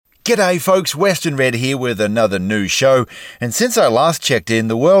G'day folks, Western Red here with another new show, and since I last checked in,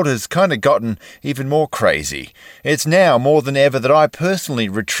 the world has kind of gotten even more crazy. It's now more than ever that I personally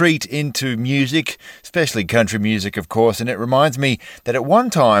retreat into music, especially country music of course, and it reminds me that at one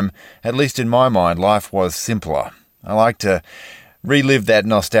time, at least in my mind, life was simpler. I like to relive that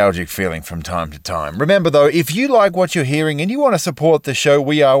nostalgic feeling from time to time. Remember though, if you like what you're hearing and you want to support the show,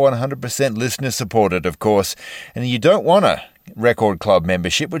 we are 100% listener supported of course, and you don't want to Record Club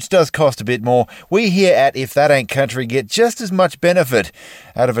membership, which does cost a bit more, we here at If That Ain't Country get just as much benefit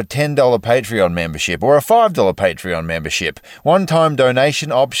out of a $10 Patreon membership or a $5 Patreon membership. One-time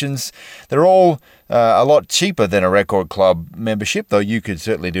donation options, they're all a lot cheaper than a Record Club membership, though you could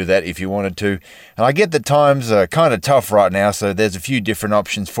certainly do that if you wanted to. And I get the times are kind of tough right now, so there's a few different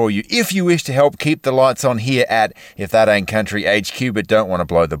options for you if you wish to help keep the lights on here at If That Ain't Country HQ, but don't want to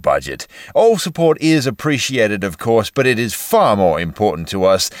blow the budget. All support is appreciated, of course, but it is far more important to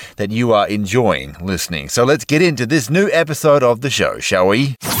us that you are enjoying listening. So let's get into this new episode of the show, shall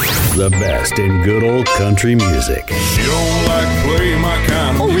we? The best in good old country music. You don't like play my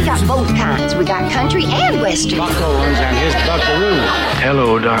kind of Oh, we got both kinds. We got country and western. Buckhorns and his buckaroo.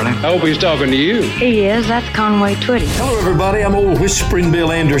 Hello, darling. I hope he's talking to you. He is. That's Conway Twitty. Hello, everybody. I'm old Whispering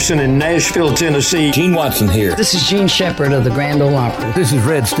Bill Anderson in Nashville, Tennessee. Gene Watson here. This is Gene Shepard of the Grand Ole Opry. This is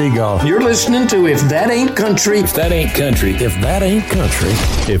Red Steagall. You're listening to If That Ain't Country. If That Ain't Country. If That Ain't Country.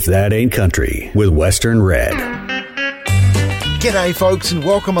 If That Ain't Country with Western Red. G'day folks and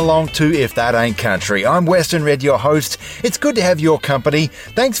welcome along to If That Ain't Country. I'm Western Red, your host. It's good to have your company.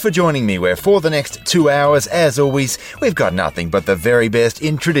 Thanks for joining me where for the next 2 hours, as always, we've got nothing but the very best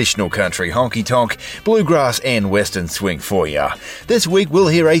in traditional country, honky-tonk, bluegrass and western swing for you. This week we'll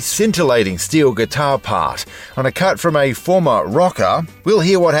hear a scintillating steel guitar part. On a cut from a former rocker, we'll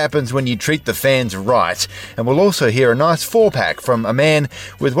hear what happens when you treat the fans right. And we'll also hear a nice 4-pack from a man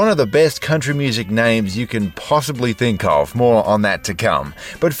with one of the best country music names you can possibly think of. More on that to come.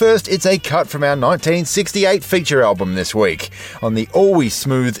 But first, it's a cut from our 1968 feature album this week. On the always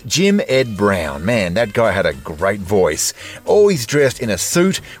smooth Jim Ed Brown. Man, that guy had a great voice. Always dressed in a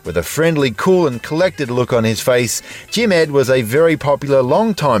suit with a friendly, cool and collected look on his face, Jim Ed was a very popular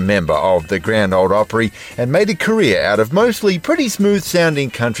long-time member of the Grand Ole Opry and made a career out of mostly pretty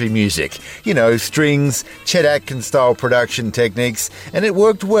smooth-sounding country music. You know, strings, Chet Atkins-style production techniques, and it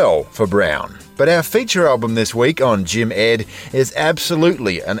worked well for Brown. But our feature album this week on Jim Ed is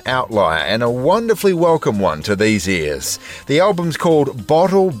absolutely an outlier and a wonderfully welcome one to these ears. The album's called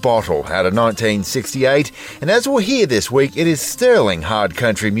Bottle Bottle out of 1968, and as we'll hear this week, it is sterling hard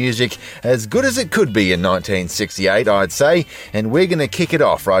country music, as good as it could be in 1968, I'd say, and we're going to kick it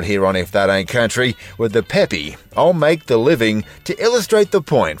off right here on If That Ain't Country with the peppy I'll Make the Living to illustrate the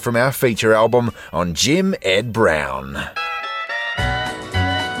point from our feature album on Jim Ed Brown.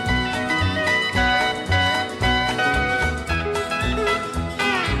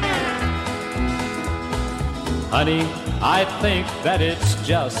 Honey, I think that it's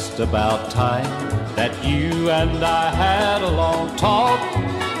just about time that you and I had a long talk.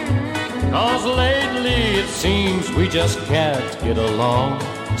 'Cause lately it seems we just can't get along.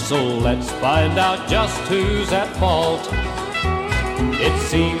 So let's find out just who's at fault. It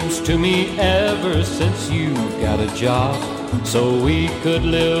seems to me ever since you got a job, so we could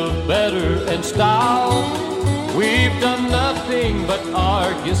live better in style, we've done nothing but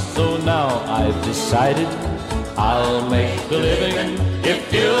argue, so now I've decided I'll make the living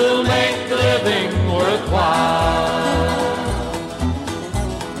if you'll make the living worthwhile.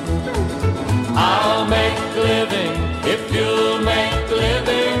 I'll make the living if you'll make the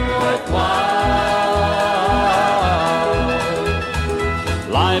living worthwhile.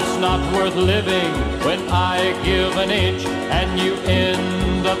 Life's not worth living when I give an inch and you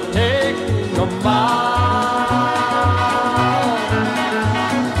end up taking a mile.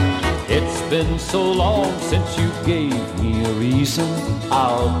 It's been so long since you gave me a reason,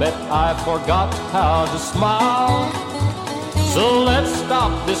 I'll bet I forgot how to smile. So let's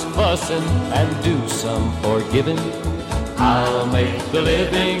stop this fussing and do some forgiving. I'll make the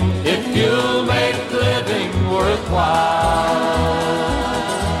living if you'll make the living worthwhile.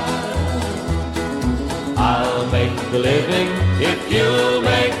 I'll make the living if you'll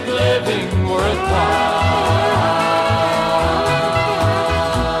make the living worthwhile.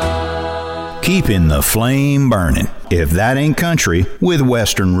 Keeping the flame burning. If That Ain't Country with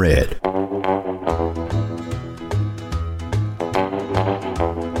Western Red.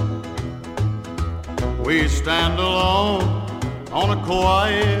 We stand alone on a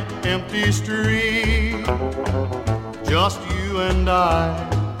quiet, empty street, just you and I,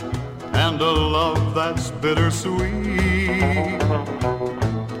 and a love that's bittersweet.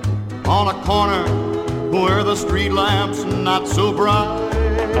 on a corner where the street lamps not so bright.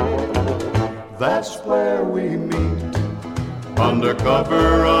 That's where we meet under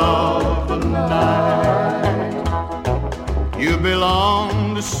cover of the night. You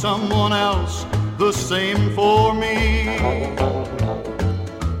belong to someone else, the same for me,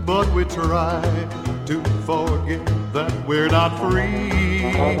 but we try to forget that we're not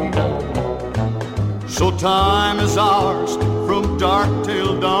free. So time is ours from dark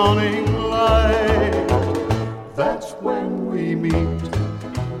till dawning light. That's when we meet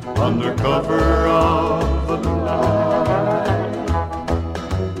under cover of the night.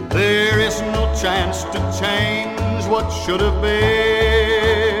 There is no chance to change what should have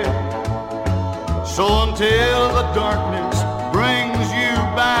been. So until the darkness brings you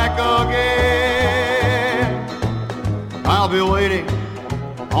back again, I'll be waiting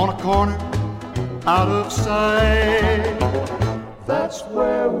on a corner out of sight. That's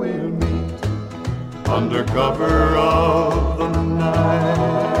where we'll meet under cover of the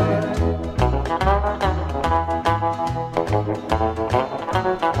night.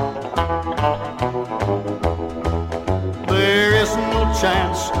 There is no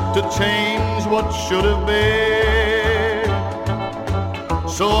chance to change what should have been.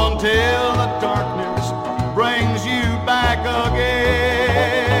 So until the darkness brings you back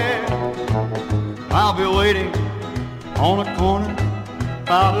again, I'll be waiting on a corner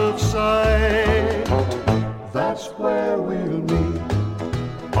out of sight. That's where we'll meet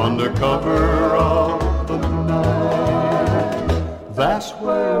under cover of the night. That's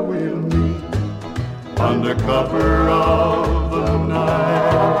where we'll meet under cover of the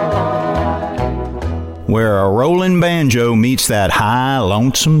night. Where a rolling banjo meets that high,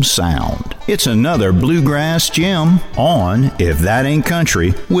 lonesome sound. It's another bluegrass gem on If That Ain't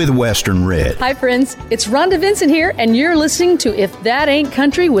Country with Western Red. Hi, friends. It's Rhonda Vincent here, and you're listening to If That Ain't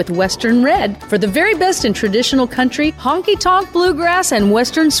Country with Western Red. For the very best in traditional country, honky-tonk, bluegrass, and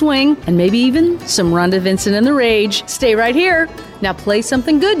western swing, and maybe even some Rhonda Vincent and the Rage. Stay right here. Now play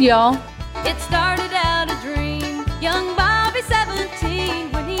something good, y'all. It started out a dream, young Bobby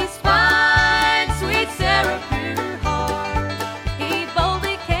 17, when he's fine, sweet Sarah pure heart. He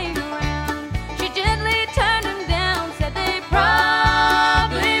boldly came around, she gently turned him down, said they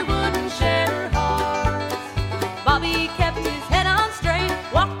probably wouldn't share her hearts. Bobby kept his head on straight,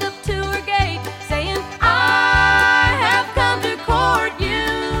 walked up to her gate, saying, I have come to court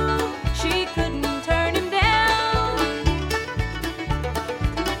you. She couldn't turn him down.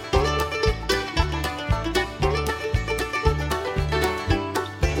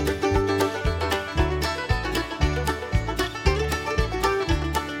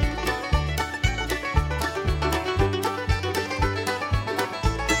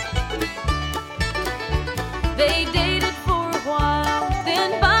 They dated for a while,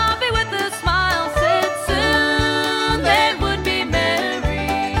 then Bobby with a smile said soon they would be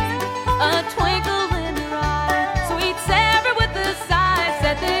married. A twinkle in her eye, sweet Sarah with a sigh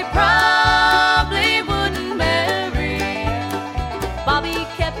said they probably wouldn't marry. Bobby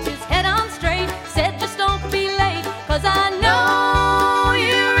kept his head on straight, said just don't be late, 'cause I know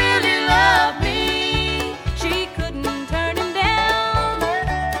you really love me. She couldn't turn him down.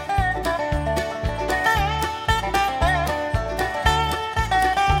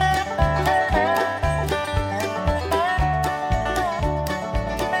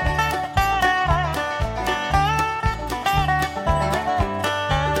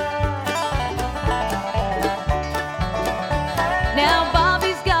 Now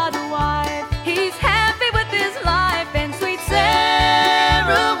Bobby's got a wife, he's happy with his life, and sweet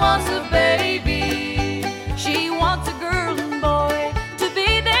Sarah wants a baby. She wants a girl and boy to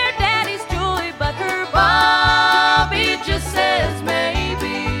be their daddy's joy, but her Bobby just says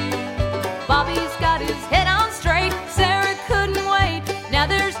maybe. Bobby's got his head on straight, Sarah couldn't wait. Now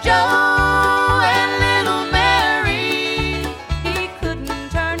there's Joe and little Mary, he couldn't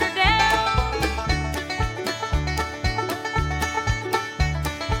turn her down.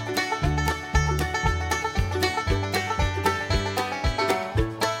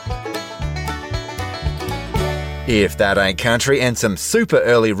 If That Ain't Country, and some super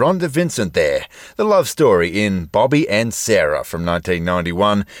early Rhonda Vincent there. The love story in Bobby and Sarah from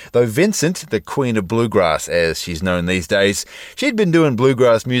 1991. Though Vincent, the queen of bluegrass as she's known these days, she'd been doing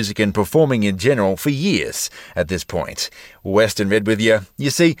bluegrass music and performing in general for years at this point. Western Red with you. You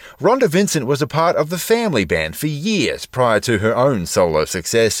see, Rhonda Vincent was a part of the family band for years prior to her own solo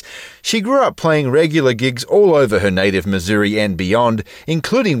success. She grew up playing regular gigs all over her native Missouri and beyond,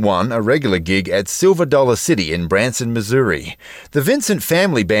 including one, a regular gig at Silver Dollar City in Brandon, Branson, Missouri. The Vincent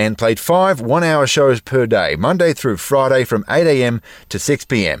Family Band played 5 one-hour shows per day, Monday through Friday from 8 a.m. to 6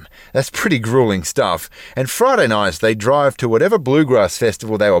 p.m. That's pretty grueling stuff. And Friday nights they drive to whatever bluegrass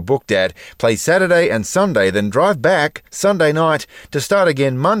festival they were booked at, play Saturday and Sunday, then drive back Sunday night to start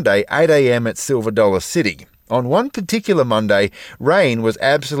again Monday 8 a.m. at Silver Dollar City. On one particular Monday, rain was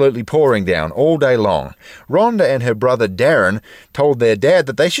absolutely pouring down all day long. Rhonda and her brother Darren told their dad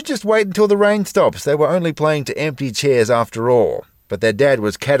that they should just wait until the rain stops. They were only playing to empty chairs after all. But their dad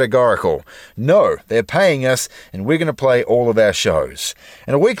was categorical. No, they're paying us and we're going to play all of our shows.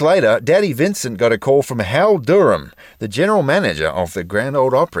 And a week later, Daddy Vincent got a call from Hal Durham, the general manager of the Grand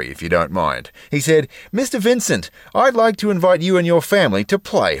Ole Opry, if you don't mind. He said, "Mr. Vincent, I'd like to invite you and your family to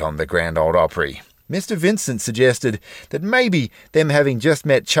play on the Grand Ole Opry." Mr. Vincent suggested that maybe them having just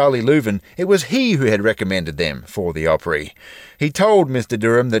met Charlie Louvin, it was he who had recommended them for the Opry. He told Mr.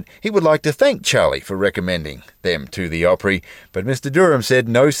 Durham that he would like to thank Charlie for recommending them to the Opry, but Mr. Durham said,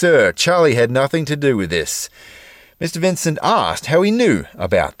 "No, sir, Charlie had nothing to do with this." Mr. Vincent asked how he knew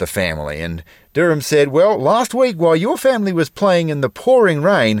about the family, and Durham said, "Well, last week while your family was playing in the pouring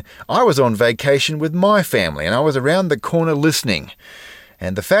rain, I was on vacation with my family, and I was around the corner listening."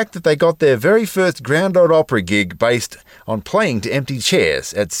 And the fact that they got their very first Grand Ole Opry gig based on playing to empty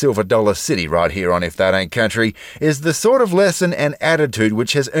chairs at Silver Dollar City right here on If That Ain't Country is the sort of lesson and attitude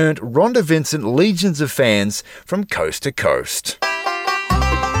which has earned Rhonda Vincent legions of fans from coast to coast.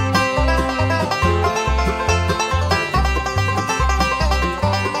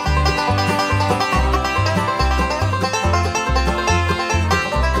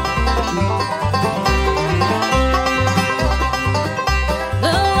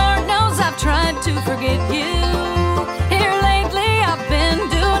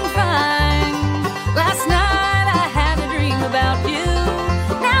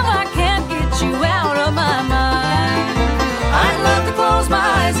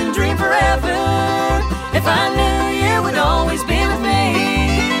 If I knew you would always be with me,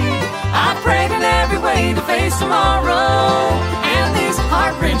 I prayed in every way to face tomorrow and these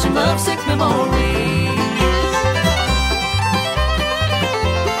heart-wrenching lovesick memories.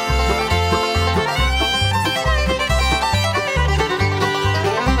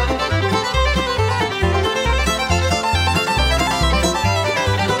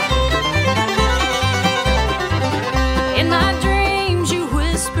 In my dreams you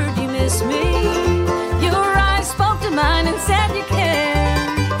whispered you miss me. Said you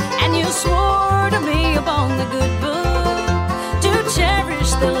cared, and you swore to me upon the good book to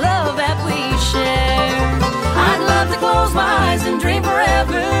cherish the love that we share. I'd love to close my eyes and dream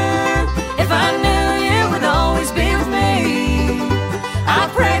forever if I knew you would always be with me. I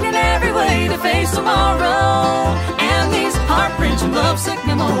prayed in every way to face tomorrow and these heart-wrenching lovesick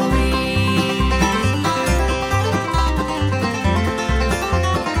memories.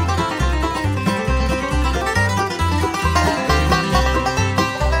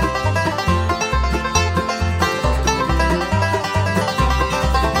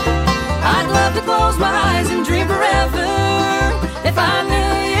 Close my eyes and dream forever if I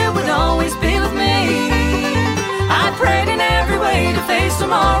knew you would always be with me. I prayed in every way to face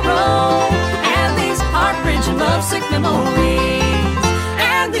tomorrow and these heart-wrenching lovesick memories,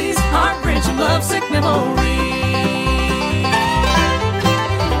 and these heart-wrenching lovesick memories.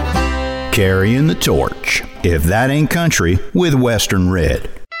 Carrying the torch. If That Ain't Country with Western Red.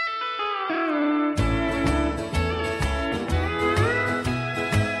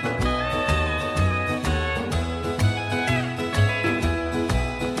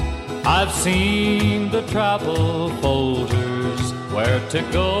 I've seen the travel folders, where to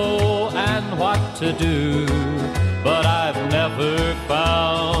go and what to do, but I've never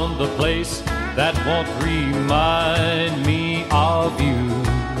found the place that won't remind me of you.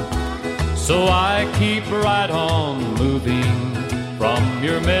 So I keep right on moving, from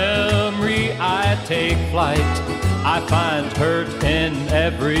your memory I take flight. I find hurt in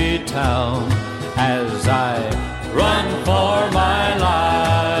every town as I run for my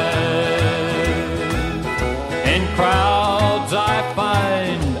life. In crowds I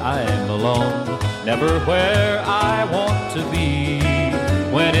find I'm alone, never where I want to be.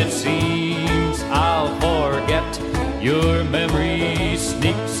 When it seems I'll forget, your memory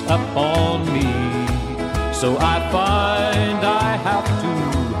sneaks up on me. So I find I have to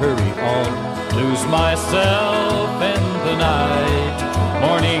hurry on, lose myself in the night.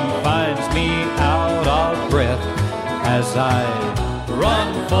 Morning finds me out of breath as I run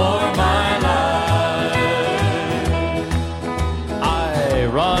for my life. I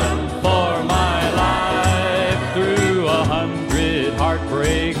run for my life through 100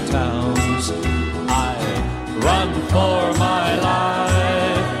 heartbreak towns. I run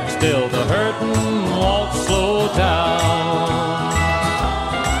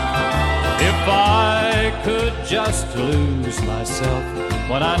could just lose myself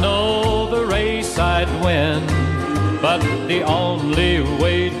when I know the race I'd win. But the only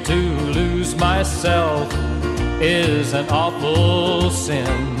way to lose myself is an awful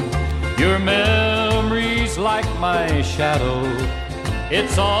sin. Your memory's like my shadow,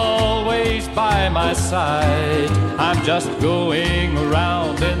 it's always by my side. I'm just going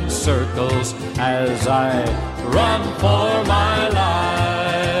around in circles as I run for my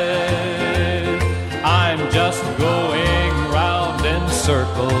life. I'm just going round in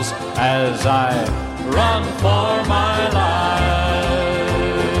circles as I run for my life.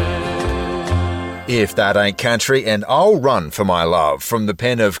 If That Ain't Country and I'll Run for My Love, from the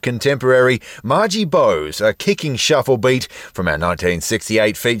pen of contemporary Margie Bowes, a kicking shuffle beat from our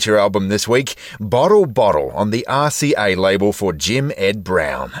 1968 feature album this week, Bottle Bottle, on the RCA label for Jim Ed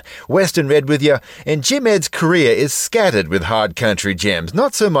Brown. Western Red with you, and Jim Ed's career is scattered with hard country gems,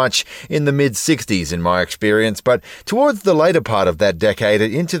 not so much in the mid-60s in my experience, but towards the later part of that decade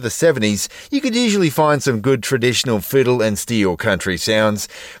and into the 70s, you could usually find some good traditional fiddle and steel country sounds,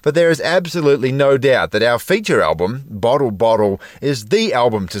 but there is absolutely no doubt that our feature album, Bottle Bottle, is the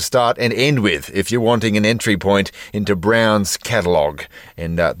album to start and end with if you're wanting an entry point into Brown's catalogue,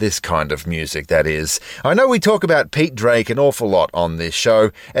 and this kind of music, that is. I know we talk about Pete Drake an awful lot on this show,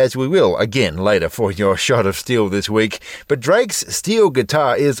 as we will again later for your shot of steel this week, but Drake's steel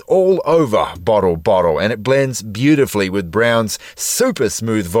guitar is all over Bottle Bottle, and it blends beautifully with Brown's super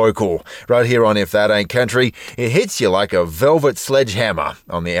smooth vocal. Right here on If That Ain't Country, it hits you like a velvet sledgehammer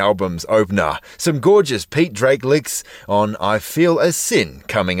on the album's opener. Some gorgeous Pete Drake licks on I Feel a Sin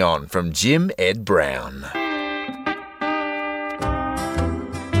coming on from Jim Ed Brown.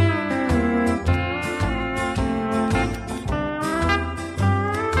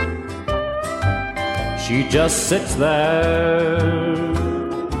 She just sits there,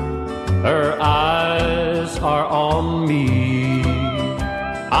 her eyes are on me.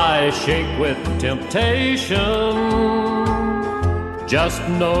 I shake with temptation, just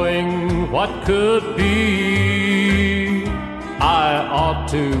knowing what could be. I ought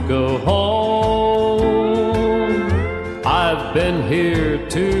to go home, I've been here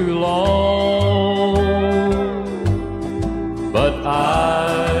too long, but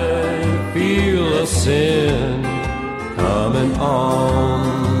I feel a sin coming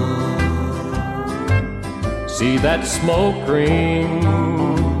on. See that smoke ring,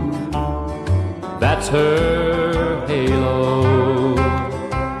 that's her halo.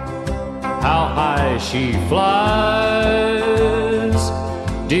 How high she flies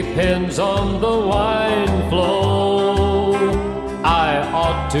depends on the wine flow. I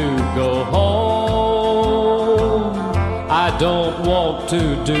ought to go home, I don't want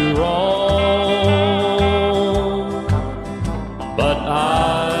to do wrong, but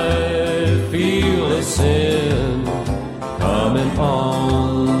I feel a sin coming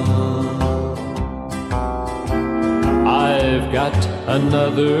on. I've got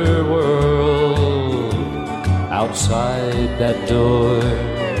another world outside that door,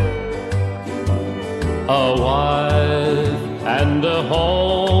 a wife and a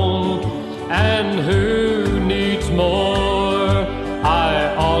home, and who needs more?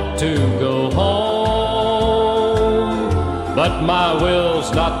 I ought to go home, but my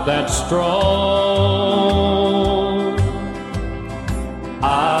will's not that strong.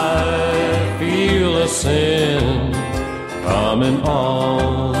 I feel a sin coming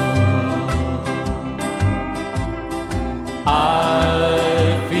on.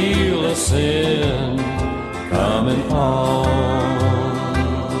 I feel a sin coming on.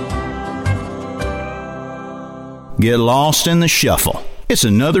 Get lost in the shuffle. It's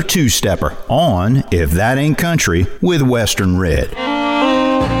another two-stepper on If That Ain't Country with Western Red.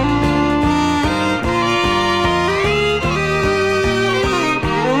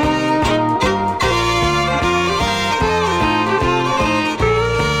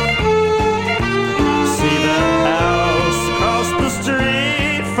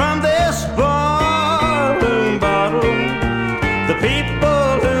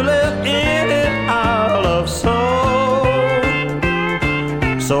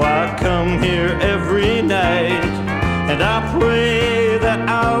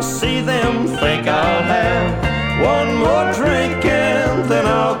 See them, think I'll have one more drink and then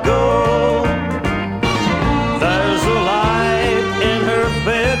I'll go. There's a light in her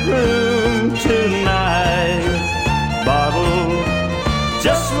bedroom tonight. Bottle,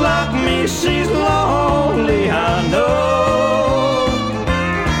 just like me, she's lonely, I know.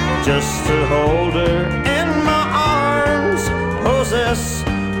 Just to hold her in my arms, possess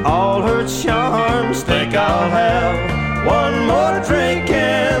all her charms, think I'll have one more drink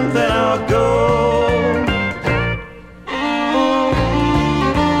and then I'll go.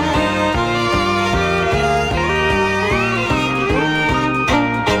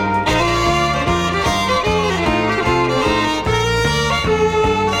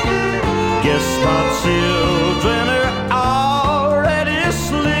 Yes, my children are already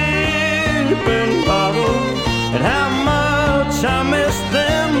sleeping bottle, and how much I miss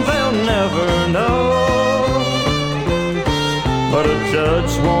them they'll never know. But a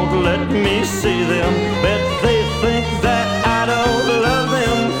judge won't let me see them. Bet they think that I don't love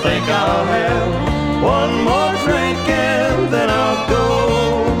them. Think I'll have one more drink and then I'll go.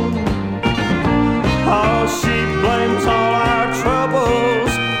 Oh, she blames all our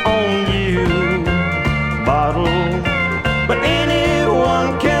troubles on you, bottle. But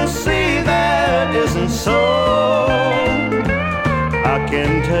anyone can see that isn't so. I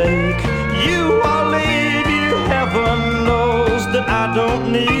can take you or leave you. Heaven knows that I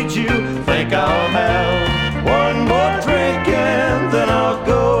don't need you. Think I'll have one more drink and then I'll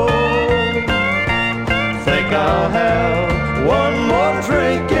go. Think I'll have one more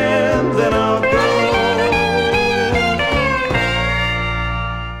drink and then I'll go.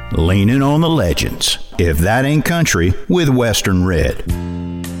 Leaning on the legends. If That Ain't Country with Western Red.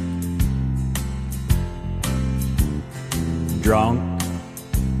 Drunk,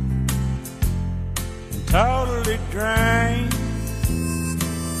 totally drained,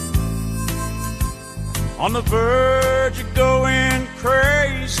 on the verge of going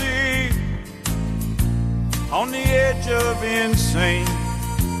crazy, on the edge of insane.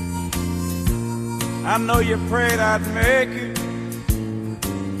 I know you prayed I'd make it,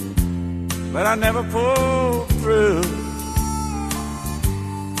 but I never pulled through.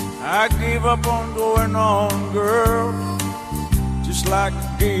 I gave up on going on, girl, just like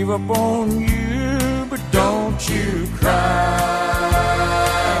I gave up on you. But don't you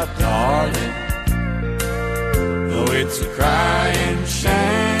cry, darling, though it's a crying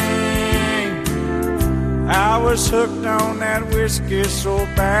shame. I was hooked on that whiskey so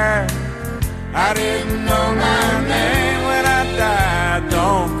bad, I didn't know my name when I died.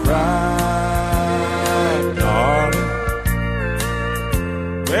 Don't cry, darling,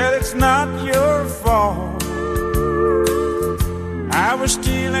 well, it's not your fault. I was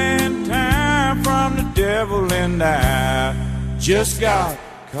stealing time from the devil and I just got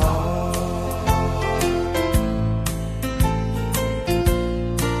caught.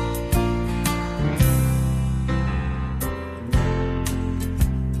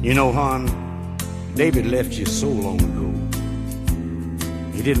 You know, hon, David left you so long ago.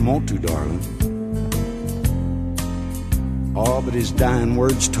 He didn't want to, darling. Oh, but his dying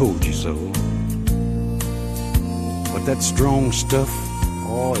words told you so. But that strong stuff,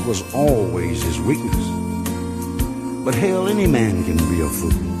 oh, it was always his weakness. But hell, any man can be a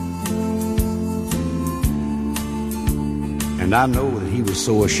fool. And I know that he was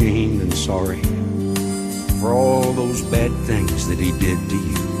so ashamed and sorry for all those bad things that he did to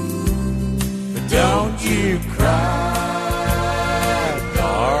you. But don't you cry,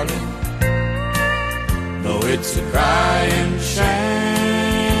 darling, though it's a crying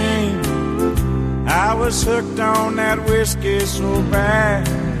shame. I was hooked on that whiskey so bad,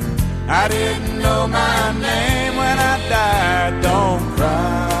 I didn't know my name when I died. Don't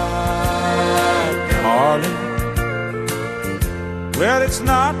cry, darling, well, it's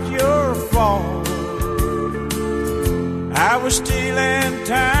not your fault. I was stealing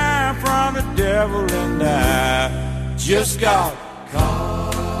time from the devil and I just got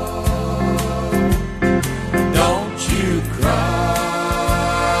caught. Don't you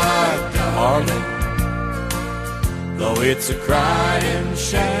cry, darling, though it's a crying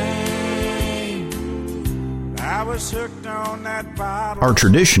shame. I was hooked on that bottle. Our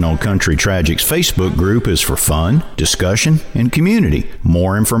Traditional Country Tragics Facebook group is for fun, discussion, and community.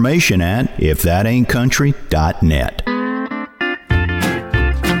 More information at ifthataintcountry.net.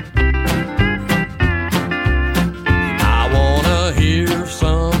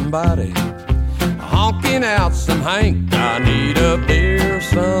 Somebody honking out some Hank. I need a beer,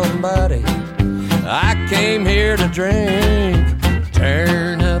 somebody. I came here to drink.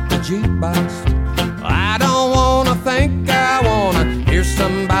 Turn up the jukebox. I don't wanna think, I wanna hear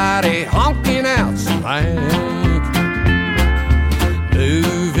somebody honking out some Hank.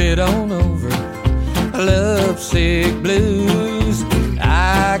 Move it on over, lovesick blues.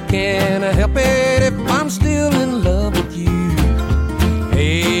 I can't help it if I'm still in love with you.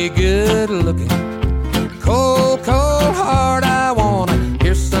 Hey, good looking, cold, cold heart, I wanna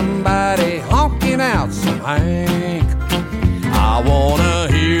hear somebody honking out some Hank. I wanna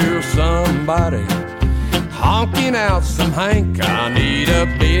hear somebody honking out some Hank. I need a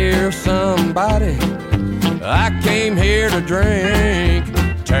beer, somebody. I came here to drink.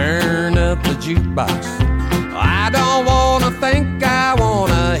 Turn up the jukebox. I don't wanna think, I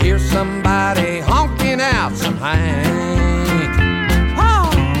wanna hear somebody honking out some Hank.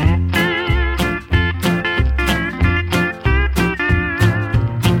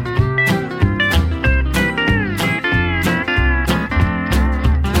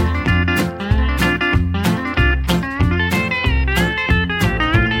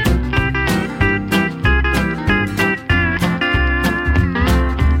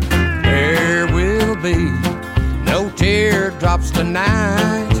 house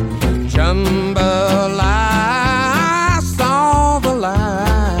tonight. Jambalaya, I saw the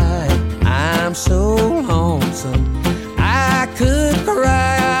light. I'm so lonesome, I could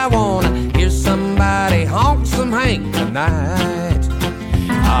cry. I wanna hear somebody honk some Hank tonight.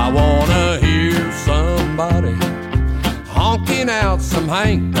 I wanna hear somebody honking out some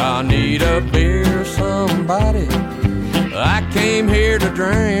Hank. I need a beer, somebody. I came here to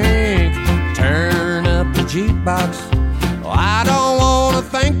drink. Turn up the jukebox. I don't wanna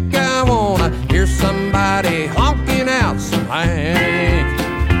think, I wanna hear somebody honking out some Hank.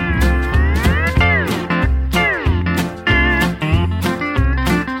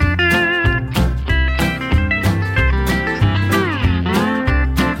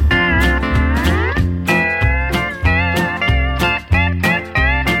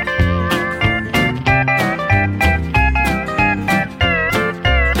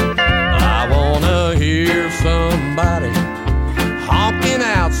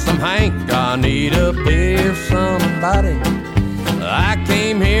 Hank, I need a beer, somebody. I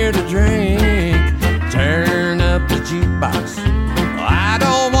came here to drink. Turn up the jukebox. I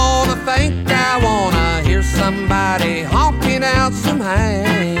don't wanna think, I wanna hear somebody honking out some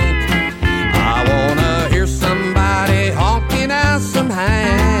Hank. I wanna hear somebody honking out some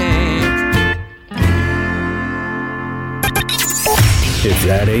Hank. If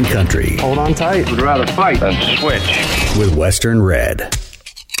that ain't country, Hold on tight. Would rather fight than switch. with Western Red.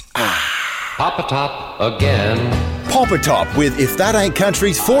 Papa Top again. Papa Top with If That Ain't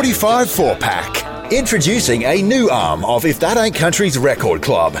Country's 45 4-pack. Introducing a new arm of If That Ain't Country's Record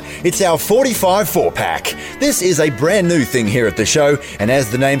Club. It's our 45 4-pack. This is a brand new thing here at the show, and as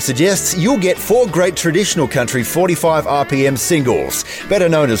the name suggests, you'll get 4 great traditional country 45 RPM singles, better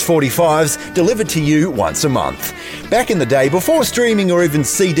known as 45s, delivered to you once a month. Back in the day, before streaming or even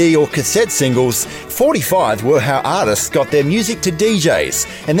CD or cassette singles, 45s were how artists got their music to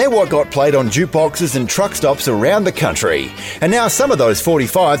DJs, and they're what got played on jukeboxes and truck stops around the country. And now some of those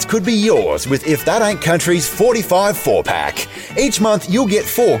 45s could be yours with If That Ain't Country's 45 4-pack. Each month you'll get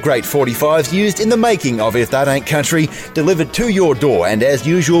 4 great 45s used in the making of If That Ain't Country, delivered to your door, and as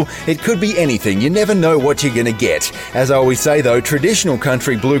usual, it could be anything. You never know what you're gonna get. As I always say though, traditional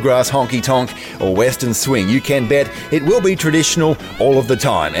country, bluegrass, honky-tonk or western swing, you can bet it will be traditional all of the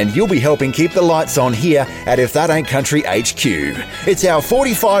time, and you'll be helping keep the lights on here at If That Ain't Country HQ. It's our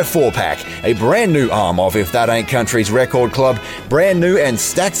 45 4-pack, a brand new arm of If That Ain't Country's Record Club, brand new and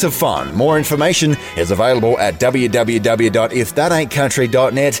stacks of fun. More information is available at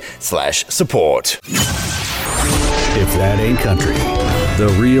www.ifthataintcountry.net/support. If That Ain't Country, the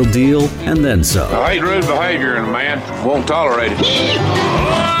real deal and then some. I hate rude behavior in a man. Won't tolerate it.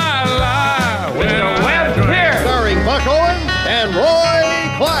 Here, starring Buck Owens and Roy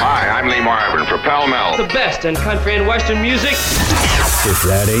Clark. Hi, I'm Lee Marvin for Pall Mall. The best in country and western music. If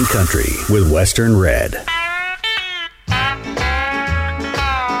That Ain't Country with Western Red.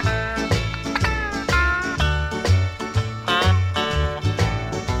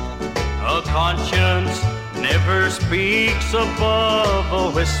 A conscience never speaks above a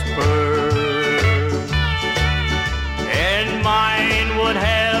whisper, and mine would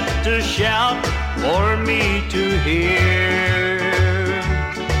have to shout for me to hear.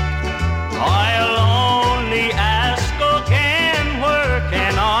 I'll only ask again, where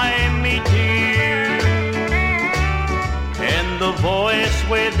can I meet you? And the voice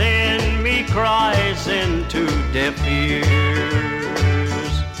within me cries into deaf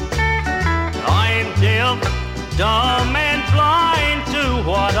ears. I'm deaf, dumb and blind to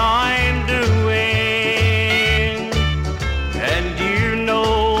what I'm doing, and you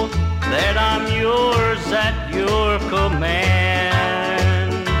know that I'm yours at your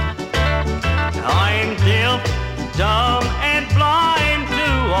command. I'm deaf, dumb and blind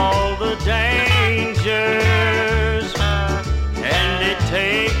to all the dangers, and it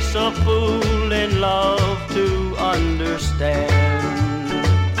takes a fool in love to understand.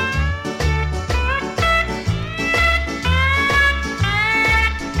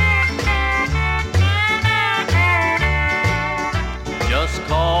 Just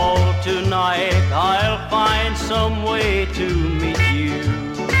call tonight, I'll find some way to meet you.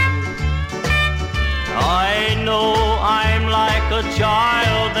 I know I'm like a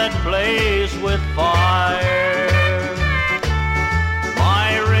child that plays with fire.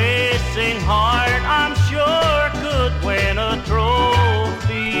 My racing heart, I'm sure, could win a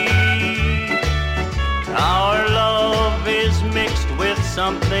trophy. Our love is mixed with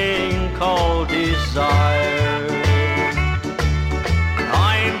something called desire.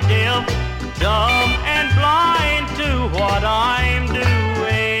 I'm deaf, dumb and blind to what I'm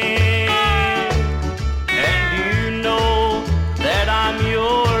doing, and you know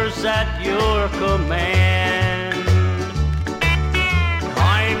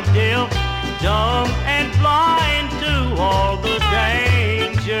dumb and blind to all the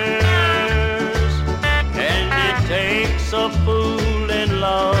dangers, and it takes a fool in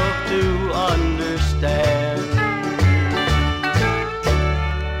love to understand.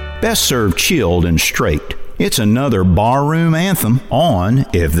 Best served chilled and straight. It's another barroom anthem on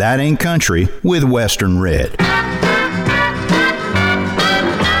If That Ain't Country with Western Red.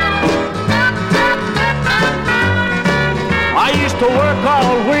 I used to work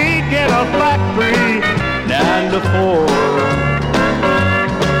all week in a factory 9 to 4.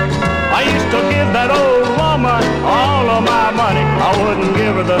 I used to give that old woman all of my money. I wouldn't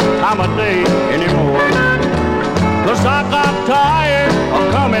give her the time of day anymore, 'cause I got tired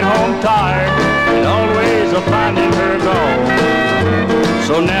of coming home tired and always of finding her gone.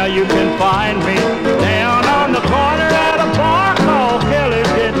 So now you can find me down on the corner at a bar called Kelly's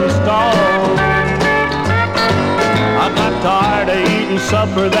Getting Stoned. I got tired of eating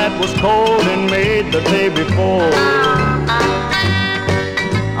supper that was cold and made the day before.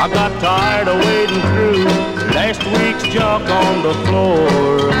 I got tired of wading through last week's junk on the floor.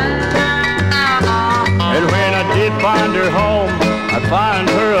 And when I did find her home, I'd find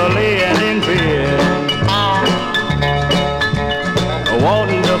her a-laying in bed,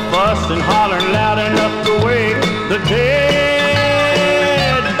 wanting to fuss and hollering loud enough to wake the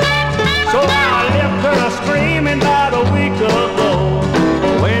dead. So I left her screaming about a week ago,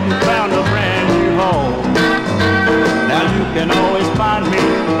 went and found a brand new home. Now you can always find me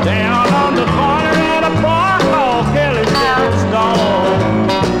down on the corner at a bar called Kelly's Getting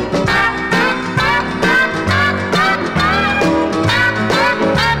Stoned.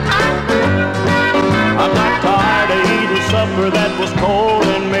 I got tired of eating supper that was cold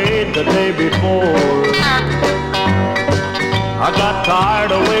and made the day before. I got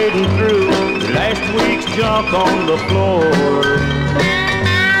tired of wading through last week's junk on the floor.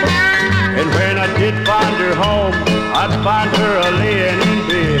 And when I did find her home, I'd find her a-laying in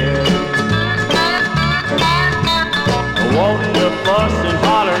bed, wanting to fuss and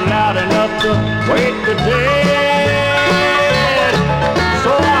holler loud enough to wake the dead.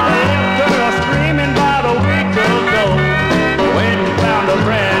 So I left her screaming about a week ago, went and found a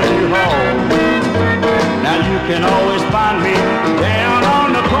brand new home. Now you can always find me down on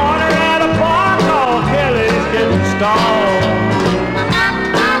the corner at a bar called Kelly's Getting Stoned.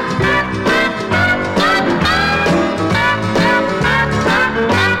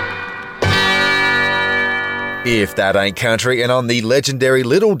 If That Ain't Country, and on the legendary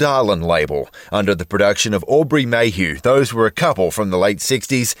Little Darlin' label, under the production of Aubrey Mayhew. Those were a couple from the late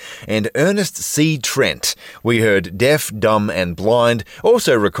 60s, and Ernest C. Trent. We heard Deaf, Dumb and Blind,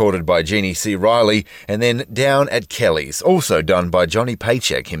 also recorded by Jeannie C. Riley, and then Down at Kelly's, also done by Johnny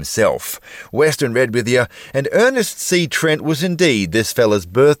Paycheck himself. Western Red with you, and Ernest C. Trent was indeed this fella's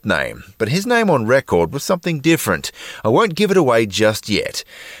birth name, but his name on record was something different. I won't give it away just yet.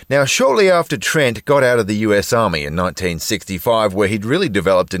 Now, shortly after Trent got out of the US Army in 1965, where he'd really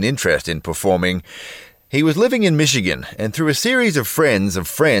developed an interest in performing, he was living in Michigan, and through a series of friends,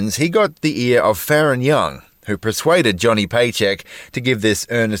 he got the ear of Farron Young, who persuaded Johnny Paycheck to give this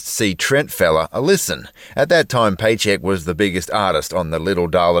Ernest C. Trent fella a listen. At that time, Paycheck was the biggest artist on the Little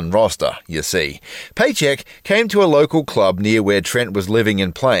Darlin' roster, you see. Paycheck came to a local club near where Trent was living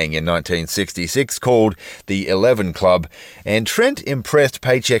and playing in 1966 called the 11 Club, and Trent impressed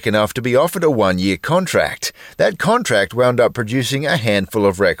Paycheck enough to be offered a one-year contract. That contract wound up producing a handful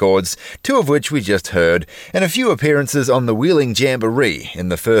of records, two of which we just heard, and a few appearances on the Wheeling Jamboree in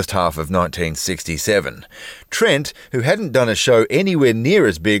the first half of 1967. Trent, who hadn't done a show anywhere near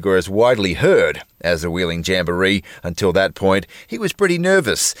as big or as widely heard as the Wheeling Jamboree until that point, he was pretty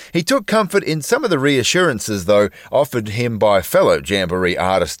nervous. He took comfort in some of the reassurances, though, offered him by fellow Jamboree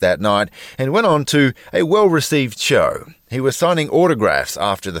artists that night, and went on to a well-received show. He was signing autographs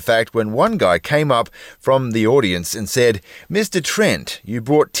after the fact when one guy came up from the audience and said, "Mr. Trent, you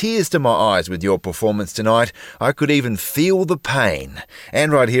brought tears to my eyes with your performance tonight. I could even feel the pain."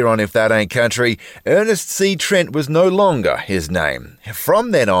 And right here on If That Ain't Country, Ernest C. Trent was no longer his name.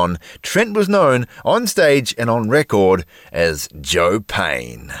 From then on, Trent was known on stage and on record as Joe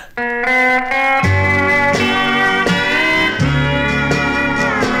Payne.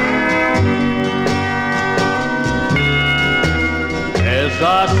 As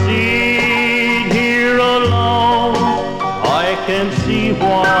I sit here alone, I can see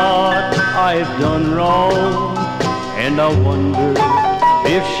what I've done wrong, and I wonder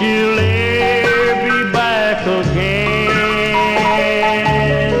if she'll ever be back again.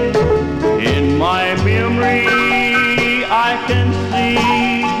 In my memory, I can see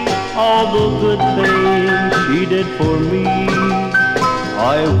all the good things she did for me.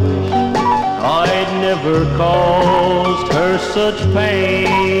 I wish I'd never caused her such pain.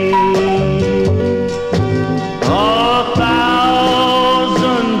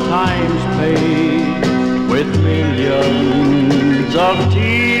 1,000 times paid with millions of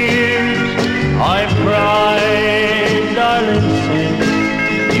tears. I've cried, darling, since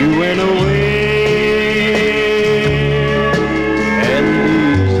you went away. And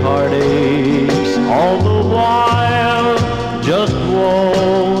these heartaches all the while just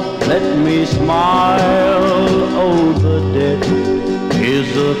won't let me smile. Oh, the debt is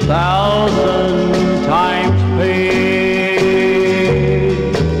 1,000 times paid.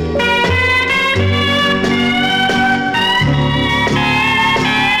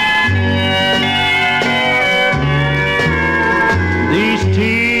 These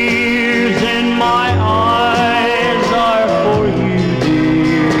tears in my eyes are for you,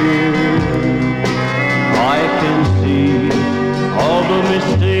 dear. I can see all the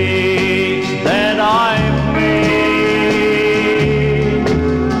mistakes that I've made.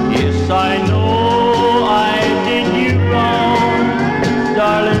 Yes, I know I did you wrong,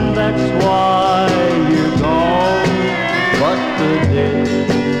 darling, that's why you're gone. But the debt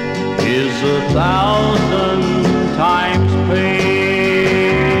is 1,000 times paid.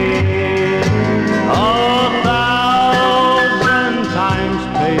 1,000 times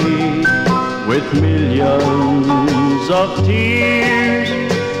paid with millions of tears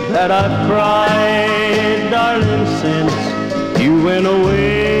that I've cried, darling, since you went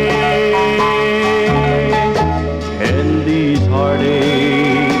away. And these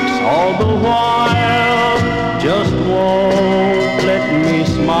heartaches all the while just won't let me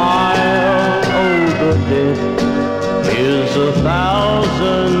smile. Oh, the debt is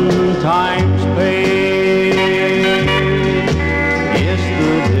 1,000 times paid. Yes,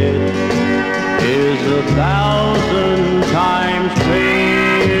 the debt is 1,000 times paid.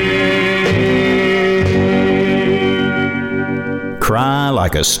 Cry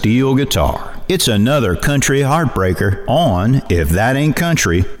like a steel guitar. It's another country heartbreaker on If That Ain't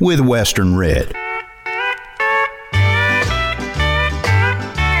Country with Western Red.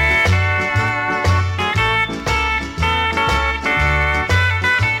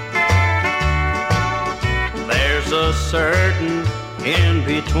 There's a certain in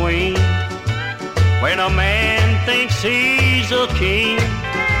between when a man thinks he's a king.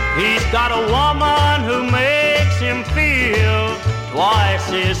 He's got a woman who makes him feel twice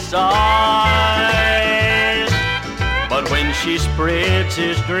his size. But when she spreads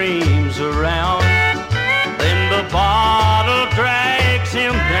his dreams around, then the bottle drags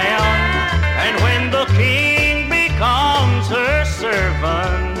him down. And when the king becomes her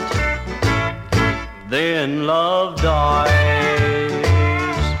servant, then love dies.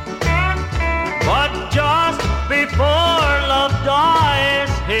 But just before love dies,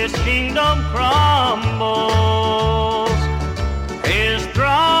 his kingdom crumbles. His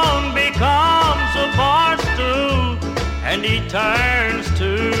throne becomes a bar stool, and he turns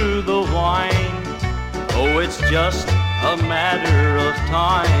to the wine. Oh, it's just a matter of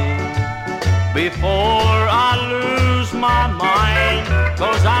time before I lose my mind,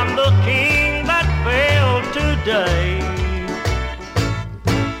 'cause I'm the king that failed today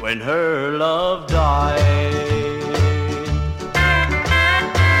when her love died.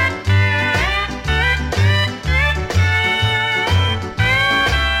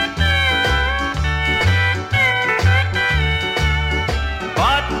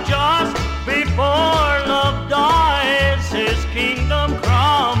 But just before love dies, his kingdom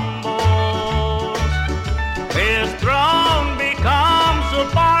crumbles. His throne becomes a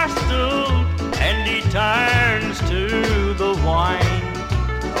bar stool, and he turns to the wine.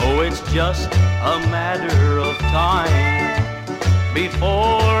 Oh, it's just a matter of time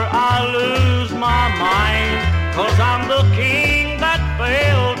before I lose my mind, 'cause I'm the king that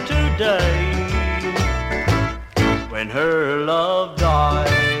failed today when her love died.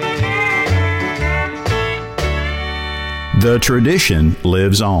 The tradition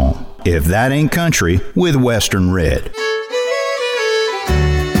lives on. If That Ain't Country with Western Red.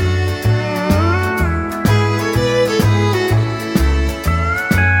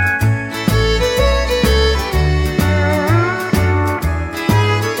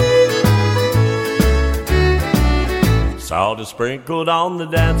 Salt is sprinkled on the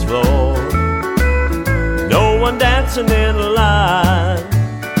dance floor, no one dancing in a line.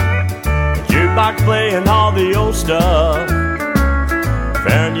 Jukebox playing all the old stuff,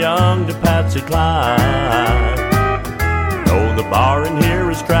 fair and young to Patsy Cline. Oh, the bar in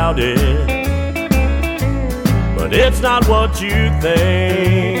here is crowded, but it's not what you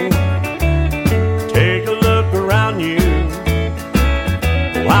think. Take a look around you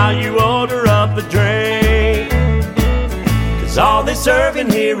while you order up yourself a drink, 'cause all they serve in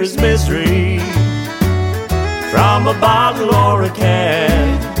here is misery, from a bottle or a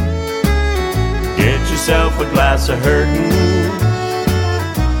can. Get yourself a glass of hurtin',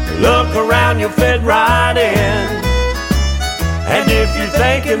 look around, you'll fit right in. And if you're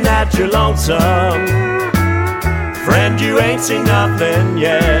thinking that you're lonesome, friend, you ain't seen nothing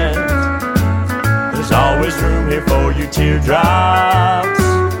yet. There's always room here for your teardrops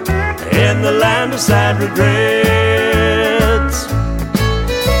in the land of sad regrets.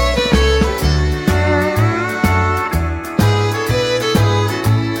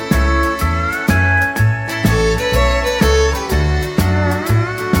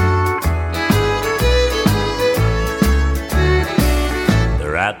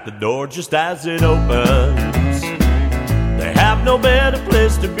 They're at the door just as it opens. They have no better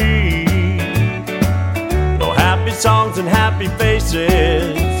place to be. No happy songs and happy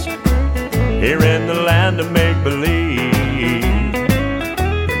faces here in the land of make-believe.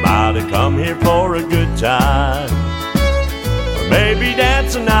 You might have come here for a good time, or maybe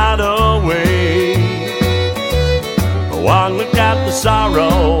dance a night away. But one look at the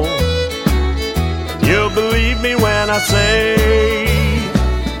sorrow, and you'll believe me when I say,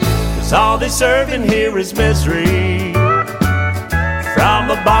 'cause all they serve in here is misery, from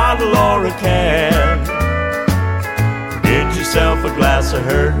a bottle or a can. Get yourself a glass of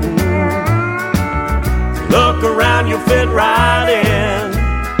hurtin', look around, you'll fit right in.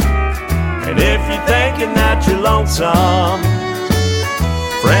 And if you're thinking that you're lonesome,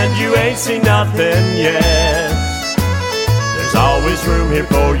 friend, you ain't seen nothing yet. There's always room here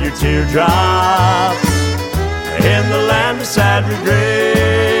for your teardrops in the land of sad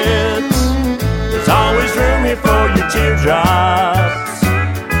regrets. There's always room here for your teardrops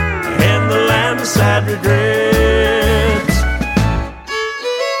in the land of sad regrets.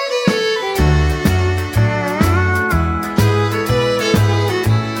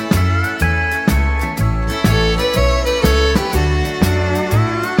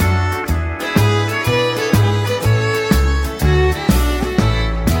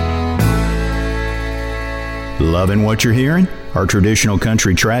 Loving what you're hearing? Our Traditional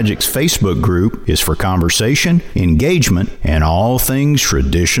Country Tragics Facebook group is for conversation, engagement, and all things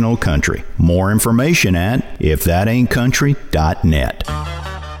traditional country. More information at ifthataintcountry.net.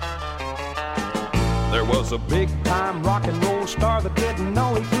 There was a big-time rock and roll star that didn't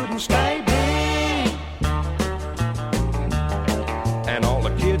know he couldn't stay big. And all the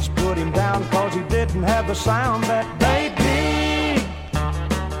kids put him down 'cause he didn't have the sound that they did.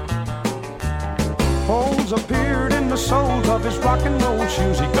 Holes appeared in the soles of his rock and roll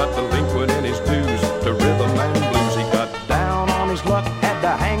shoes. He got delinquent in his dues to rhythm and blues. He got down on his luck, had to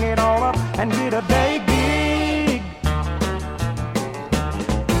hang it all up and get a day gig.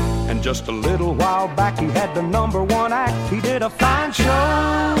 And just a little while back he had the #1 act. He did a fine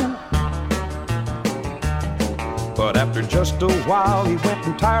show, but after just a while he went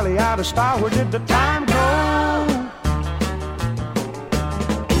entirely out of style. Where did the time go?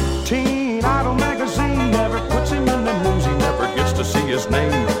 Teen Idol magazine never puts him in the news. He never gets to see his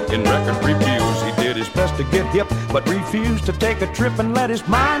name in record reviews. He did his best to get hip, but refused to take a trip and let his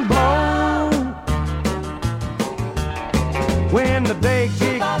mind blow. When the day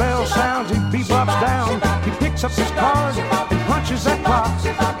gig bell sounds, he bebops down. He picks up his card and punches that clock.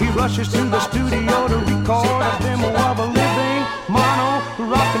 He rushes to the studio to record a demo of a living mono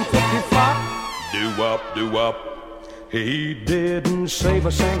rockin' 50 flop. Do up, do up. He didn't save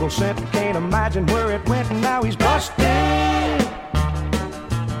a single cent, can't imagine where it went, and now he's busted.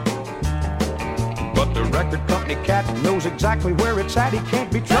 But the record company cat knows exactly where it's at, he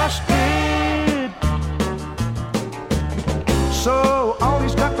can't be trusted. So all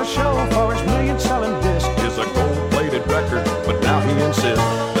he's got to show for his million-selling disc is a gold-plated record, but now he insists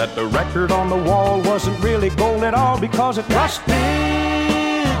that the record on the wall wasn't really gold at all because it rusted.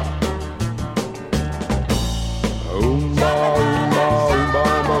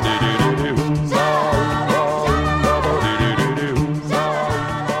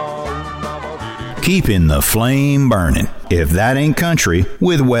 Keeping the flame burning. If That Ain't Country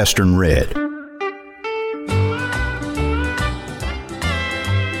with Western Red.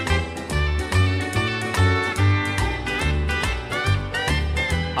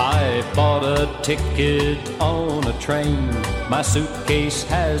 I bought a ticket on a train. My suitcase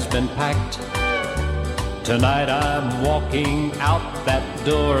has been packed. Tonight I'm walking out that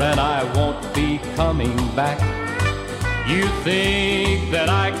door and I won't be coming back. You think that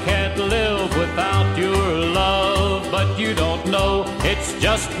I can't live without your love, but you don't know it's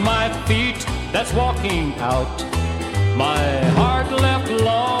just my feet that's walking out. My heart left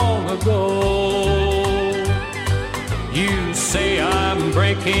long ago.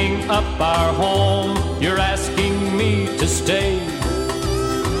 breaking up our home. You're asking me to stay,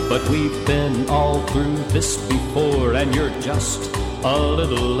 but we've been all through this before, and you're just a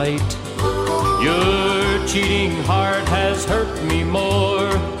little late. Your cheating heart has hurt me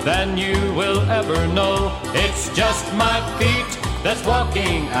more than you will ever know. It's just my feet that's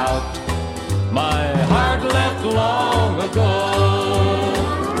walking out. My heart left long ago.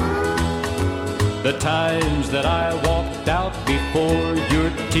 The times that I walked out before, your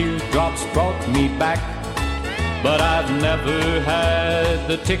teardrops brought me back. But I've never had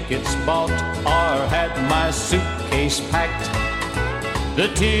the tickets bought or had my suitcase packed. The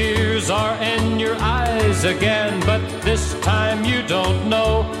tears are in your eyes again, but this time you don't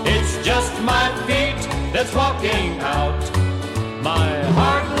know. It's just my feet that's walking out. My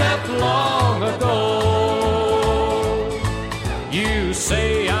heart left long ago. You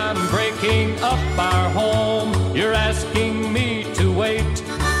say I'm breaking up our home. You're asking me to wait,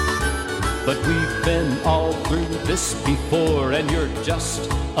 but we've been all through this before, and you're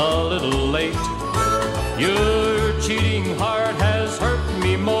just a little late. Your cheating heart has hurt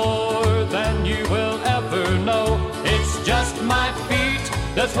me more than you will ever know. It's just my feet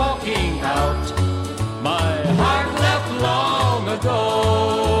that's walking out. My heart left long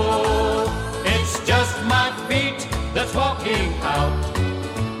ago. It's just my feet that's walking out.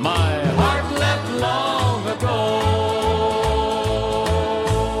 My heart left long ago.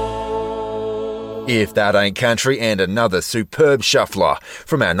 If That Ain't Country, and another superb shuffler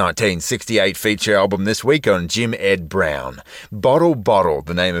from our 1968 feature album this week on Jim Ed Brown. Bottle Bottle,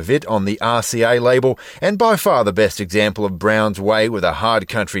 the name of it, on the RCA label, and by far the best example of Brown's way with a hard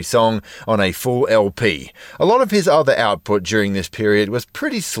country song on a full LP. A lot of his other output during this period was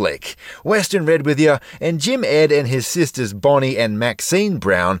pretty slick. Western Red with you, and Jim Ed and his sisters Bonnie and Maxine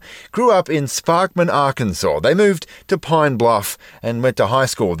Brown grew up in Sparkman, Arkansas. They moved to Pine Bluff and went to high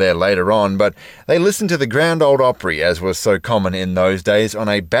school there later on, but they listened to the Grand Ole Opry, as was so common in those days, on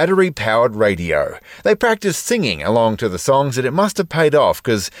a battery-powered radio. They practiced singing along to the songs, and it must have paid off,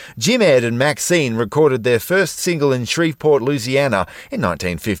 because Jim Ed and Maxine recorded their first single in Shreveport, Louisiana in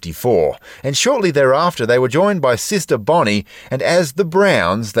 1954. And shortly thereafter, they were joined by sister Bonnie, and as the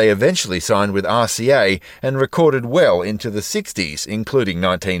Browns, they eventually signed with RCA and recorded well into the 60s, including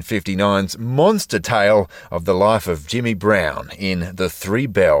 1959's monster tale of the life of Jimmy Brown in The Three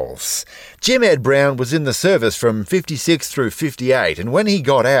Bells. Jim Ed Brown was in the service from 56 through 58, and when he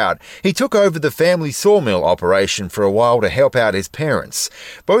got out, he took over the family sawmill operation for a while to help out his parents.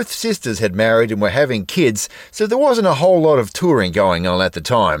 Both sisters had married and were having kids, so there wasn't a whole lot of touring going on at the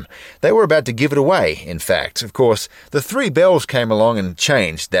time. They were about to give it away, in fact. Of course, the Three Bells came along and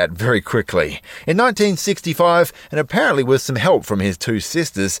changed that very quickly. In 1965, and apparently with some help from his two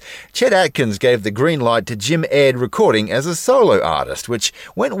sisters, Chet Atkins gave the green light to Jim Ed recording as a solo artist, which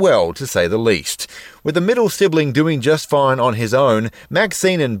went well, to say the least. With the middle sibling doing just fine on his own,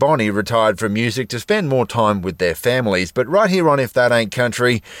 Maxine and Bonnie retired from music to spend more time with their families. But right here on If That Ain't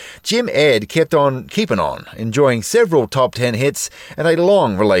Country, Jim Ed kept on keeping on, enjoying several top 10 hits and a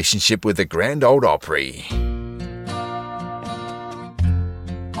long relationship with the Grand Ole Opry.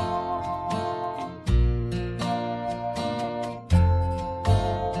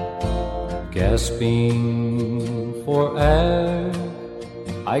 Gasping for air,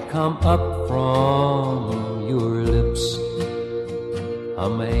 I come up from your lips,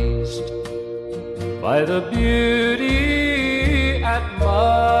 amazed by the beauty at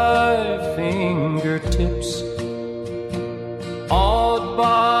my fingertips, awed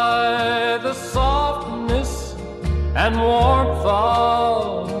by the softness and warmth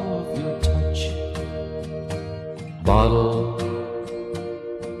of your touch. Bottle,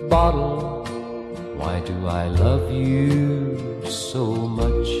 bottle, why do I love you so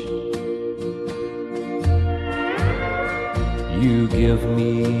much? You give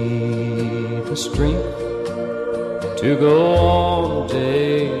me the strength to go on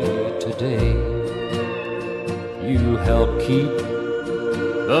day to day. You help keep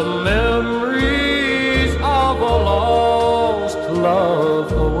the memories of a lost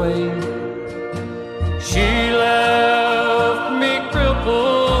love away. She left me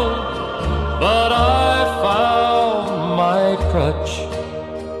crippled, but I found my crutch.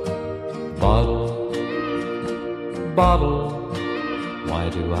 Bottle, bottle, why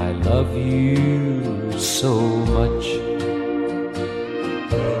do I love you so much?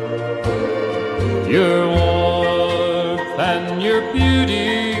 Your warmth and your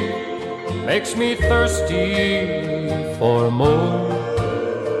beauty makes me thirsty for more.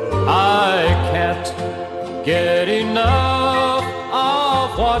 I can't get enough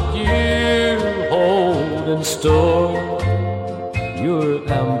of what you hold in store. your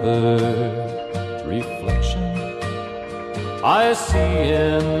amber reflection. I see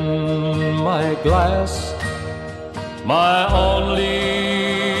in my glass my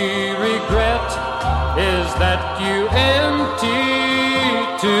only regret is that you empty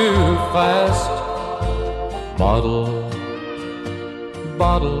too fast. Bottle,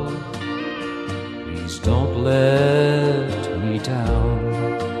 bottle, please don't let me down.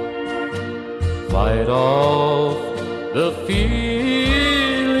 Fight off the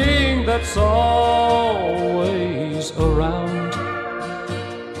feeling that's always around.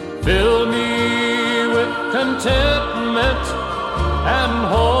 Fill me with contentment and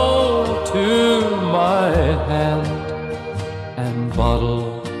hold to my hand. And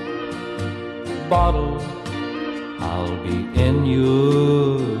bottle, bottle, I'll be in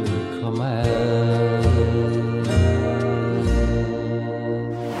your command.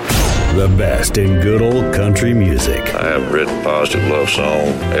 The best in good old country music. I haven't written a positive love song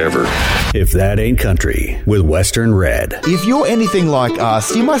ever. If That Ain't Country with Western Red. If you're anything like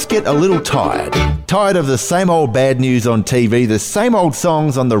us, you must get a little tired. Tired of the same old bad news on TV, the same old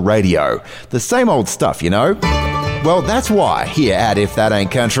songs on the radio, the same old stuff, you know? Well, that's why here at If That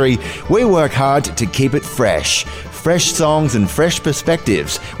Ain't Country, we work hard to keep it fresh. Fresh songs and fresh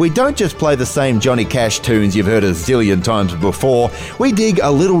perspectives. We don't just play the same Johnny Cash tunes you've heard a zillion times before. We dig a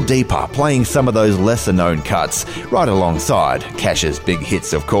little deeper, playing some of those lesser-known cuts, right alongside Cash's big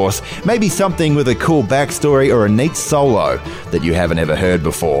hits, of course. Maybe something with a cool backstory or a neat solo that you haven't ever heard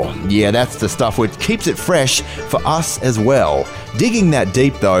before. Yeah, that's the stuff which keeps it fresh for us as well. Digging that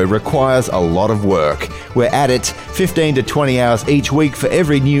deep, though, requires a lot of work. We're at it 15 to 20 hours each week for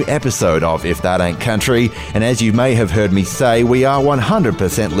every new episode of If That Ain't Country, and as you may have heard me say, we are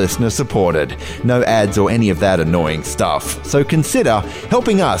 100% listener supported. No ads or any of that annoying stuff. So consider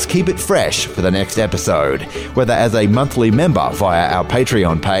helping us keep it fresh for the next episode, whether as a monthly member via our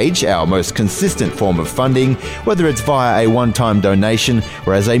Patreon page, our most consistent form of funding, whether it's via a one-time donation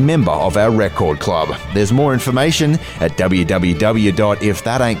or as a member of our record club. There's more information at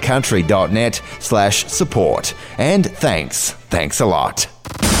www.ifthataintcountry.net/support. And thanks a lot.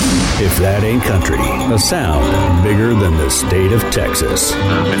 If That Ain't Country, a sound bigger than the state of Texas.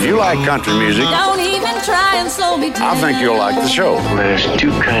 If you like country music, Don't even try and slow me down. I think you'll like the show. There's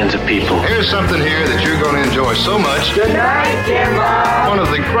two kinds of people. Here's something here that you're going to enjoy so much. Good night, Jimbo. One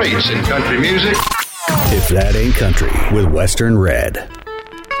of the greats in country music. If That Ain't Country with Western Red.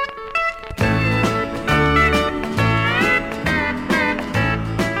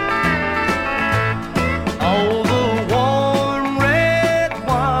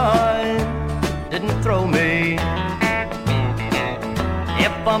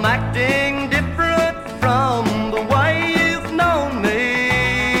 I'm acting different from the way you've known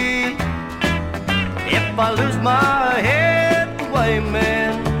me. If I lose my head the way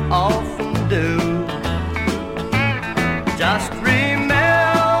men often do, just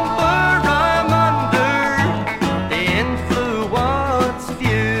remember I'm under the influence of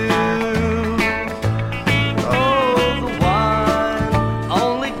you. Oh, the wine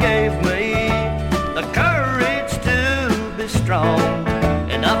only gave me the courage to be strong.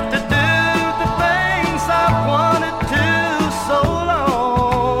 Enough to do the things I've wanted to so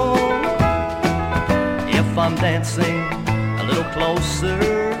long. If I'm dancing a little closer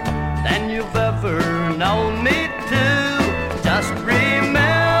than you've ever known me to, just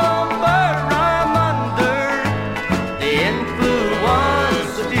remember I'm under the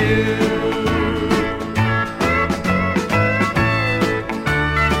influence of you.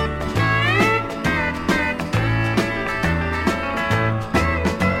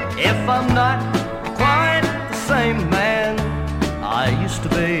 If I'm not quite the same man I used to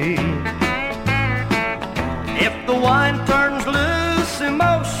be, if the wine turns loose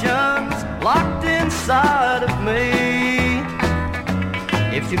emotions locked inside of me,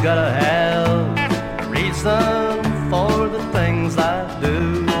 if you gotta have a reason for the things I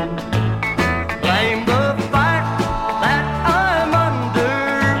do, blame the fact that I'm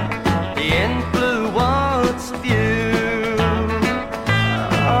under the influence of you.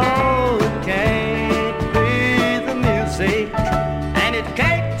 And it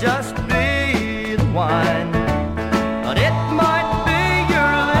can't just be the wine, but it might be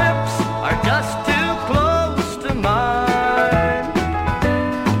your lips are just too close to mine.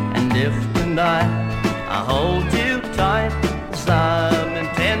 And if tonight I hold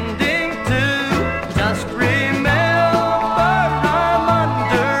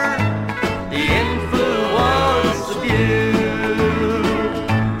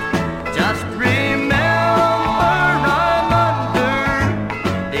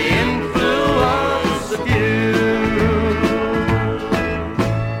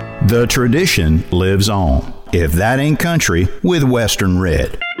The tradition lives on. If That Ain't Country with Western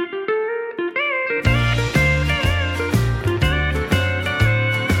Red.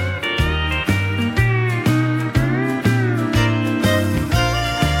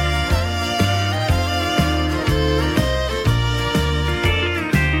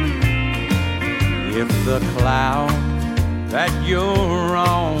 If the cloud that you're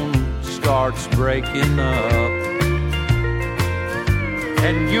on starts breaking up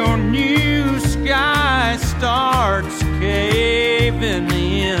and your new sky starts caving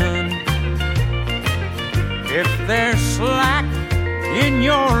in, if there's slack in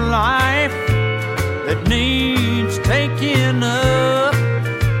your life that needs taking up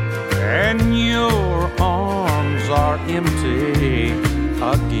and your arms are empty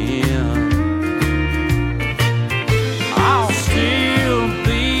again, I'll still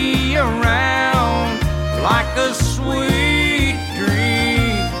be around like a sweet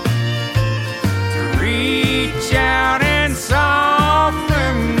dream to reach out and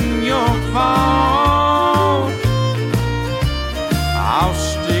soften your fall. I'll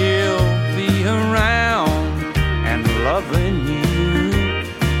still be around and loving you.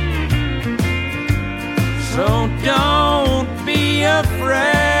 So don't be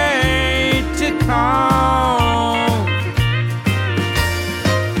afraid to call.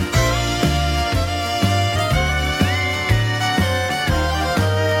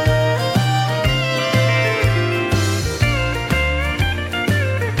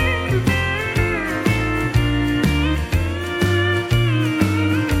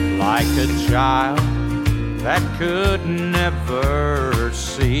 Like a child that could never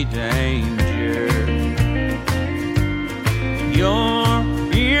see danger, you're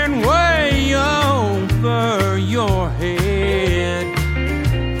in way over your head,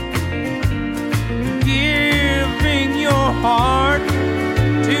 giving your heart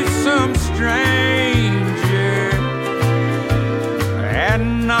to some stranger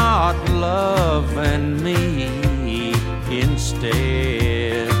and not loving me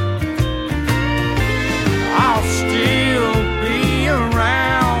instead. I'll still be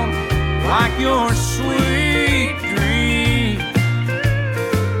around like your sweet dream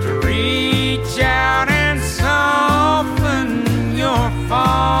to reach out and soften your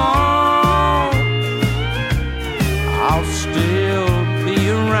fall. I'll still be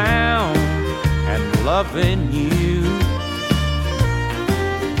around and loving you.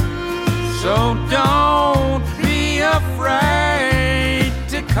 So don't be afraid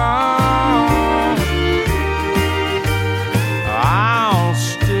to call. I'll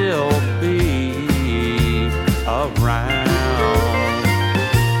still be around.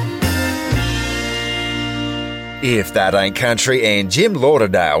 If That Ain't Country and Jim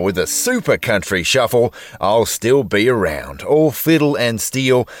Lauderdale with a super country shuffle, I'll Still Be Around, all fiddle and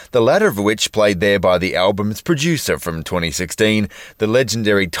steel, the latter of which played there by the album's producer from 2016, the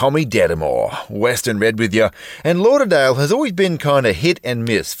legendary Tommy Dedamore. Western Red with you, and Lauderdale has always been kind of hit and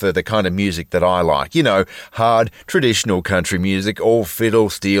miss for the kind of music that I like. You know, hard, traditional country music, all fiddle,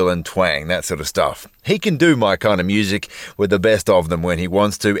 steel and twang, that sort of stuff. He can do my kind of music with the best of them when he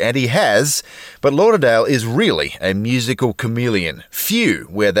wants to, and he has, but Lauderdale is really a musical chameleon. Few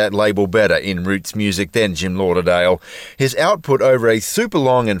wear that label better in roots music than Jim Lauderdale. His output over a super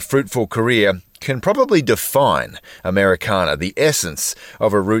long and fruitful career can probably define Americana, the essence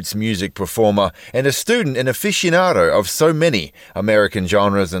of a roots music performer and a student and aficionado of so many American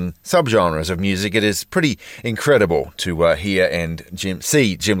genres and subgenres of music. It is pretty incredible to hear and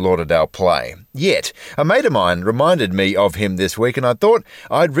see Jim Lauderdale play. Yet, a mate of mine reminded me of him this week, and I thought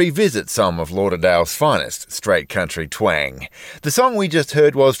I'd revisit some of Lauderdale's finest straight country twang. The song we just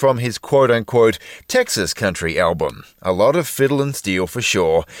heard was from his quote-unquote Texas country album. A lot of fiddle and steel for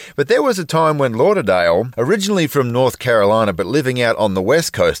sure, but there was a time when Lauderdale, originally from North Carolina but living out on the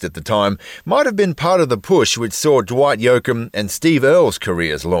West Coast at the time, might have been part of the push which saw Dwight Yoakam and Steve Earle's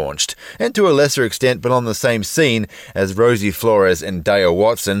careers launched, and to a lesser extent but on the same scene as Rosie Flores and Dale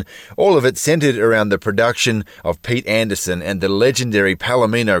Watson, all of it centered around the production of Pete Anderson and the legendary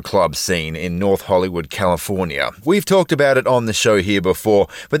Palomino Club scene in North Hollywood, California. We've talked about it on the show here before,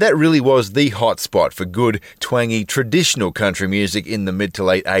 but that really was the hot spot for good, twangy, traditional country music in the mid to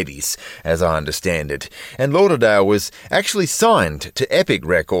late 80s, as I understand it. And Lauderdale was actually signed to Epic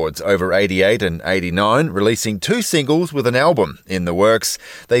Records over 88 and 89, releasing 2 singles with an album in the works.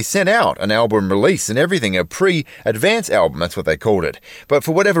 They sent out an album release and everything, a pre-advance album, that's what they called it. But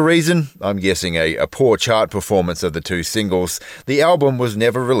for whatever reason, I'm guessing guessing a poor chart performance of the two singles, the album was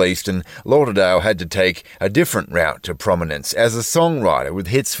never released and Lauderdale had to take a different route to prominence as a songwriter with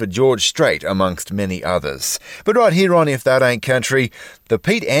hits for George Strait amongst many others. But right here on If That Ain't Country, the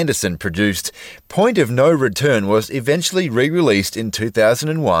Pete Anderson produced Point of No Return was eventually re-released in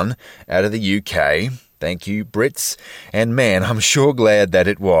 2001 out of the UK. Thank you, Brits. And man, I'm sure glad that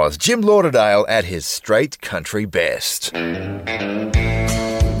it was. Jim Lauderdale at his straight country best.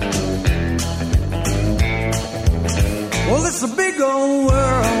 Well, it's a big old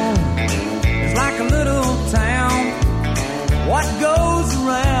world. It's like a little town. What goes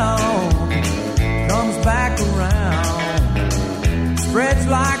around comes back around. Spreads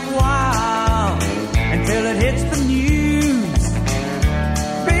like wild until it hits the news.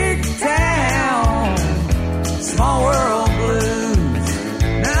 Big town, small world blues.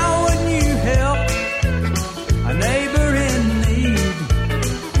 Now when you help a neighbor in need,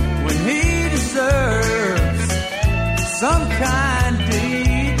 when he deserves some kind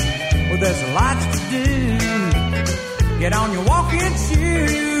deed, well, there's lots to do. Get on your walking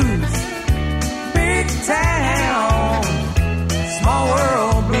shoes. Big town, small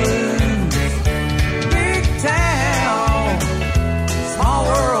world blues. Big town, small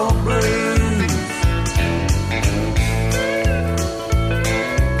world blues.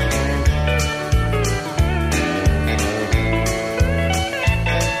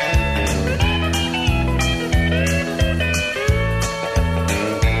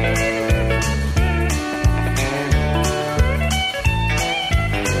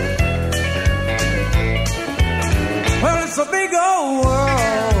 It's a big old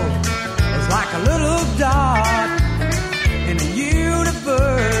world. It's like a little dot in the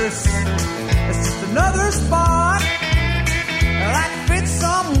universe. It's just another spot that fits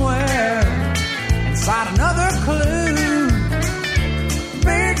somewhere inside another clue.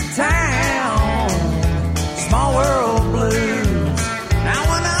 Big town, small world blues. Now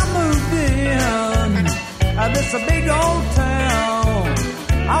when I moved in this a big old town,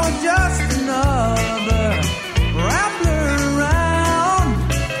 I was just another rambler around,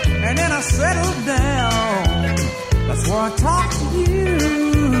 and then I settled down. That's where I talk to you.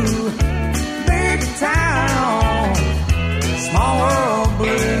 Big town, small world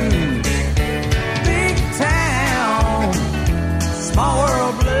blues. Big town, small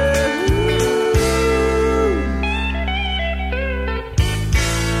world blues.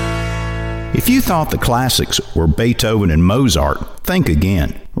 If you thought the classics were Beethoven and Mozart, think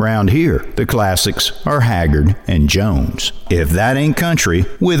again. Round here, the classics are Haggard and Jones. If That Ain't Country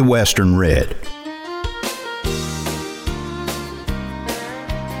with Western Red.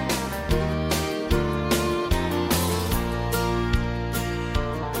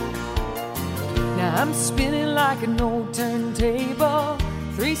 Now I'm spinning like an old turntable,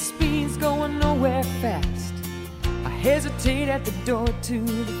 3 speeds going nowhere fast. I hesitate at the door to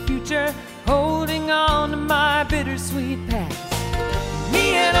the future, holding on to my bittersweet past.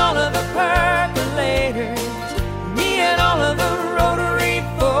 Me and all of the percolators, me and all of the rotary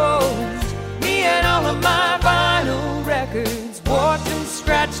phones, me and all of my vinyl records, warped and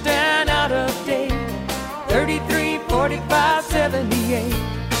scratched and out of date. 33, 45, 78.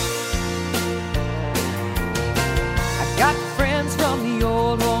 I've got friends from the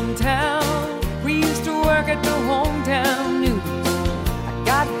old hometown. We used to work at the hometown news. I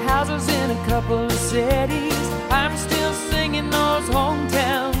got houses in a couple of cities. I'm still singing those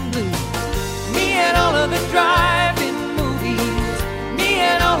hometown blues. Me and all of the drive-in movies, me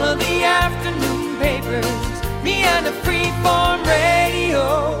and all of the afternoon papers, me and the freeform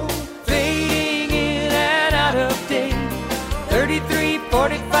radio, fading in and out of date. 33,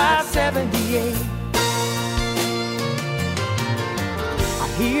 45, 78. I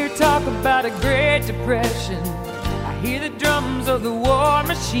hear talk about a Great Depression. I hear the drums of the war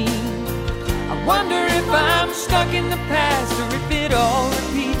machine. I wonder if I'm stuck in the past or if it all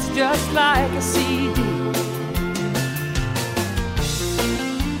repeats just like a CD.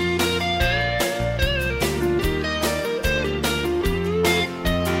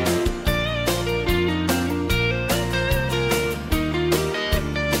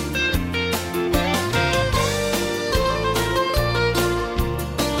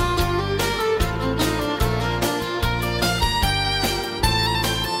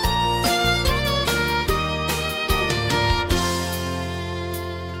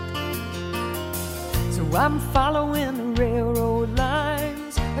 I'm following the railroad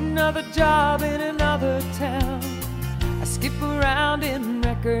lines, another job in another town. I skip around in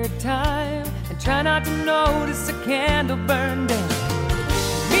record time and try not to notice a candle burn down.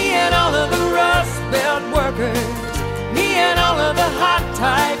 Me and all of the Rust Belt workers, me and all of the hot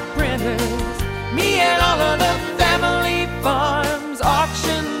type printers, trailers, me and all of the family farms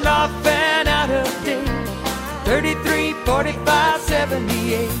auctioned off and out of date. 33, 45,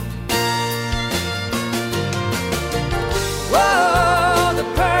 78. Whoa, the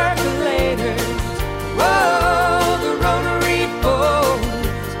percolators, whoa, the rotary phones,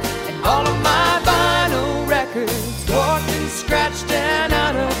 and all of my vinyl records, warped and scratched and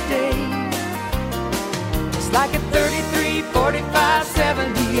out of date. It's like a 33, 45,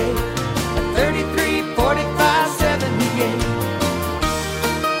 78, a 33, 45, 78.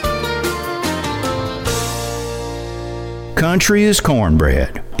 Country is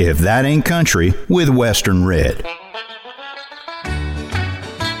cornbread. If that ain't country with Western Red.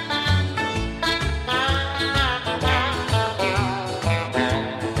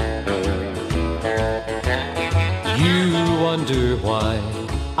 Wonder why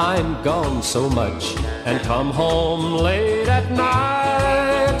I'm gone so much and come home late at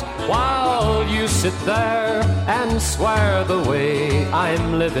night, while you sit there and swear the way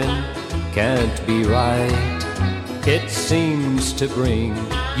I'm living can't be right. It seems to bring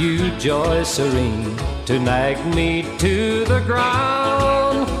you joy serene, to nag me to the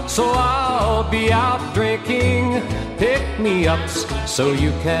ground. So I'll be out drinking pick-me-ups so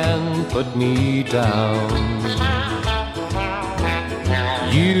you can put me down.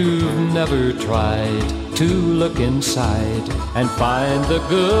 You've never tried to look inside and find the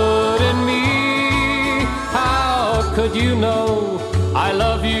good in me. How could you know I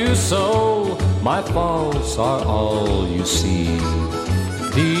love you so? My faults are all you see.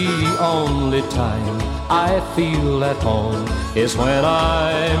 The only time I feel at home is when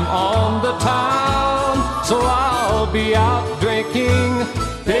I'm on the town. So I'll be out drinking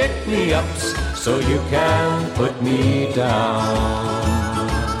pick-me-ups so you can put me down.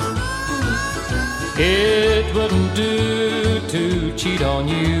 It wouldn't do to cheat on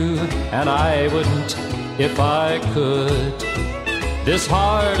you, and I wouldn't if I could. This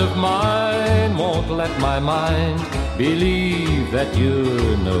heart of mine won't let my mind believe that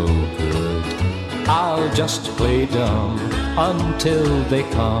you're no good. I'll just play dumb until they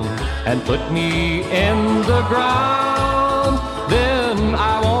come and put me in the ground. Then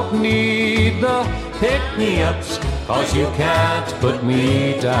I won't need the pick-me-ups, 'cause you can't put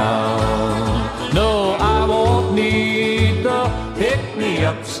me down. No, I won't need the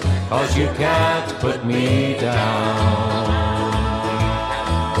pick-me-ups, 'cause you can't put me down.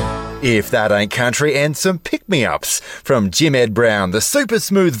 If That Ain't Country, and some pick-me-ups from Jim Ed Brown, the super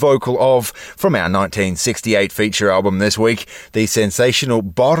smooth vocal of, from our 1968 feature album this week, the sensational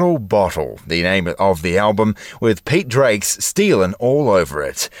Bottle Bottle, the name of the album, with Pete Drake's Stealin' all over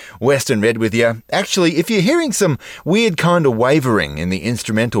it. Western Red with you. Actually, if you're hearing some weird kind of wavering in the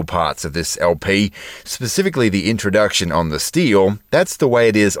instrumental parts of this LP, specifically the introduction on the steel, that's the way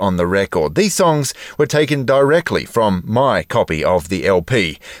it is on the record. These songs were taken directly from my copy of the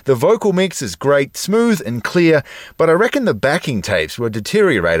LP. The vocal mix is great, smooth and clear, but I reckon the backing tapes were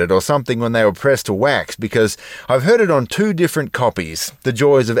deteriorated or something when they were pressed to wax, because I've heard it on two different copies. The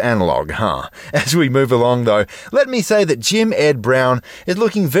joys of analog, huh? As we move along though, let me say that Jim Ed Brown is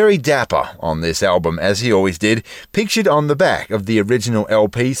looking very dapper on this album, as he always did, pictured on the back of the original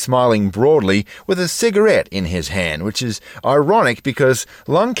LP, smiling broadly with a cigarette in his hand, which is ironic because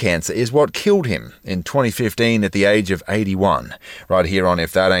lung cancer is what killed him in 2015 at the age of 81. Right here on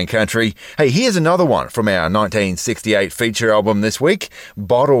If That Ain't Country. Hey, here's another one from our 1968 feature album this week.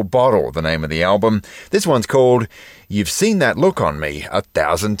 Bottle Bottle, the name of the album. This one's called You've Seen That Look on Me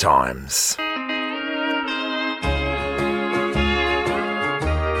 1,000 Times.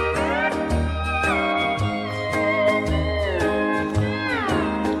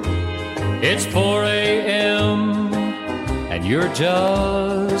 It's 4 a.m. and you're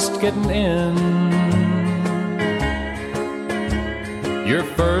just getting in. Your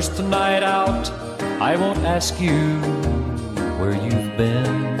first night out, I won't ask you where you've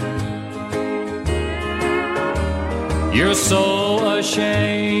been. You're so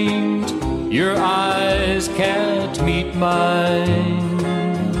ashamed, your eyes can't meet mine.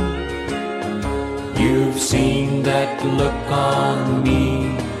 You've seen that look on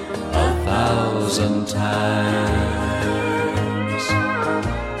me 1,000 times.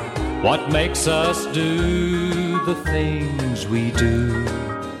 What makes us do the things we do,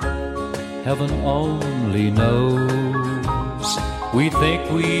 heaven only knows. We think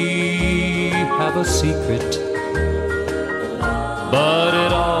we have a secret, but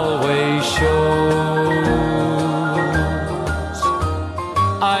it always shows.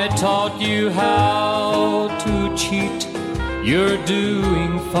 I taught you how to cheat, you're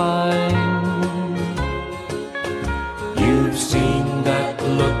doing fine. You've seen that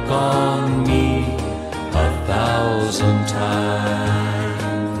look on me 1,000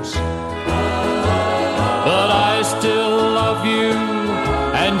 times. But I still love you,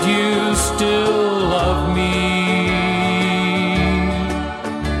 and you still love me.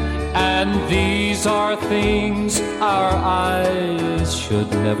 And these are things our eyes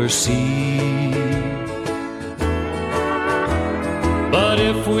should never see. But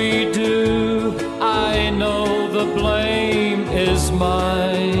if we do, I know the blame is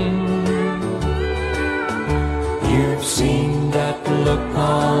mine. You've seen that look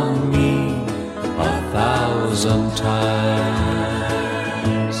on me 1,000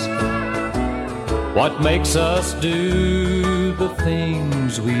 times. What makes us do the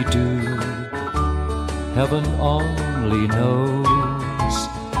things we do, heaven only knows.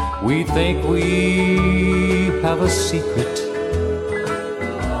 We think we have a secret,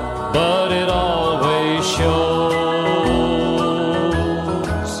 but it always shows.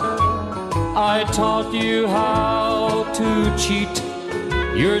 I taught you how to cheat,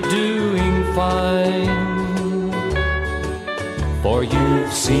 you're doing fine. For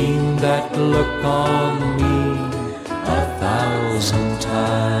you've seen that look on me 1,000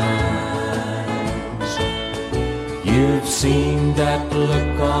 times. You've seen that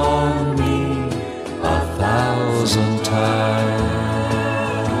look on me 1,000 times.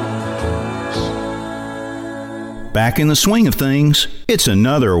 Back in the swing of things, it's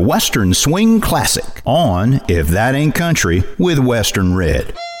another Western Swing classic on If That Ain't Country with Western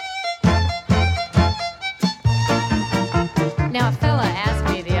Red. Now, a fella asked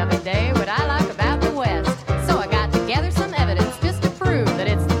me the other day what I like about the West. So I got together some evidence just to prove that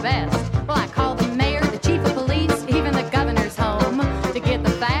it's the best. Well, I called the mayor, the chief of police, even the governor's home to get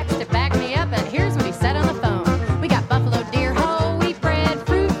the facts to back me up, and here's what he said on the phone. We got buffalo, deer, whole wheat bread,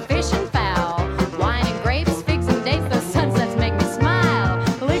 fruit, fish, and fowl. Wine and grapes, figs and dates, those sunsets make me smile.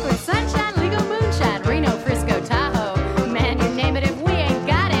 Liquid sunshine, legal moonshine, Reno, Frisco, Tahoe. Man, you name it, if we ain't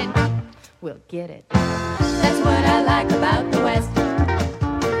got it, we'll get it. That's what I like about the West.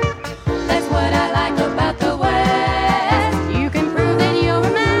 That's what I like about the West. You can prove that you're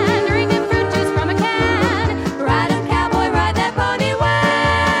a man, drinking fruit juice from a can. Ride 'em, cowboy, ride that pony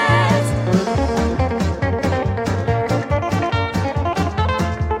West.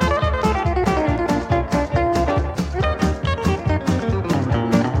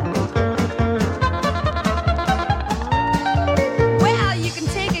 Well, you can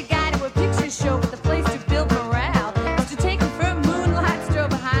take a guy to a picture show with a place to build morale. To take him for a moonlight stroll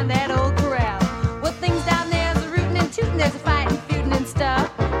behind that old corral. Well, things down there's a rootin' and tootin', there's a fightin', feudin' and stuff.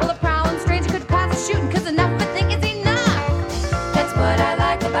 Well, a prowlin' stranger could cause a shootin', 'cause enough of a thing is enough. That's what I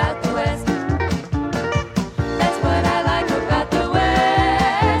like about the West. That's what I like about the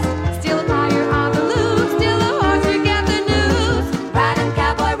West. Still a fire on the loose, still a horse who got the news. Ride 'em,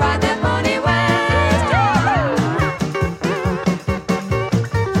 cowboy, ride that pony West.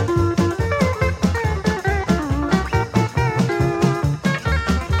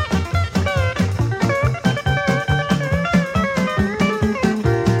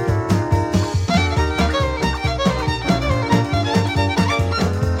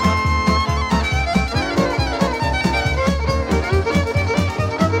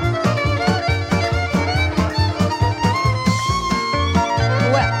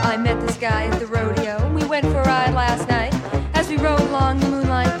 Well, I met this guy at the rodeo, and we went for a ride last night. As we rode along the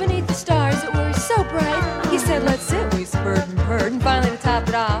moonlight beneath the stars that were so bright, he said, "Let's sit." We spurred and purred, and finally to top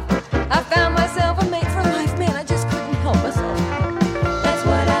it off, I found myself a mate for life. Man, I just couldn't help myself. That's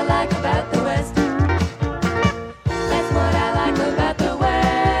what I like about the West. That's what I like about the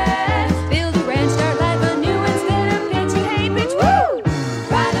West. Build a ranch, start life anew instead of pitching hay pitch. Woo!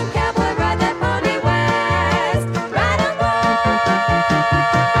 Ride 'em, cowboy, ride that pony West. Ride 'em,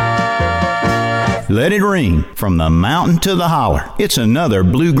 Let it ring from the mountain to the holler. It's another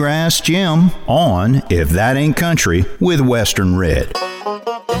bluegrass gem on If That Ain't Country with Western Red.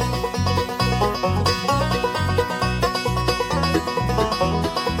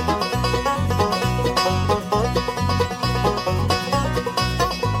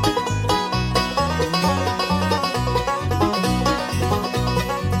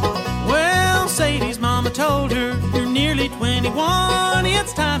 Well, Sadie's mama told her, "You're nearly 21.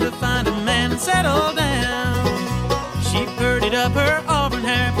 It's time to find a man and settle down." She girded up her auburn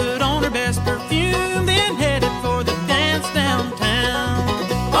hair, put on her best perfume, then headed for the dance downtown.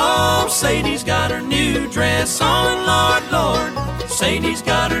 Oh, Sadie's got her new dress on, Lord, Lord. Sadie's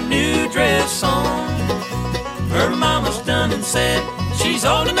got her new dress on. Her mama's done and said she's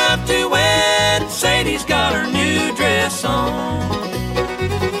old enough to wed. Sadie's got her new dress on.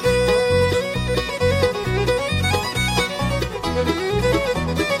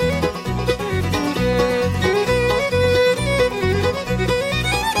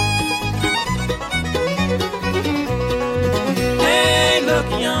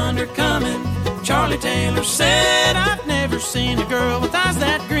 her coming. Charlie Taylor said, I've never seen a girl with eyes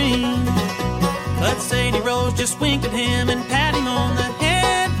that green. But Sadie Rose just winked at him and pat him on the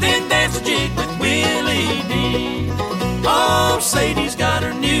head, then danced a jig with Willie Dean. Oh, Sadie's got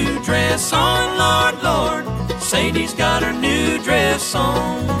her new dress on, Lord, Lord. Sadie's got her new dress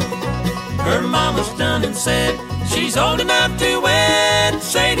on. Her mama's done and said she's old enough to wed.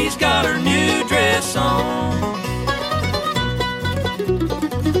 Sadie's got her new dress on.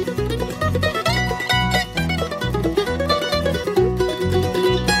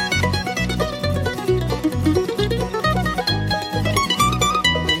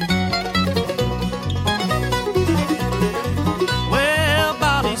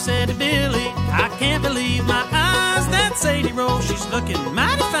 Sadie Rose, she's looking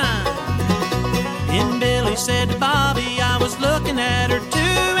mighty fine. And Billy said to Bobby, I was looking at her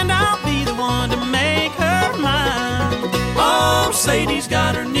too, and I'll be the one to make her mine. Oh, Sadie's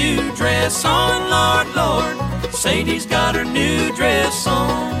got her new dress on, Lord, Lord. Sadie's got her new dress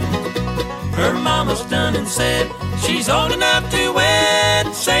on. Her mama's done and said she's old enough to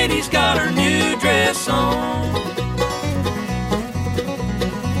wed. Sadie's got her new dress on.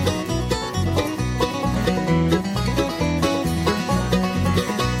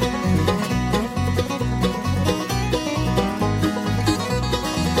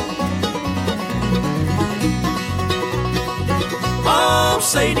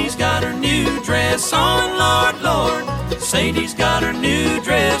 Sadie's got her new dress on, Lord, Lord. Sadie's got her new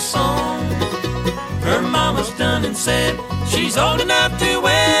dress on. Her mama's done and said she's old enough to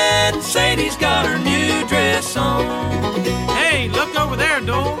wed. Sadie's got her new dress on. Hey, look over there,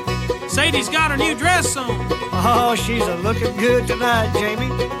 Dole. Sadie's got her new dress on. Oh, she's a-looking good tonight, Jamie.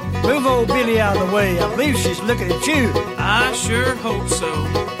 Move old Billy out of the way. I believe she's looking at you. I sure hope so.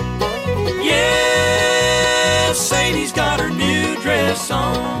 Yeah, Sadie's got her new dress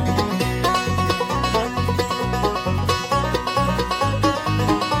on.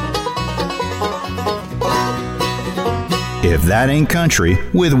 If That Ain't Country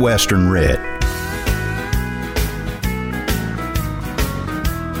with Western Red.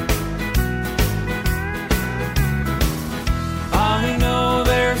 I know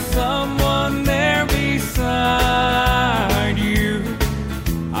there's someone there beside you.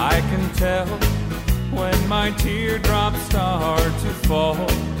 I can tell when my teardrops start to fall.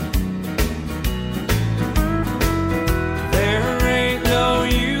 There ain't no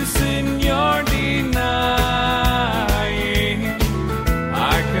use in your denying.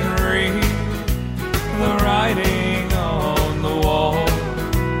 I can read the writing on the wall.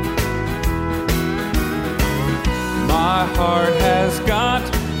 My heart has got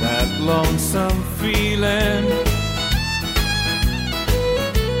that lonesome feeling,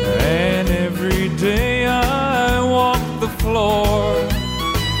 and every day I walk the floor.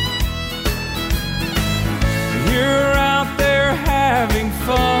 You're out there having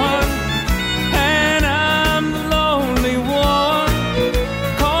fun, and I'm the lonely one,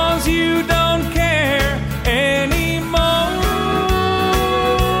 'cause you don't care anymore.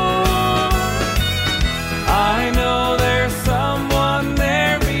 I know there's someone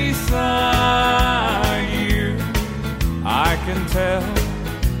there beside you. I can tell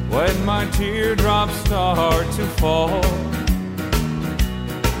when my teardrops start to fall.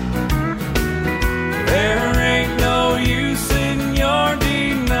 There ain't no use in your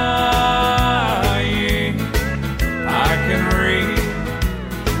denying. I can read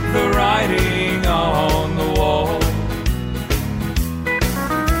the writing on the wall.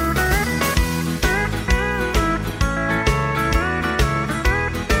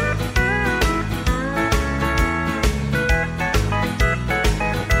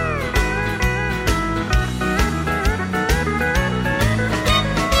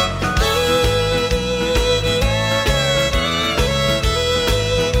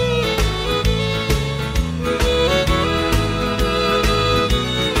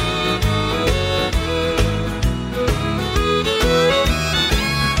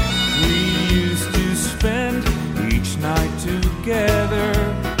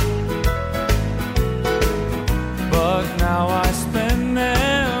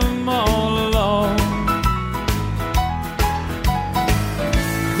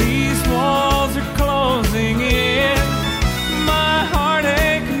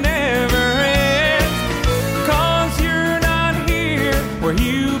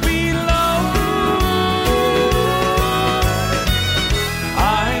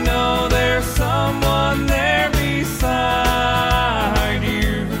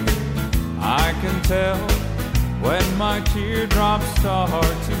 Teardrops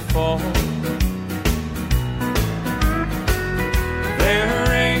start to fall. There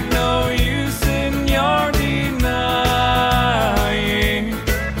ain't no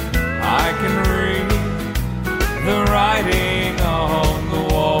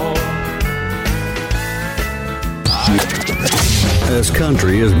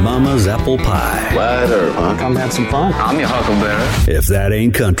country is Mama's apple pie. Wide earth, huh? Come have some fun. I'm your huckleberry. If that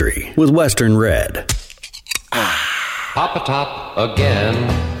ain't country, with Western Red. Papa Top again.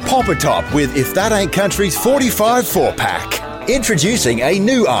 Papa Top with If That Ain't Country's 45 4-pack. Introducing a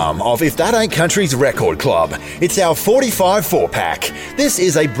new arm of If That Ain't Country's Record Club. It's our 45 4-pack. This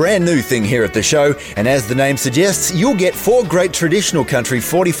is a brand new thing here at the show, and as the name suggests, you'll get 4 great traditional country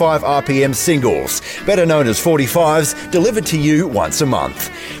 45 RPM singles, better known as 45s, delivered to you once a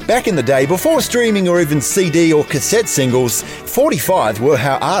month. Back in the day, before streaming or even CD or cassette singles, 45s were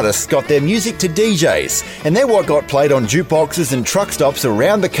how artists got their music to DJs, and they're what got played on jukeboxes and truck stops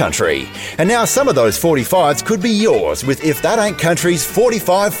around the country. And now some of those 45s could be yours with If That Ain't Country's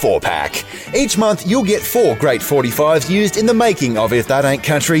 45 4-pack. Each month you'll get 4 great 45s used in the making of If That Ain't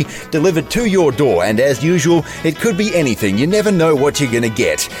Country, delivered to your door, and as usual, it could be anything. You never know what you're going to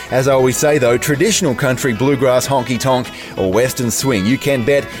get. As I always say though, traditional country, bluegrass, honky-tonk or western swing, you can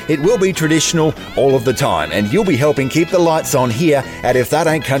bet it will be traditional all of the time, and you'll be helping keep the lights on here at If That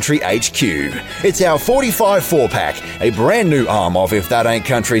Ain't Country HQ. It's our 45 4-pack, a brand new arm of If That Ain't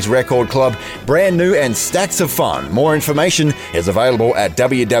Country's Record Club, brand new and stacks of fun. More information is available at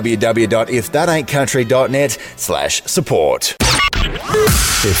www.ifthataintcountry.net/support.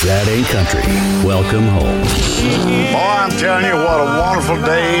 If that ain't country, welcome home. Boy, I'm telling you, what a wonderful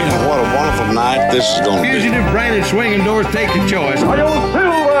day and what a wonderful night this is going to be. Fugitive, branded, swinging doors, take the choice.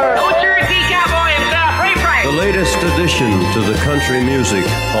 The latest addition to the Country Music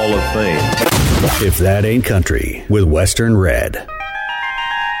Hall of Fame. If that ain't country, with Western Red.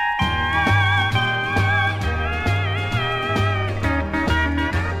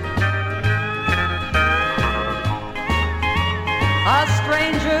 A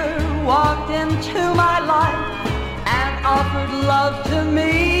stranger walked into my life and offered love to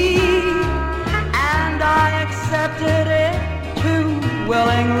me, and I accepted it too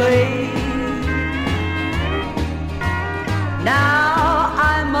willingly. Now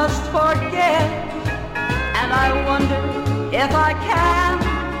I must forget, and I wonder if I can.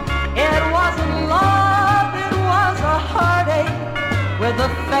 It wasn't love, it was a heartache with the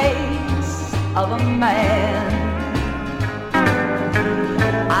face of a man.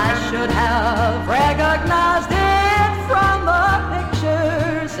 I should have recognized it from the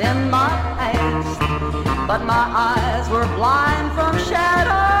pictures in my past, but my eyes were blind from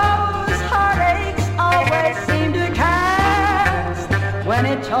shadows heartaches always seem to cast. When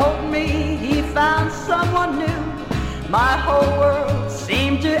he told me he found someone new, my whole world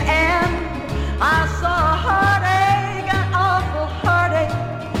seemed to end. I saw a heartache, an awful heartache,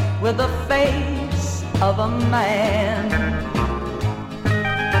 with the face of a man.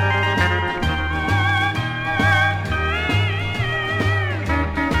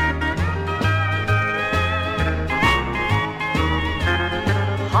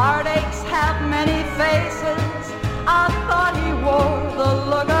 Heartaches have many faces. I thought he wore the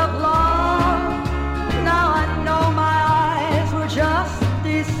look of love. Now I know my eyes were just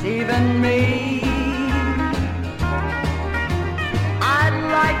deceiving me. I'd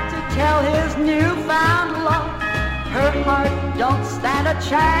like to tell his newfound love, her heart don't stand a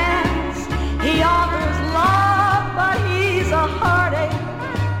chance. He offers love, but he's a heartache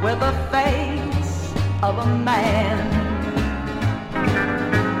with the face of a man.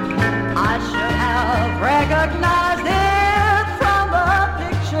 I should have recognized it from the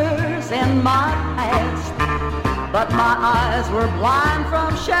pictures in my past, but my eyes were blind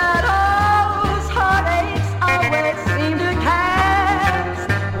from shadows heartaches always seem to cast.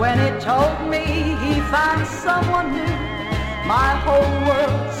 When he told me he found someone new, my whole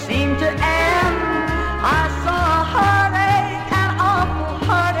world seemed to end. I saw a heartache, an awful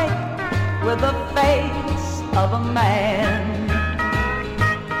heartache, with the face of a man.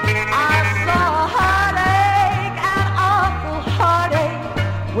 I saw a heartache, an awful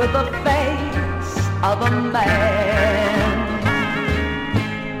heartache, with the face of a man.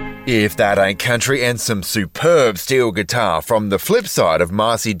 If That Ain't Country, and some superb steel guitar from the flip side of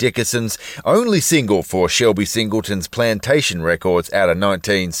Marcy Dickinson's only single for Shelby Singleton's Plantation Records out of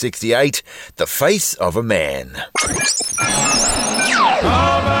 1968, The Face of a Man.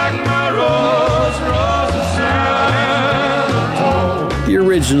 The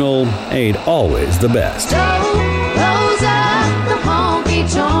original ain't always the best. Those are the honky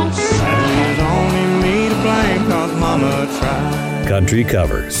tonks. There's only me to blame 'cause mama tried. Country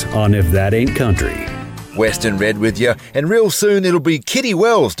covers on If That Ain't Country. Western Red with you, and real soon it'll be Kitty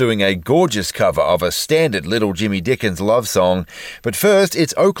Wells doing a gorgeous cover of a standard Little Jimmy Dickens love song. But first,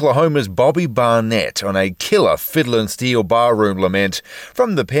 it's Oklahoma's Bobby Barnett on a killer fiddle and steel barroom lament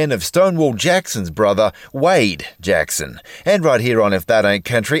from the pen of Stonewall Jackson's brother, Wade Jackson. And right here on If That Ain't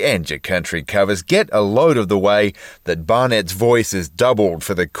Country and Your Country Covers, get a load of the way that Barnett's voice is doubled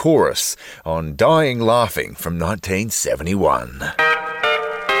for the chorus on Dying Laughing from 1971.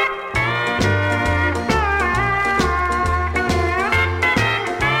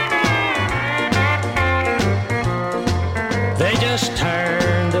 They just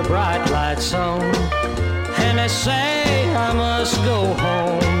turned the bright lights on, and they say I must go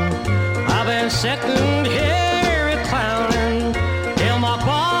home. I've been sitting here clowning till my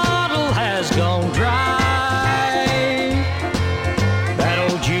bottle has gone dry. That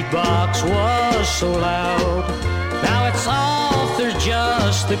old jukebox was so loud, now it's off, there's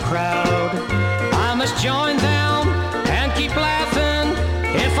just the crowd. I must join them and keep laughing.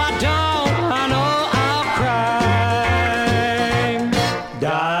 If I don't, I know I'll cry.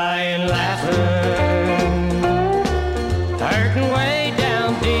 Dying laughing, hurting way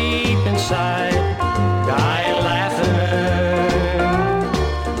down deep inside. Dying laughing,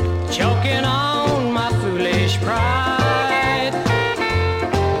 choking on my foolish pride.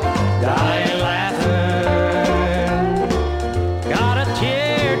 Dying laughing, got a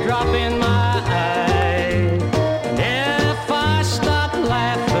teardrop in my eye. And if I stop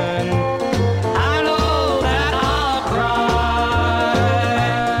laughing, I know that I'll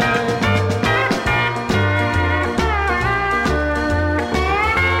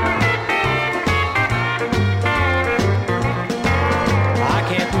I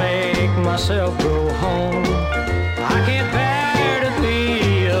can't make myself go home. I can't bear to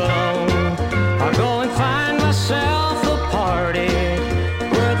be alone. I'll go and find myself a party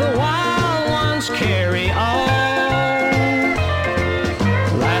where the wild ones carry on,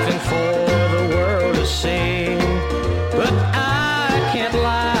 laughing for the world to see. But I can't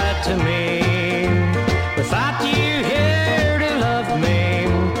lie to me. Without you here to love me,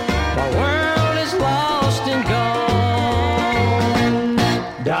 my world is lost and gone.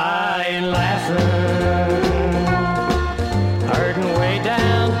 Dying laughing, hurting way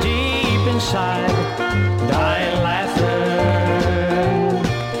down deep inside. Dying laughing,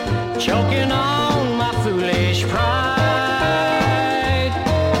 choking on my foolish pride.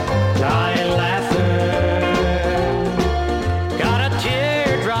 Dying laughing, got a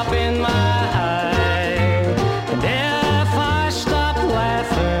teardrop in my eye. And if I stop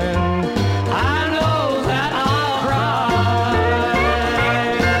laughing, I know that I'll cry.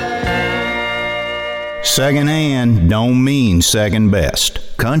 Second hand don't mean second best.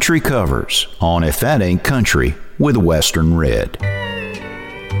 Country covers on If That Ain't Country with Western Red.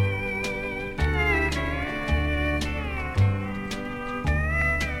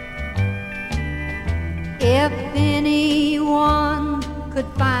 If anyone could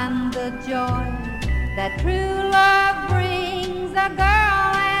find the joy that true love brings a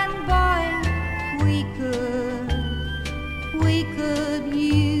girl and boy, we could,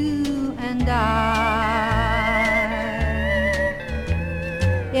 you and I.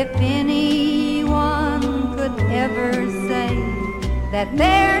 If anyone could ever say that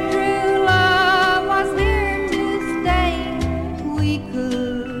their true love was here to stay, we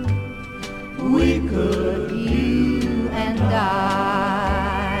could, you and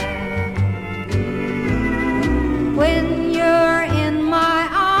I. When you're in my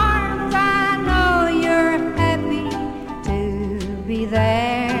arms, I know you're happy to be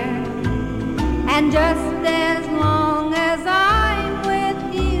there. And just as long as I'm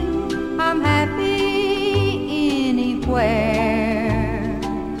with you, I'm happy anywhere.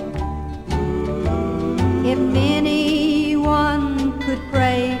 If anyone could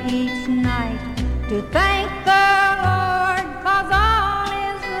pray each night to thank the Lord, 'cause all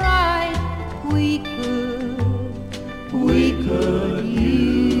is right, we could,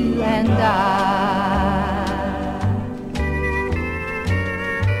 you and I.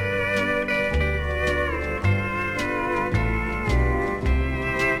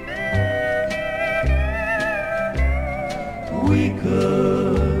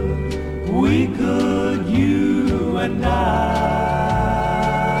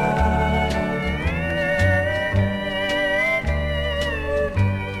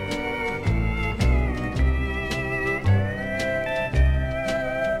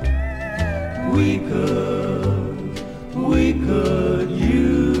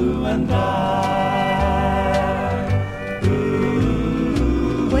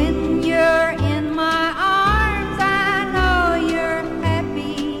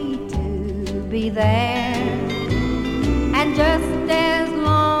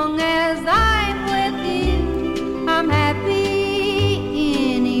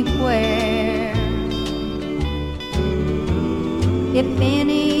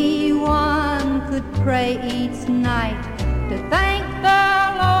 each night to thank the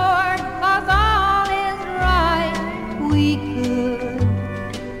Lord, 'cause all is right. We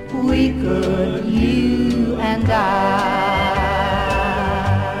could, you and I.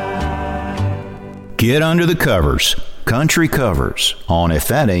 Get under the covers. Country Covers on If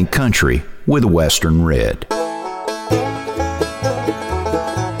That Ain't Country with Western Red.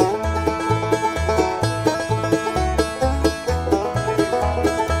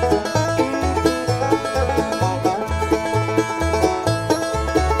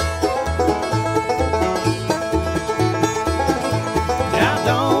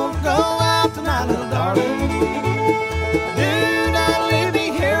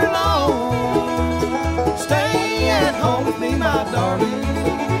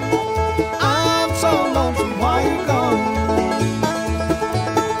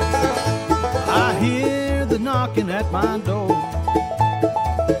 At my door,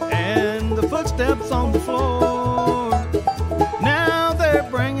 and the footsteps on the floor. Now they're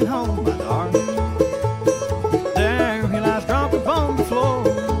bringing home my darling. There he lies drunk upon the floor.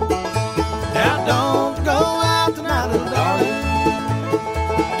 Now don't go out tonight, little darling.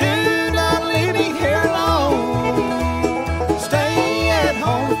 Do not leave me here alone. Stay at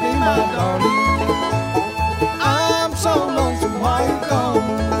home with me, my darling. I'm so lonesome while you're gone.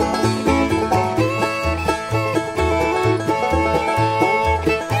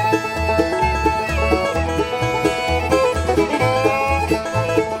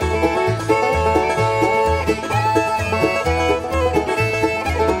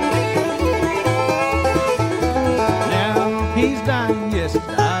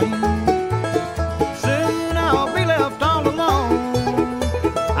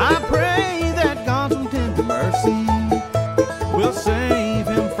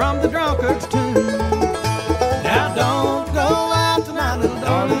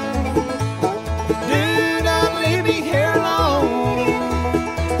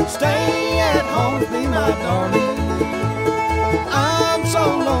 I'm so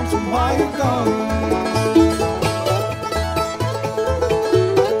lonesome while you're gone.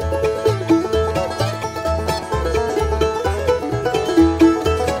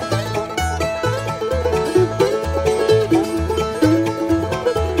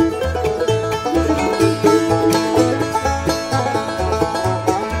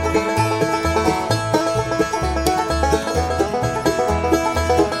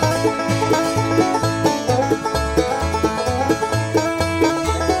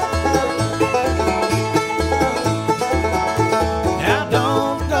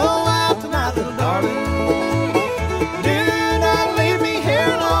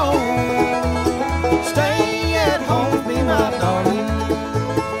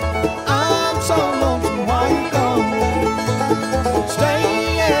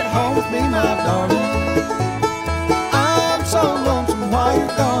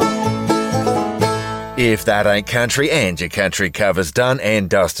 If That Ain't Country, and your country covers done and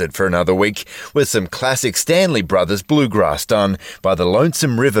dusted for another week with some classic Stanley Brothers bluegrass done by the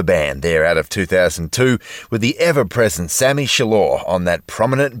Lonesome River Band there out of 2002 with the ever-present Sammy Shalor on that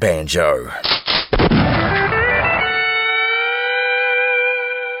prominent banjo.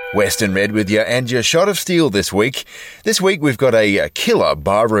 Western Red with you and your shot of steel this week. This week we've got a killer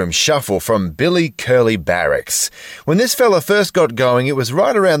barroom shuffle from Billy Curly Barracks. When this fella first got going, it was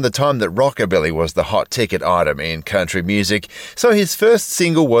right around the time that rockabilly was the hot ticket item in country music, so his first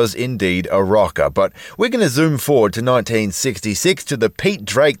single was indeed a rocker. But we're going to zoom forward to 1966 to the Pete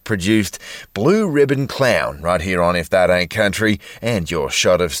Drake produced Blue Ribbon Clown right here on If That Ain't Country and your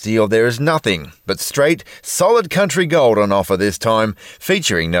shot of steel. There is nothing but straight, solid country gold on offer this time,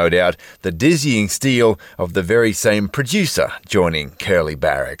 featuring no doubt the dizzying steel of the very same producer joining Curly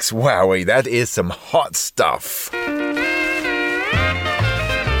Barracks. Wowee, that is some hot stuff.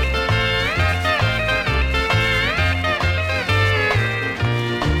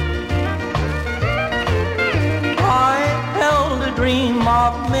 I held a dream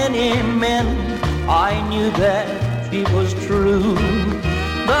of many men. I knew that she was true,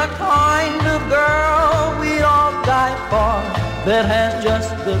 the kind of girl we all die for, that has just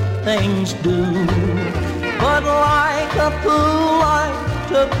the things do. But like a fool I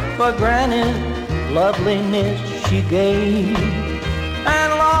took for granted loveliness she gave,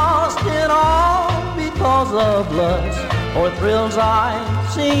 and lost it all because of lust or thrills I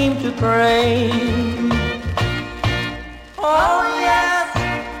seem to crave. Oh yes,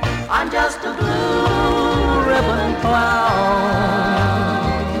 I'm just a blue ribbon clown.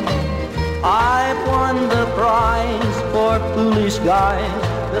 I've won the prize for foolish guys,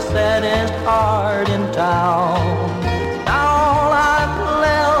 the saddest heart in town. Now all I've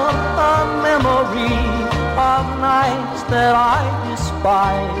left a memory of nights that I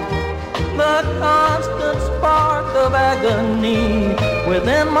despise, the constant spark of agony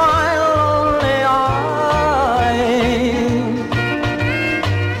within my lonely eyes.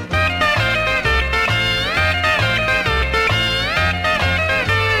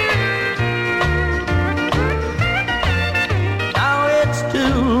 Now it's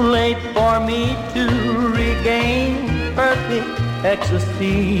too late for me to regain perfect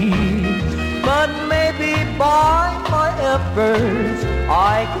ecstasy, but maybe by my efforts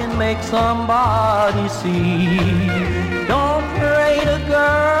I can make somebody see. Don't trade a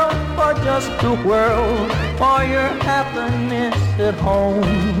girl for just a whirl, for your happiness at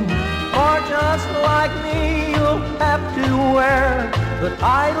home. Or just like me, you'll have to wear the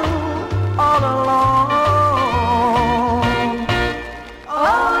title all alone.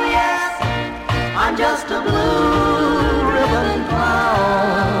 Oh yes, I'm just a blue ribbon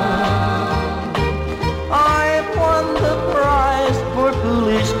clown. I've won the prize for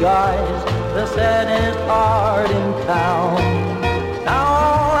foolish guys, the saddest heart in town. Now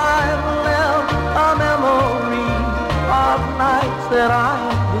all I've left a memory of nights that I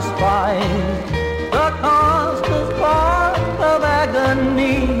despise, the constant spark of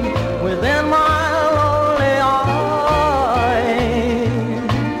agony within my lonely eyes,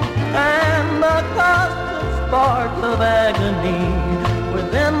 and the constant spark of agony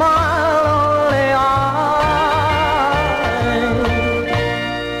within my lonely eyes.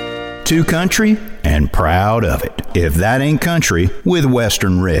 Too country and proud of it. If That Ain't Country with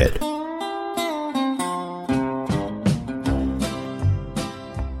Western Red.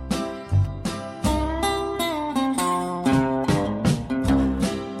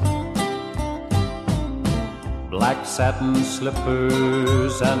 Black satin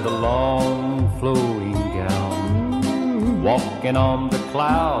slippers and a long flowing gown, walking on the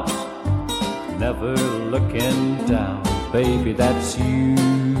clouds, never looking down. Baby, that's you.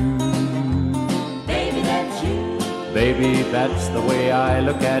 Baby, that's you. Baby, that's the way I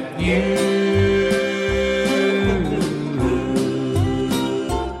look at you.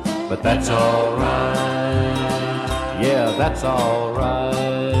 But that's alright. Yeah, that's alright.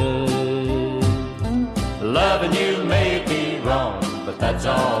 Loving you may be wrong, but that's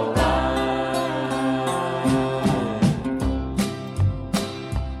alright.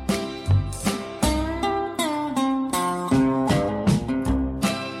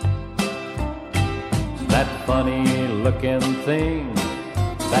 That funny looking thing,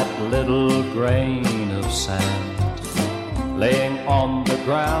 that little grain of sand, laying on the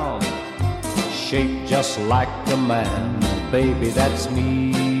ground, shaped just like a man. Baby, that's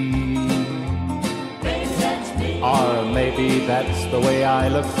me. Or maybe that's the way I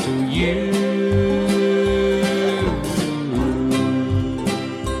look to you.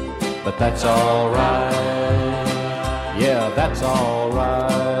 But that's alright. Yeah, that's alright.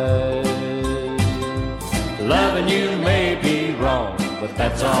 Loving you may be wrong, but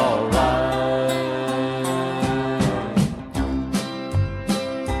that's alright.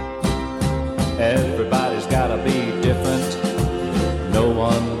 Everybody's gotta be different. No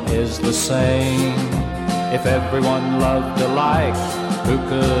one is the same. If everyone loved alike, who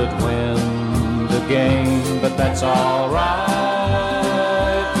could win the game? But that's alright,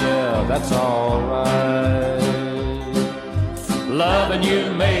 yeah, that's alright. Loving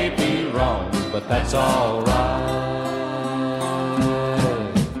you may be wrong, but that's alright.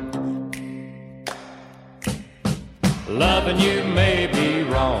 Loving you may be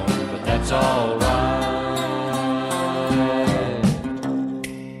wrong, but that's alright.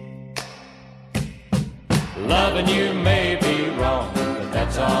 Loving you may be wrong, but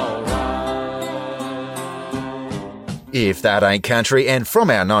that's alright. If That Ain't Country, and from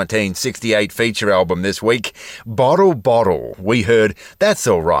our 1968 feature album this week, Bottle Bottle, we heard That's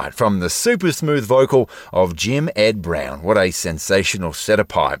Alright from the super smooth vocal of Jim Ed Brown. What a sensational set of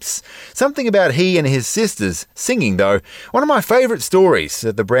pipes. Something about he and his sisters singing, though. One of my favourite stories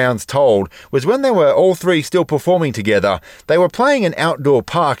that the Browns told was when they were all three still performing together. They were playing an outdoor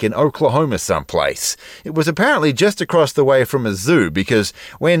park in Oklahoma someplace. It was apparently just across the way from a zoo, because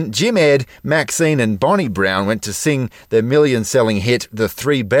when Jim Ed, Maxine and Bonnie Brown went to sing their million-selling hit, The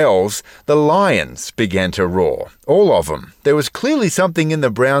Three Bells, the lions began to roar. All of them. There was clearly something in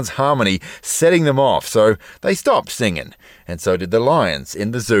the Browns' harmony setting them off, so they stopped singing. And so did the lions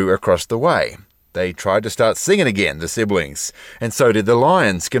in the zoo across the way. They tried to start singing again, the siblings. And so did the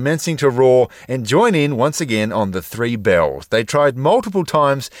lions, commencing to roar and join in once again on the 3 bells. They tried multiple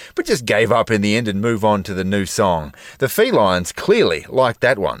times, but just gave up in the end and moved on to the new song. The felines clearly liked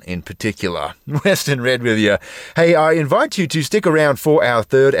that one in particular. Western Red with you. Hey, I invite you to stick around for our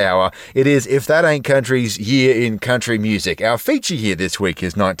third hour. It is If That Ain't Country's Year in Country Music. Our feature here this week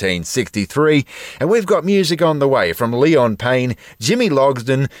is 1963, and we've got music on the way from Leon Payne, Jimmy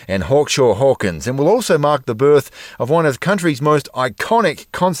Logsdon and Hawkshaw Hawkins, and we'll also mark the birth of one of country's most iconic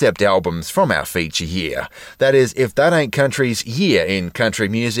concept albums from our feature here. That is If That Ain't Country's Year in Country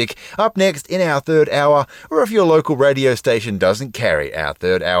Music. Up next in our third hour, or if your local radio station doesn't carry our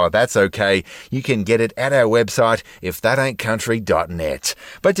third hour, that's okay. You can get it at our website, ifthataintcountry.net.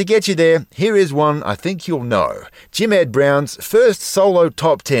 But to get you there, here is one I think you'll know. Jim Ed Brown's first solo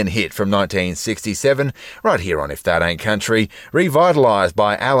top 10 hit from 1967, right here on If That Ain't Country, revitalised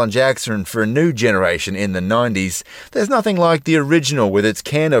by Alan Jackson for a new generation in the 90s. There's nothing like the original with its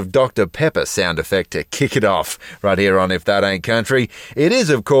can of Dr. Pepper sound effect to kick it off, right here on If That Ain't Country. It is,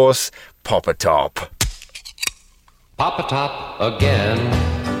 of course, Pop-A-Top. Pop-A-Top again.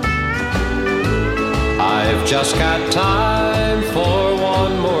 I've just got time for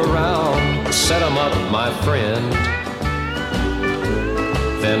one more round. Set 'em up, my friend.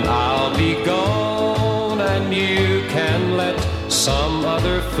 Then I'll be gone and you can let some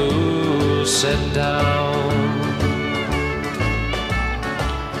other fool sit down.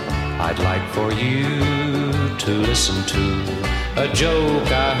 I'd like for you to listen to a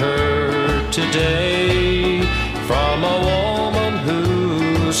joke I heard today from a woman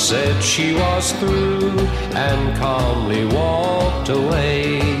who said she was through and calmly walked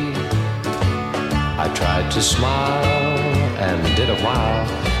away. I tried to smile and did a while,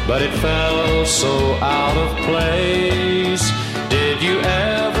 but it felt so out of place. Did you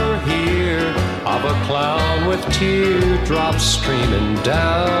ever hear of a clown with teardrops streaming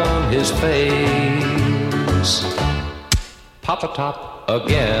down his face? Pop-A-Top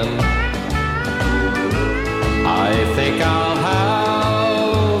again. I think I'll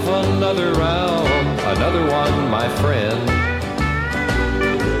have another round, another one, my friend.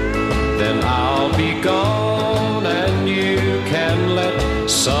 Then I'll be gone and you can let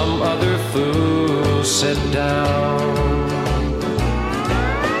some other fool sit down.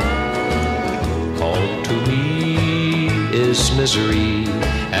 Home to me is misery,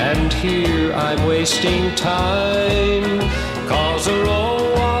 and here I'm wasting time, 'cause a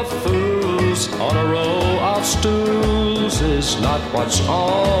row of fools on a row of stools is not what's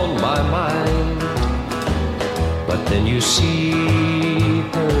on my mind. But then you see,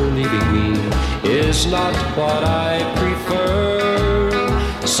 her leaving me is not what I prefer.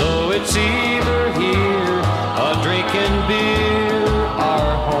 So it's either here, a drinking beer, or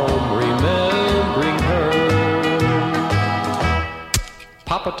home remembering her.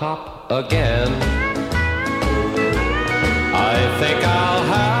 Pop-A-Top again. I think I'll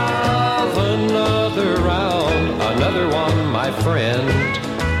have another round, another one, my friend.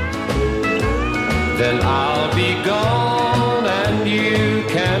 Then I'll be gone and you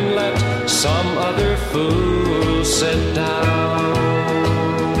can let some other fool sit down.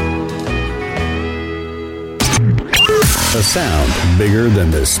 A sound bigger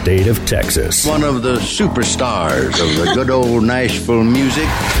than the state of Texas. One of the superstars of the good old Nashville music.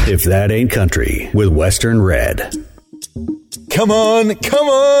 If That Ain't Country with Western Red. Come on, come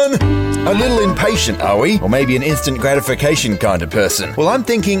on! A little impatient, are we? Or maybe an instant gratification kind of person? Well, I'm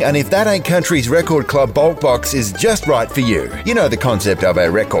thinking an If That Ain't Country's Record Club bulk box is just right for you. You know the concept of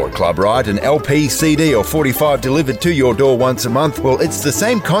a record club, right? An LP, CD or 45 delivered to your door once a month? Well, it's the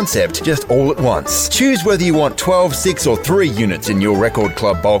same concept, just all at once. Choose whether you want 12, 6 or 3 units in your Record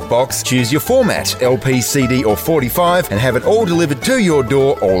Club bulk box. Choose your format, LP, CD or 45, and have it all delivered to your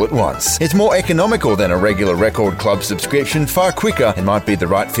door all at once. It's more economical than a regular Record Club subscription, far quicker, and might be the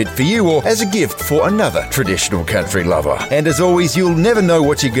right fit for you or as a gift for another traditional country lover. And as always, you'll never know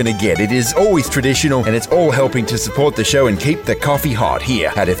what you're going to get. It is always traditional, and it's all helping to support the show and keep the coffee hot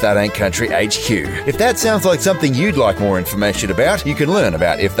here at If That Ain't Country HQ. If that sounds like something you'd like more information about, you can learn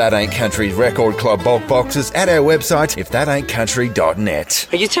about If That Ain't Country's Record Club bulk boxes at our website, ifthataintcountry.net.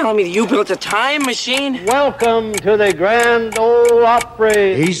 Are you telling me that you built a time machine? Welcome to the Grand Ole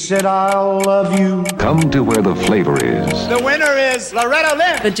Opry. He said, I'll love you. Come to where the flavor is. The winner is Loretta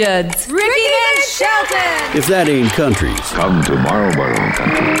Lynn. The Judds. Ricky Van Shelton. If That Ain't Country's Come to Marlboro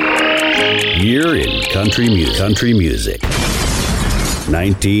Country. Year in Country Music. Country Music.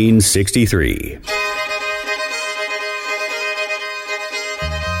 1963.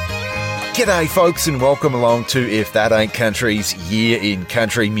 G'day folks and welcome along to If That Ain't Country's Year in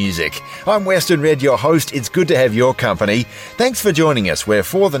Country Music. I'm Western Red, your host. It's good to have your company. Thanks for joining us, where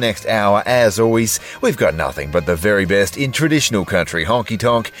for the next hour, as always, we've got nothing but the very best in traditional country,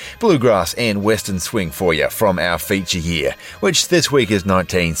 honky-tonk, bluegrass and western swing for you from our feature year, which this week is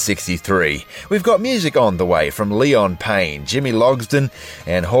 1963. We've got music on the way from Leon Payne, Jimmy Logsdon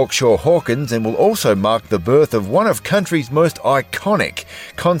and Hawkshaw Hawkins, and will also mark the birth of one of country's most iconic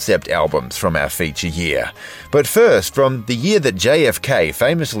concept albums from our feature year. But first, from the year that JFK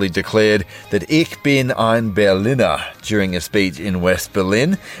famously declared that Ich bin ein Berliner during a speech in West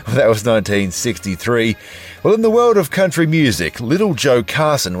Berlin. Well, that was 1963. Well, in the world of country music, Little Joe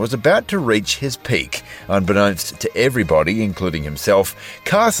Carson was about to reach his peak. Unbeknownst to everybody, including himself,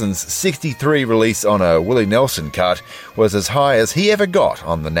 Carson's 63 release on a Willie Nelson cut was as high as he ever got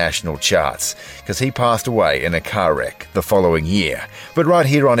on the national charts, because he passed away in a car wreck the following year. But right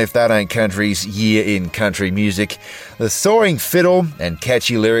here on If That Ain't Country's Year in Country Music, the soaring fiddle and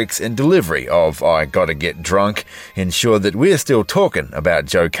catchy lyrics and delivery of I Gotta Get Drunk ensure that we're still talking about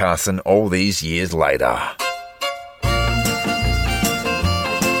Joe Carson all these years later.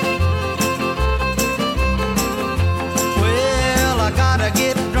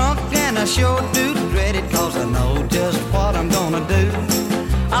 Get drunk and I sure do dread it, cause I know just what I'm gonna do.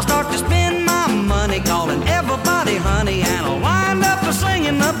 I'll start to spend my money calling everybody honey, and I'll wind up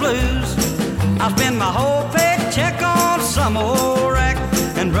singing the blues. I'll spend my whole paycheck on some old rack,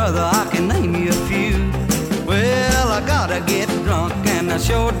 and brother, I can name you a few. Well, I gotta get drunk and I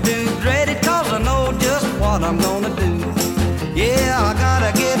sure do dread it, cause I know just what I'm gonna do. Yeah, I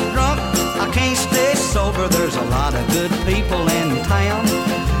gotta get drunk, I can't stay sober. There's a lot of good people in town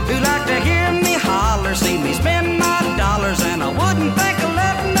who like to hear me holler, see me spend my dollars, and I wouldn't think of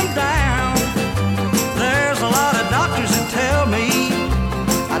letting them down. There's a lot of doctors that tell me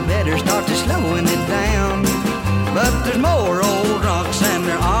I'd better start to slowing it down. But there's more old drunks than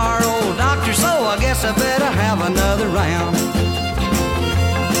there are old doctors, so I guess I better have another round.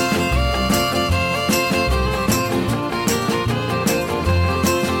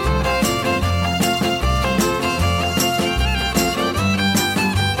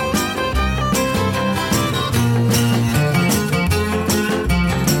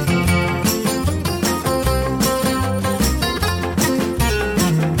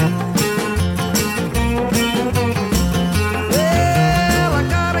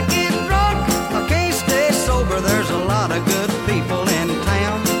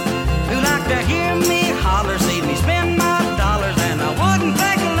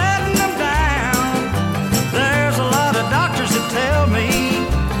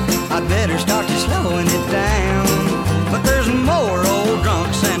 Better start to slowing it down. But there's more old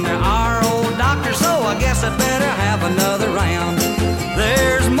drunks than there are old doctors, so I guess I better have another round.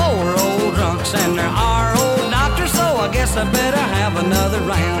 There's more old drunks than there are old doctors, so I guess I better have another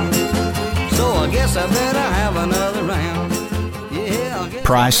round. So I guess I better have another round. Yeah,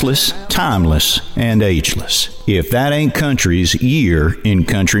 Priceless, timeless, and ageless. If That Ain't Country's Year in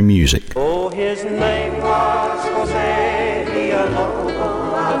Country Music. Oh, his name was Jose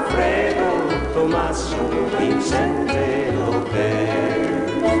Villalobos Alfredo Tomaso Vicente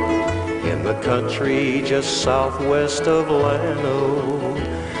Lopez. In the country just southwest of Llano,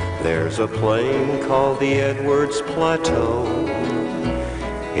 there's a plain called the Edwards Plateau.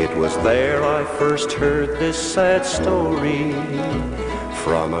 It was there I first heard this sad story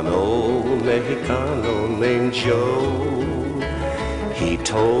from an old Mexicano named Joe. He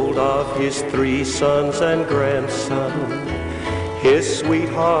told of his 3 sons and grandson, his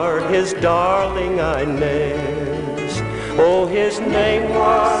sweetheart, his darling Inez. Oh, his name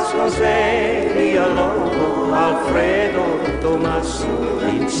was Jose Villalobos Alfredo Tomaso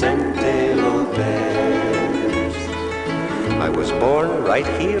Vicente Lopez. I was born right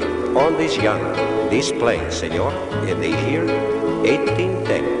here on this llano, this plain, senor, in the year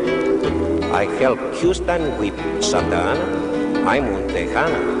 1810. I helped Houston with Santa Ana. I'm un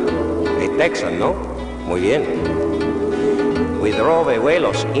Tejana, a Texan, no? Muy bien. We drove away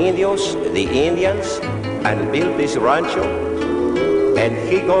los indios, the Indians, and built this rancho. And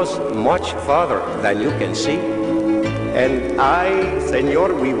he goes much farther than you can see. And I,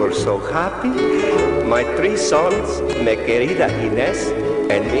 senor, we were so happy. My 3 sons, mi querida Inez,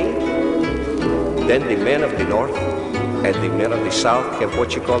 and me. Then the men of the north and the men of the south have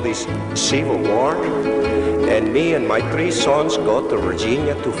what you call this civil war. And me and my 3 sons go to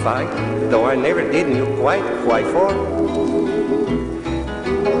Virginia to fight, though I never did knew quite why for.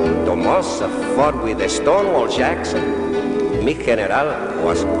 Tomas fought with Stonewall Jackson. Mi general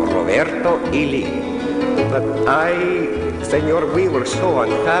was Roberto E. Lee. But I, senor, we were so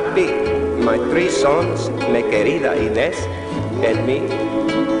unhappy. my 3 sons, mi querida Inés and me.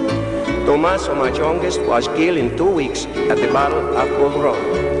 Tomaso, my youngest, was killed in 2 weeks at the Battle of Bull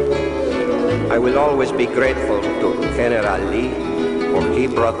Run. I will always be grateful to General Lee, for he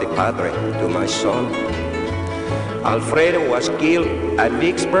brought the Padre to my son. Alfredo was killed at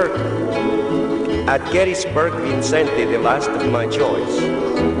Vicksburg. At Gettysburg, Vicente, the last of my joys.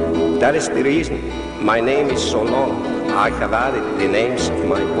 That is the reason my name is so long. I have added the names of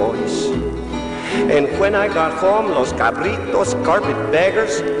my boys. And when I got home, los cabritos,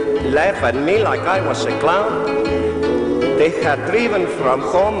 carpetbaggers, laughed at me like I was a clown. They had driven from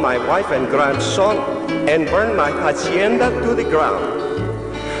home my wife and grandson and burned my hacienda to the ground.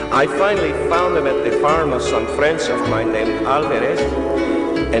 I finally found them at the farm of some friends of mine named Alvarez,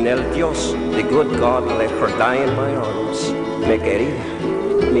 and El Dios, the good God, let her die in my arms. Mi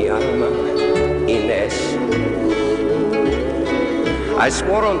querida, mi alma, Inés. I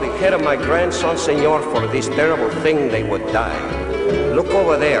swore on the head of my grandson, Senor, for this terrible thing they would die. Look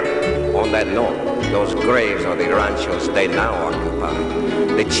over there, on that knoll. Those graves are the ranchos they now occupy.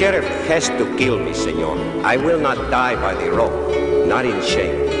 The sheriff has to kill me, Senor. I will not die by the rope, not in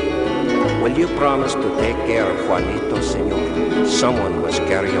shame. Will you promise to take care of Juanito, Senor? Someone must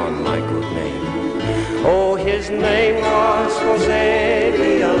carry on my good name. Oh, his name was Jose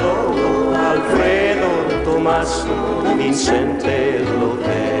Villalobos, Alfredo Tomaso, Vicente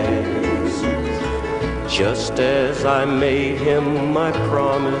Lopez. Just as I made him my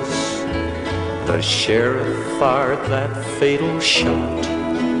promise, the sheriff fired that fatal shot.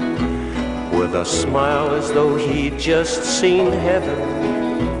 With a smile as though he'd just seen heaven,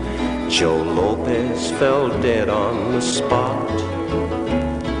 Joe Lopez fell dead on the spot.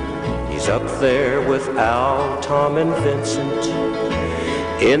 He's up there with Al, Tom, and Vincent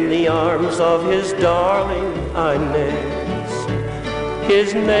in the arms of his darling Inez.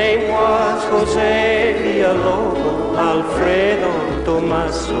 His name was Jose Villalobos, Alfredo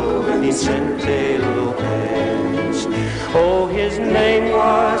Tomaso, Vicente Lopez. Oh, his name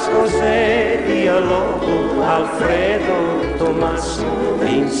was Jose Villalobos, Alfredo Tomaso,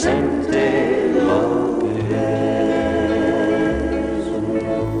 Vicente Lopez.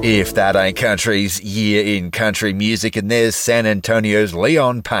 If That Ain't Country's Year in Country Music, and there's San Antonio's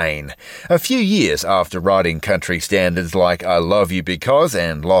Leon Payne. A few years after writing country standards like I Love You Because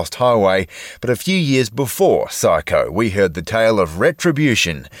and Lost Highway, but a few years before Psycho, we heard the tale of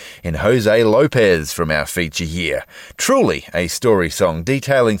retribution in Jose Lopez from our feature here. Truly a story song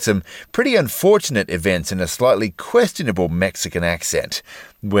detailing some pretty unfortunate events in a slightly questionable Mexican accent.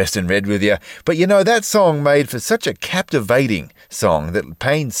 Western Red with you. But you know, that song made for such a captivating song that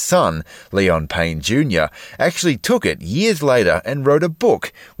Payne's son, Leon Payne Jr., actually took it years later and wrote a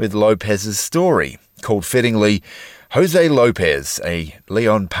book with Lopez's story, called fittingly Jose Lopez, a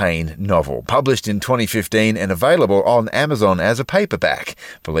Leon Payne novel, published in 2015 and available on Amazon as a paperback,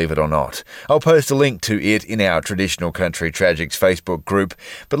 believe it or not. I'll post a link to it in our Traditional Country Tragics Facebook group,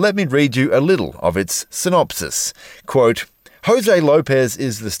 but let me read you a little of its synopsis. Quote, Jose Lopez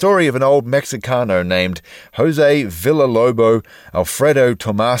is the story of an old Mexicano named Jose Villalobos Alfredo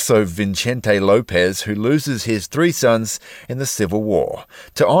Tomaso Vicente Lopez who loses his 3 sons in the Civil War.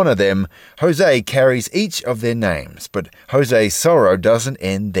 To honor them, Jose carries each of their names, but Jose's sorrow doesn't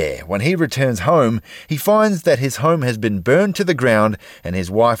end there. When he returns home, he finds that his home has been burned to the ground and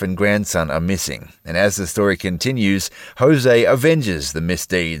his wife and grandson are missing. And as the story continues, Jose avenges the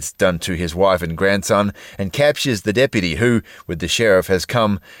misdeeds done to his wife and grandson and captures the deputy who, with the sheriff, has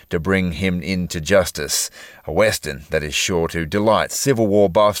come to bring him into justice. A western that is sure to delight Civil War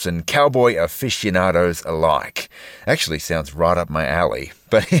buffs and cowboy aficionados alike. Actually sounds right up my alley.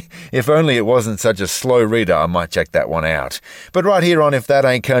 But if only it wasn't such a slow reader, I might check that one out. But right here on If That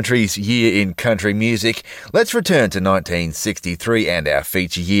Ain't Country's Year in Country Music, let's return to 1963 and our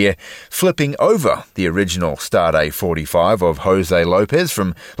feature year, flipping over the original Stardate 45 of Jose Lopez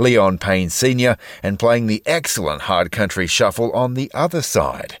from Leon Payne Sr. and playing the excellent hard country shuffle on the other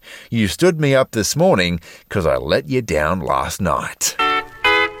side. You stood me up this morning 'cause I let you down last night.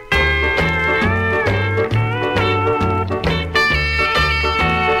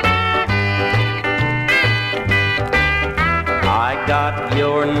 I got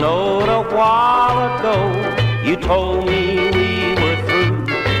your note a while ago. You told me we were through.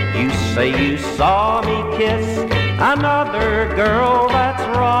 You say you saw me kiss another girl, that's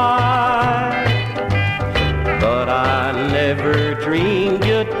right. But I never dreamed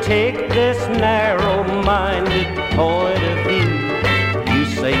you'd take this narrow-minded point of view. You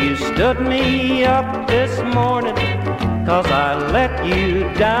say you stood me up this morning 'cause I let you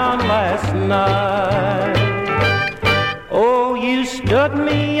down last night. Oh, you stood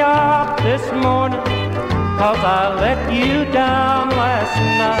me up this morning, 'cause I let you down last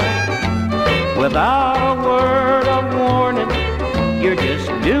night. Without a word of warning, you're just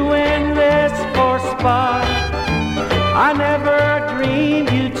doing this for spite. I never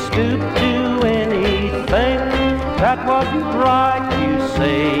dreamed you'd stoop to anything that wasn't right. You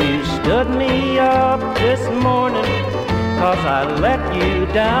say you stood me up this morning, 'cause I let you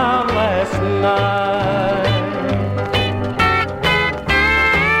down last night.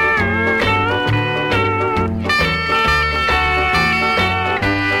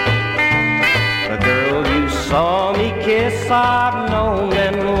 The girl you saw me kiss, I've known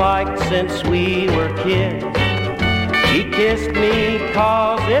and liked since we were kids. She kissed me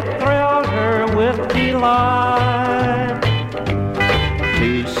 'cause it thrilled her with delight. To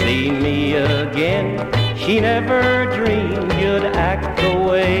see me again, she never dreamed you'd act the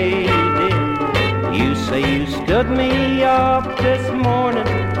way you did. You say you stood me up this morning,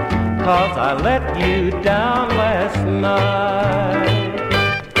 'cause I let you down last night.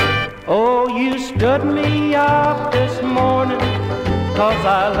 Oh, you stood me up this morning, 'cause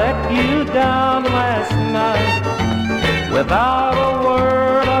I let you down last night. Without a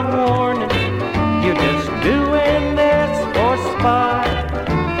word of warning, you're just doing this for spite.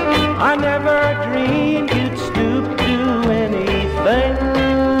 I never dreamed you'd stoop to anything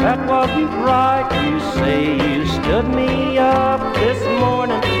that wasn't right. You say you stood me up this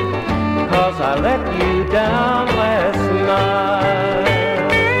morning, 'cause I let you down last night.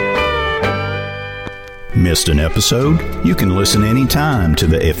 Missed an episode? You can listen anytime to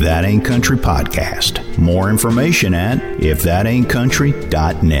the If That Ain't Country podcast. More information at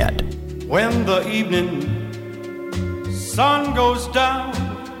ifthataintcountry.net. When the evening sun goes down,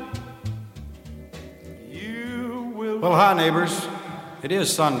 Well, hi, neighbors. It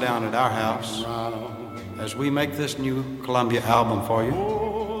is sundown at our house as we make this new Columbia album for you.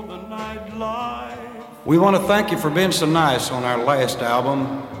 We want to thank you for being so nice on our last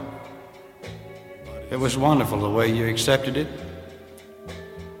album. It was wonderful the way you accepted it.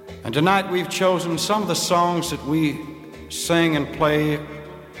 And tonight we've chosen some of the songs that we sing and play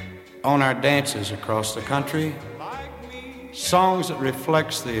on our dances across the country. Songs that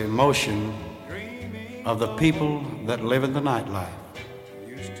reflects the emotion of the people that live in the nightlife.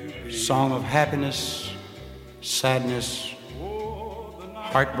 Song of happiness, sadness,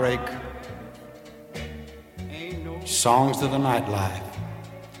 heartbreak. Songs of the nightlife.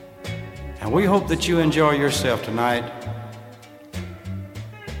 And we hope that you enjoy yourself tonight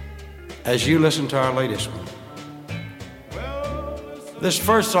as you listen to our latest one. This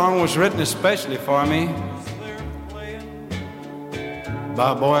first song was written especially for me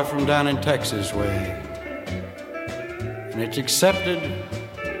by a boy from down in Texas way. And it's accepted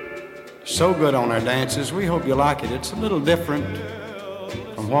so good on our dances. We hope you like it. It's a little different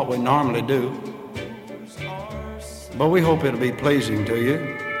from what we normally do, but we hope it'll be pleasing to you.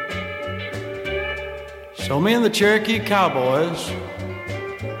 So me and the Cherokee Cowboys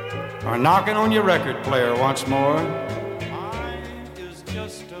are knocking on your record player once more,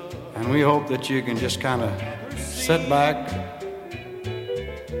 and we hope that you can just kind of sit back,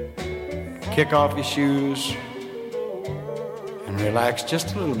 kick off your shoes, and relax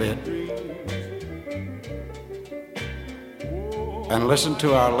just a little bit and listen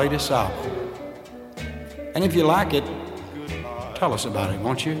to our latest album. And if you like it, tell us about it,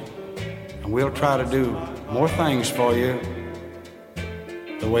 won't you? And we'll try to do more things for you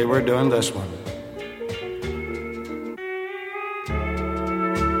the way we're doing this one.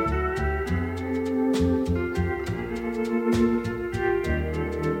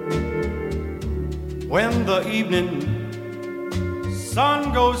 When the evening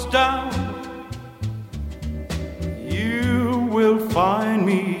sun goes down, you will find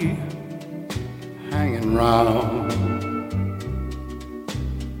me hanging round.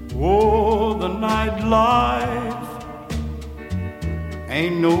 Oh, the nightlife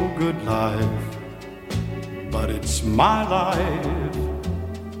ain't no good life, but it's my life.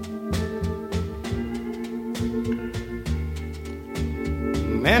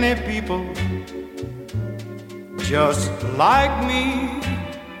 Many people just like me,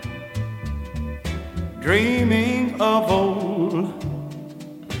 dreaming of old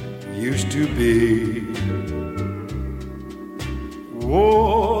used to be.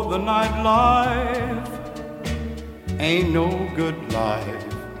 Oh, the nightlife ain't no good life,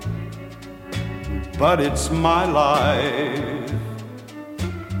 but it's my life.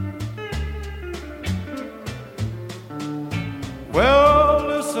 Well,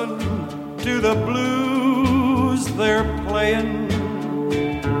 listen to the blues they're playing.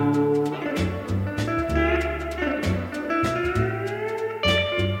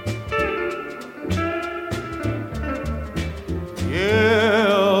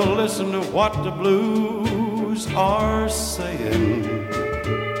 what the blues are saying.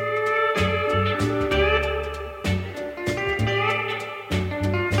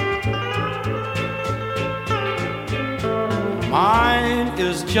 Mine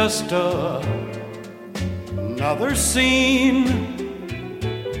is just another scene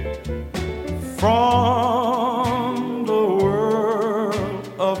from the world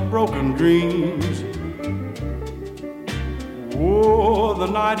of broken dreams. Oh, the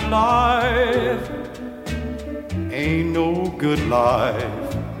nightlife ain't no good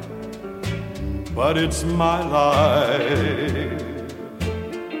life, but it's my life.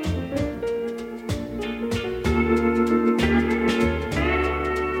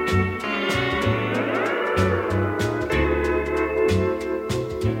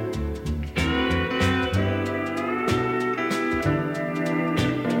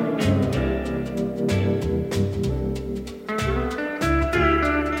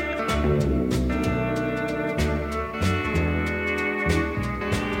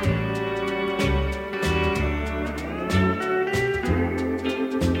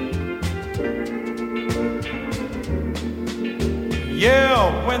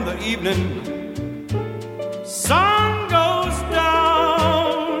 Yeah, when the evening sun goes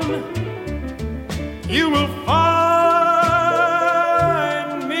down, you will find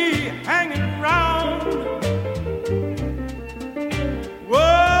me hanging around.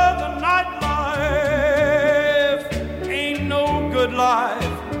 Well, the nightlife ain't no good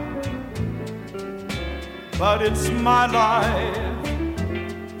life, but it's my life.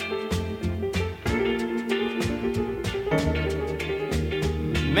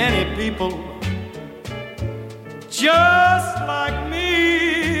 Many people just like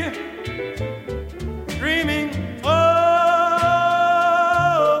me, dreaming of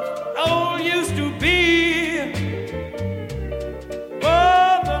old used to be.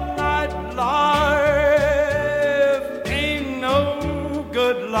 But the nightlife ain't no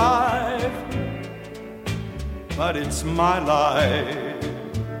good life, but it's my life.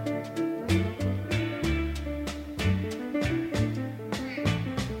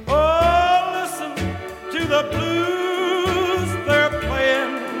 The blues they're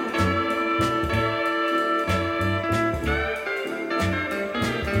playing,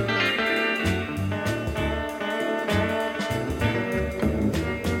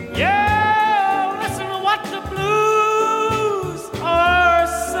 yeah, listen to what the blues are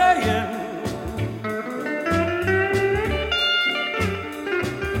saying.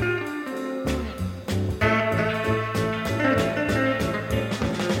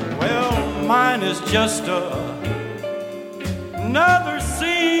 Well, mine is just another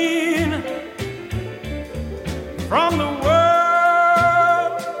scene from the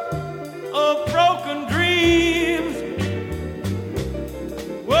world of broken dreams.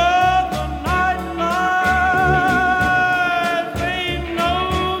 Well, the nightlife ain't no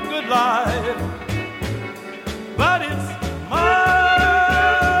good life, but it's my life.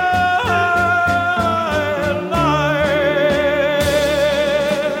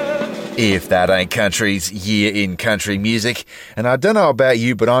 If That Ain't Country's Year in Country Music. And I don't know about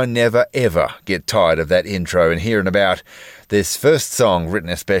you, but I never ever get tired of that intro and hearing about this first song written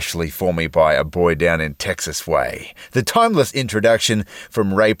especially for me by a boy down in Texas way. The timeless introduction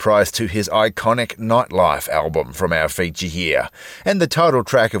from Ray Price to his iconic Nightlife album from our feature here, and the title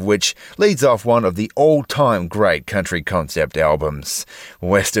track of which leads off one of the all-time great country concept albums.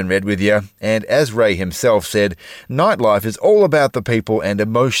 Western Red with you, and as Ray himself said, Nightlife is all about the people and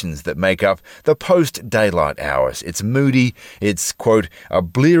emotions that make up the post-daylight hours. It's moody, it's, quote, a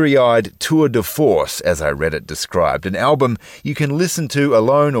bleary-eyed tour de force, as I read it described, an album you can listen to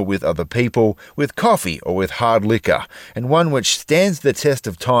alone or with other people, with coffee or with hard liquor, and one which stands the test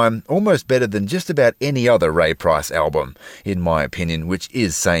of time almost better than just about any other Ray Price album, in my opinion, which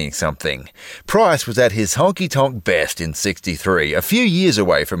is saying something. Price was at his honky-tonk best in '63, a few years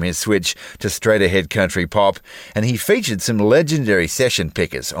away from his switch to straight-ahead country pop, and he featured some legendary session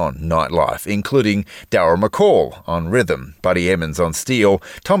pickers on Nightlife, including Daryl McCall on rhythm, Buddy Emmons on steel,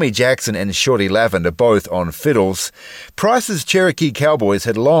 Tommy Jackson and Shorty Lavender both on fiddles. Price's Cherokee Cowboys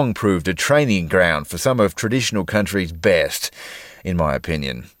had long proved a training ground for some of traditional country's best, in my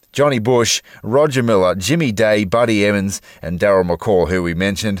opinion. Johnny Bush, Roger Miller, Jimmy Day, Buddy Emmons and Daryl McCall, who we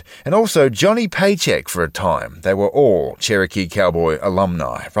mentioned, and also Johnny Paycheck for a time. They were all Cherokee Cowboy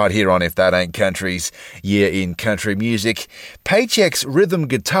alumni, right here on If That Ain't Country's Year in Country Music. Paycheck's rhythm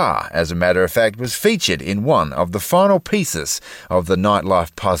guitar, as a matter of fact, was featured in one of the final pieces of the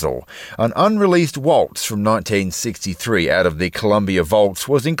Nightlife puzzle. An unreleased waltz from 1963 out of the Columbia Vaults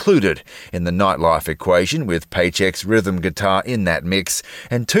was included in the Nightlife equation, with Paycheck's rhythm guitar in that mix,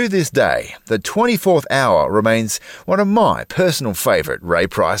 and two To this day, the 24th hour remains one of my personal favourite Ray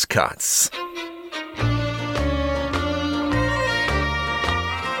Price cuts.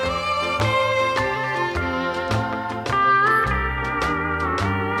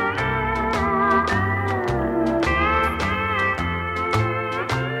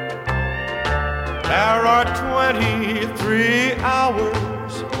 There are 23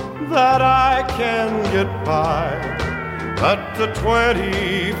 hours that I can get by, but the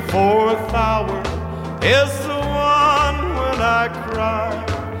 24th hour is the one when I cry.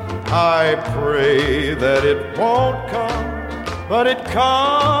 I pray that it won't come, but it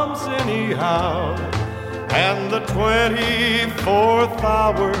comes anyhow. And the 24th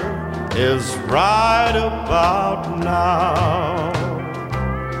hour is right about now.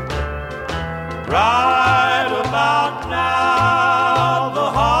 Right about now,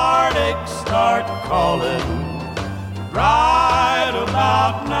 the heartaches start calling. Right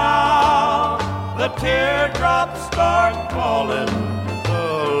about now, the teardrops start falling.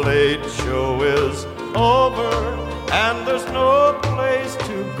 The late show is over, and there's no place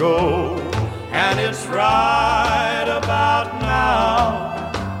to go. And it's right about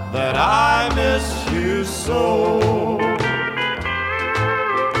now that I miss you so.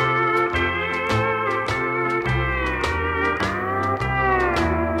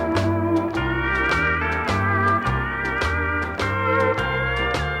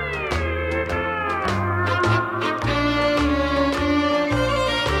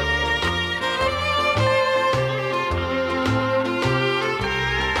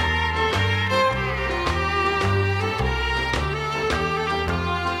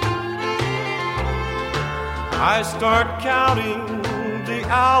 I start counting the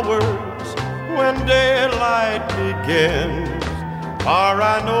hours when daylight begins, for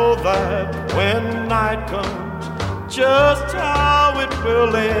I know that when night comes, just how it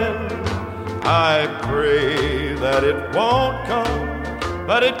will end. I pray that it won't come,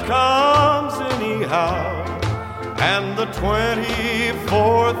 but it comes anyhow. And the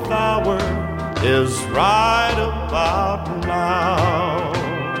 24th hour is right about now.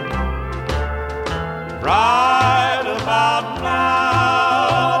 Right about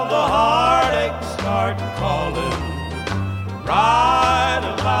now, the heartaches start calling. Right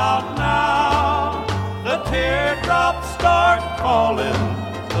about now, the teardrops start falling.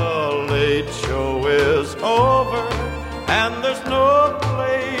 The late show is over, and there's no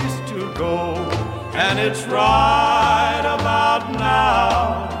place to go. And it's right about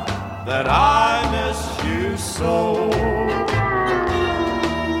now that I miss you so.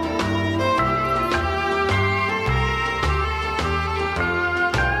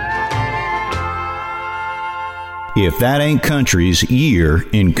 If That Ain't Country's year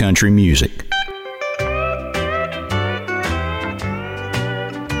in country music.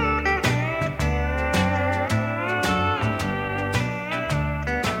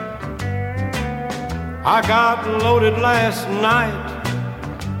 I got loaded last night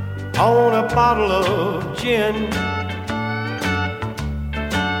on a bottle of gin,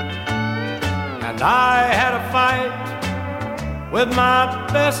 and I had a fight with my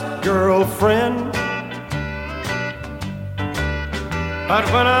best girlfriend. But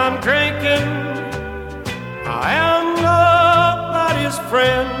when I'm drinking, I am nobody's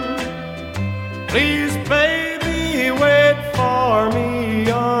friend. Please, baby, wait for me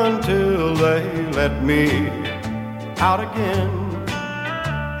until they let me out again.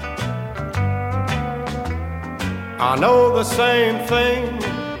 I know the same thing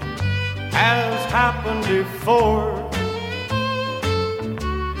has happened before,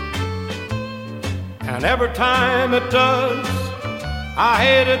 and every time it does, I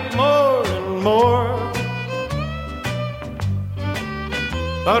hate it more and more.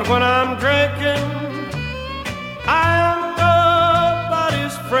 But when I'm drinking, I am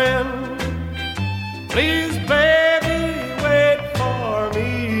nobody's friend. Please, baby, wait for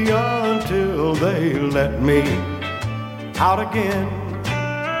me until they let me out again.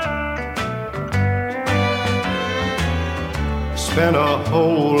 Spent a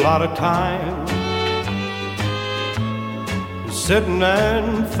whole lot of time sitting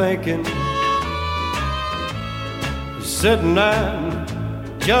and thinking, sitting and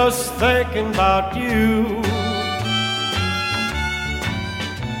just thinking about you.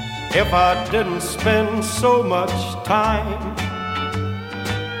 If I didn't spend so much time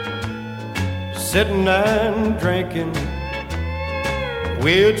sitting and drinking,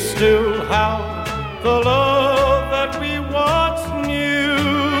 we'd still have the love that we once knew.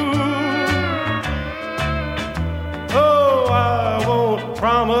 Oh, I won't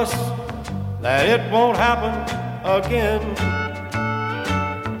promise that it won't happen again,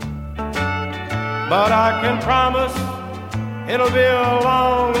 but I can promise it'll be a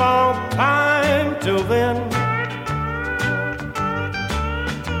long, long time till then.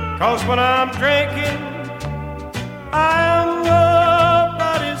 'Cause when I'm drinking, I am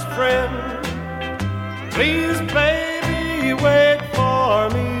nobody's friend. Please, baby, wait for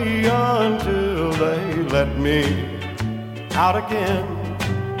me until they let me out again.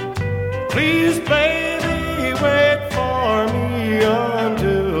 Please, baby, wait for me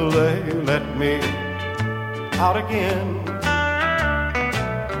until they let me out again.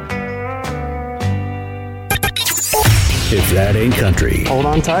 If that ain't country. Hold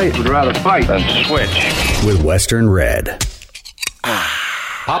on tight. Would rather fight than switch. With Western Red.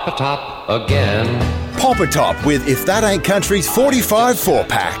 Papa Top again. Papa Top with If That Ain't Country's 45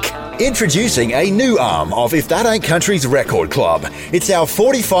 4-pack. Introducing a new arm of If That Ain't Country's Record Club. It's our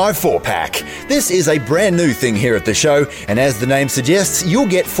 45 4-pack. This is a brand new thing here at the show, and as the name suggests, you'll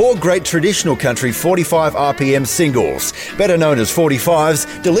get 4 great traditional country 45 RPM singles, better known as 45s,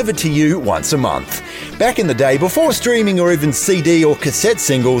 delivered to you once a month. Back in the day, before streaming or even CD or cassette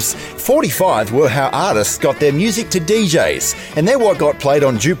singles, 45s were how artists got their music to DJs, and they're what got played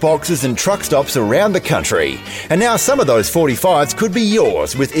on jukeboxes and truck stops around the country. And now some of those 45s could be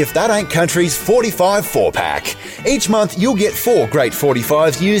yours with If That Ain't Country's 45 4-pack. Each month you'll get 4 great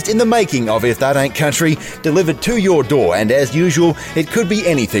 45s used in the making of If That Ain't Country, delivered to your door, and as usual, it could be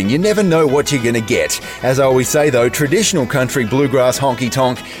anything. You never know what you're going to get. As I always say though, traditional country, bluegrass,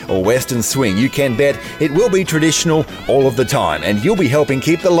 honky-tonk or western swing, you can bet it will be traditional all of the time, and you'll be helping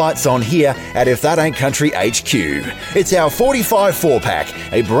keep the lights on here at If That Ain't Country HQ. It's our 45 4-pack,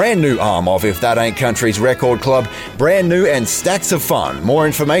 a brand new arm of If That Ain't Country's Record Club, brand new and stacks of fun. More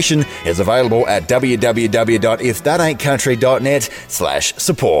information is available at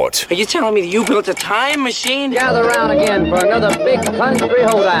www.ifthataintcountry.net/support. Are you telling me that you built a time machine? Gather round again for another big country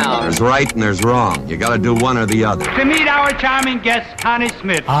hoedown. There's right and there's wrong. You gotta do one or the other. To meet our charming guest, Connie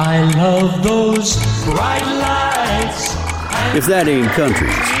Smith. I love those bright lights. If that ain't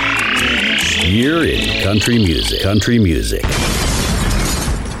country, you're in country music. Country music.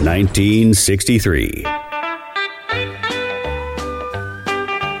 1963.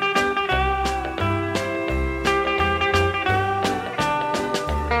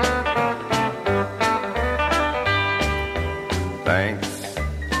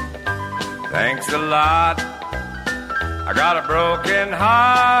 Thanks a lot. I got a broken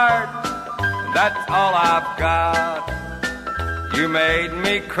heart, and that's all I've got. You made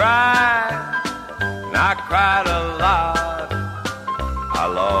me cry, and I cried a lot. I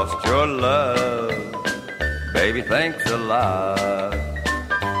lost your love, baby, thanks a lot.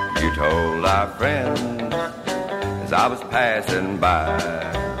 You told our friends as I was passing by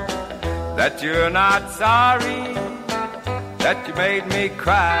that you're not sorry that you made me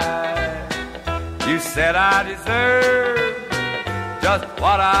cry. You said I deserve just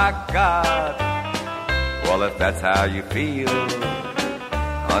what I got. Well, if that's how you feel,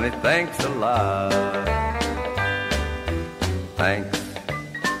 honey, thanks a lot. Thanks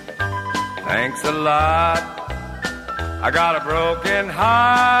a lot. I got a broken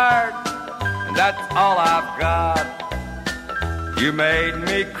heart, and that's all I've got. You made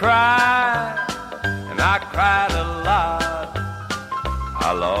me cry, and I cried a lot.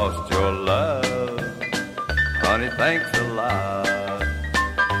 I lost your love, honey, thanks a lot.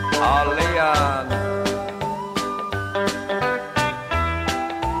 Oh, Leon.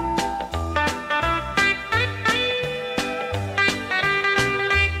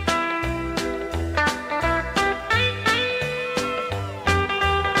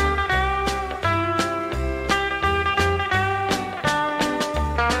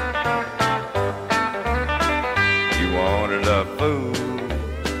 You wanted a fool,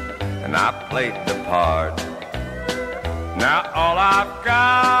 and I played the part. Now all I've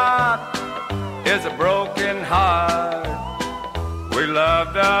got is a broken heart. We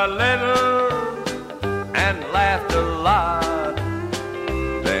loved a little and laughed a lot.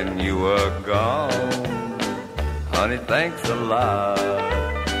 Then you were gone, honey, thanks a lot.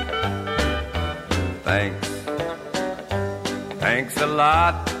 Thanks a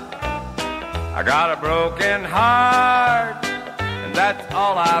lot. I got a broken heart, and that's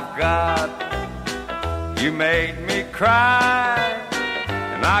all I've got. You made me cry,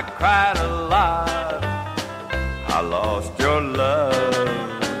 and I cried a lot. I lost your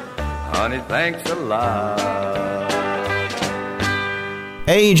love, honey, thanks a lot.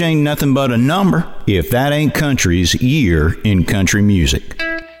 Age ain't nothing but a number if that ain't country's year in country music.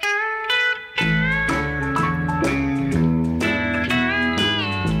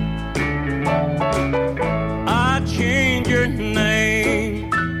 I changed your name,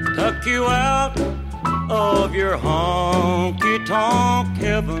 took you out of your honky-tonk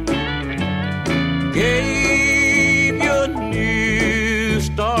heaven gave you a new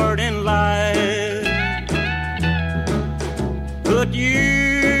start in life. Could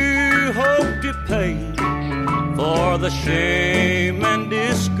you hope to pay for the shame and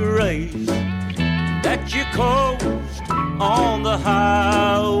disgrace that you caused on the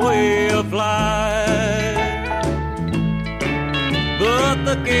highway of life? But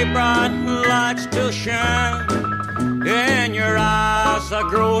the gay bright lights still shine, and your eyes are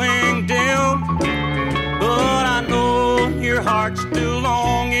growing dim. But I know your heart's still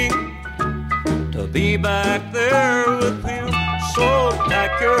longing to be back there with him. So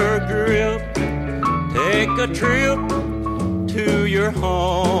pack your grip, take a trip to your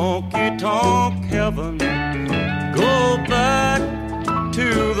honky-tonk heaven. Go back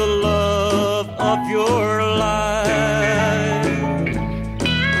to the love of your life.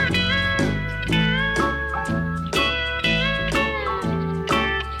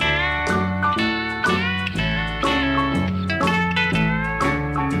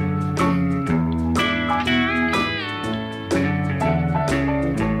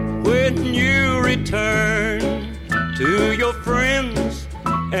 Return to your friends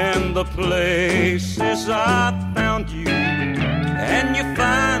and the places I found you, and you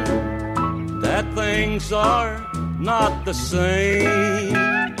find that things are not the same.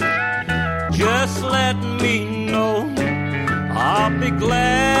 Just let me know, I'll be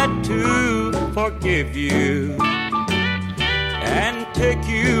glad to forgive you and take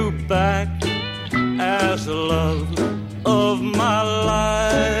you back as the love of my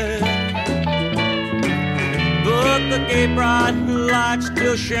life. But the gay bright lights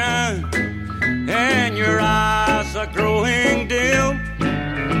still shine, and your eyes are growing dim.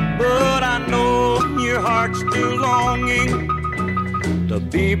 But I know your heart's still longing to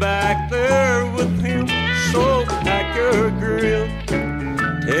be back there with him. So pack your grip,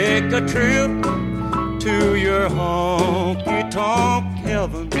 take a trip to your honky-tonk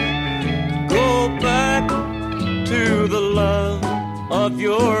heaven. Go back to the love of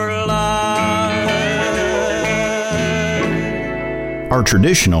your life. Our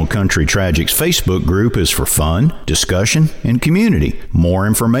Traditional Country Tragics Facebook group is for fun, discussion, and community. More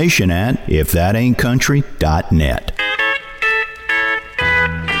information at ifthataintcountry.net.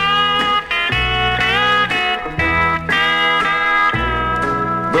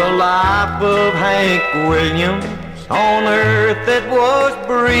 The life of Hank Williams on earth that was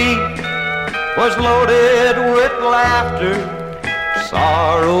brief was loaded with laughter,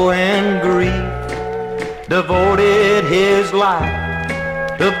 sorrow, and grief. Devoted his life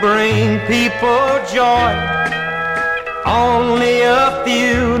to bring people joy. Only a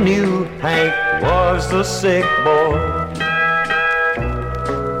few knew Hank was the sick boy.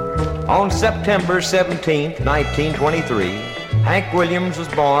 On September 17, 1923, Hank Williams was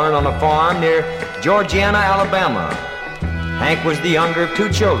born on a farm near Georgiana, Alabama. Hank was the younger of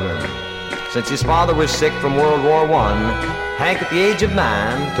two children. Since his father was sick from World War I, Hank, at the age of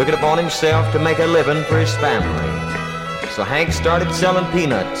 9, took it upon himself to make a living for his family. So Hank started selling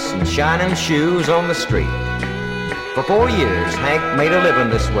peanuts and shining shoes on the street. For 4 years, Hank made a living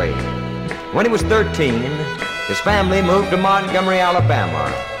this way. When he was 13, his family moved to Montgomery, Alabama.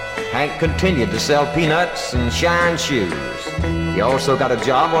 Hank continued to sell peanuts and shine shoes. He also got a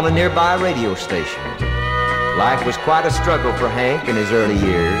job on a nearby radio station. Life was quite a struggle for Hank in his early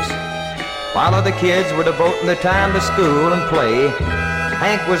years. While other kids were devoting their time to school and play,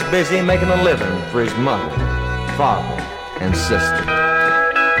 Hank was busy making a living for his mother, father, and sister.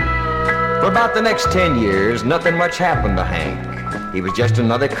 For about the next 10 years, nothing much happened to Hank. He was just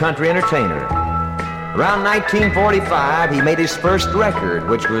another country entertainer. Around 1945, he made his first record,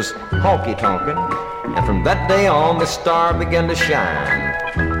 which was Honky Tonkin', and from that day on, the star began to shine.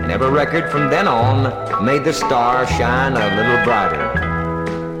 And every record from then on made the star shine a little brighter.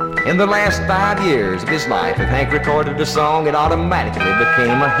 In the last 5 years of his life, if Hank recorded a song, it automatically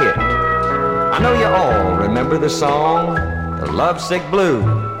became a hit. I know you all remember the song, The Lovesick Blue,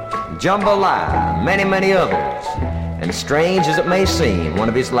 Jambalaya, and many, many others. And strange as it may seem, one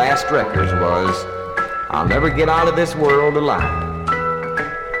of his last records was I'll Never Get Out of This World Alive.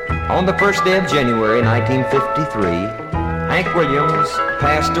 On the first day of January 1953, Hank Williams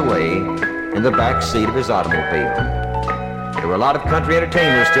passed away in the back seat of his automobile. There were a lot of country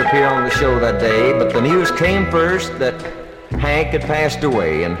entertainers to appear on the show that day, but the news came first that Hank had passed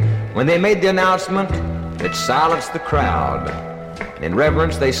away, and when they made the announcement, it silenced the crowd. In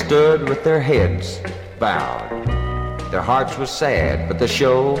reverence, they stood with their heads bowed. Their hearts were sad, but the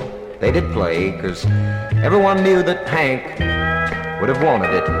show, they did play, because everyone knew that Hank would have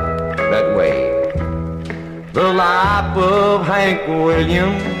wanted it that way. The life of Hank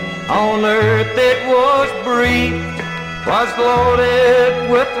Williams on earth it was brief, was loaded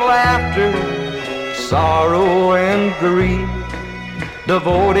with laughter, sorrow and grief.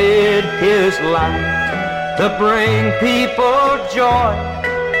 Devoted his life to bring people joy.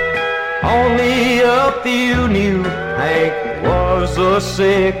 Only a few knew Hank was a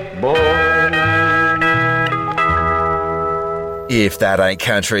sick boy. If That Ain't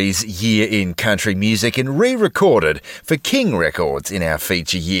Country's Year in Country Music, and re-recorded for King Records in our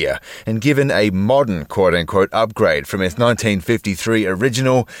feature year, and given a modern quote-unquote upgrade from its 1953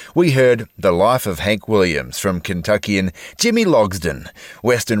 original, we heard The Life of Hank Williams from Kentuckian Jimmy Logsdon.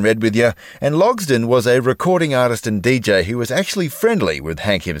 Western Red with you, and Logsdon was a recording artist and DJ who was actually friendly with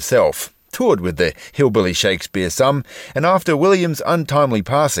Hank himself. Toured with the Hillbilly Shakespeare some, and after Williams' untimely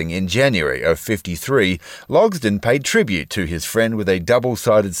passing in January of '53, Logsdon paid tribute to his friend with a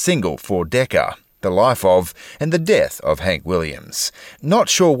double-sided single for Decca, The Life of and the Death of Hank Williams. Not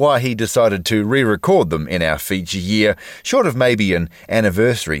sure why he decided to re-record them in our feature year, short of maybe an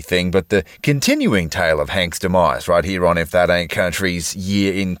anniversary thing, but the continuing tale of Hank's demise right here on If That Ain't Country's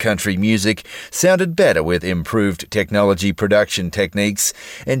Year in Country Music sounded better with improved technology production techniques,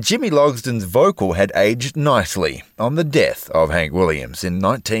 and Jimmy Logsdon's vocal had aged nicely on the death of Hank Williams in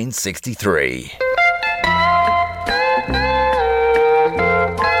 1963.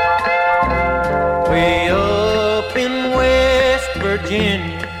 Way up in West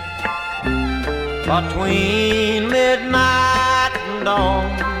Virginia, between midnight and dawn,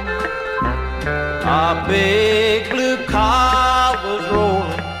 a big blue car was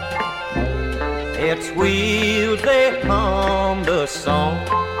rolling. Its wheels, they hummed a song.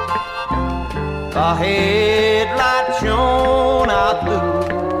 The headlights shone out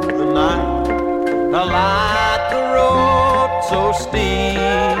through the night to light the road so steep.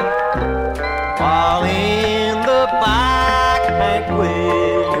 While in the back, Hank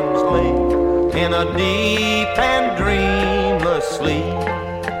Williams lay in a deep and dreamless sleep.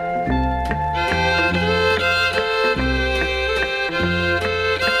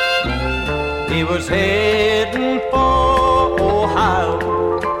 He was heading for Ohio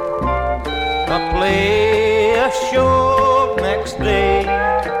to play a show next day,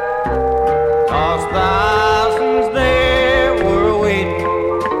 'cause thousands there were waiting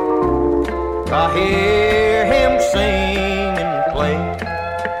to hear him sing and play.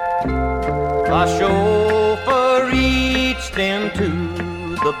 The chauffeur reached into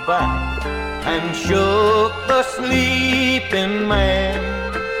the back and shook the sleeping man.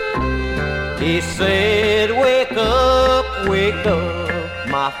 He said, wake up,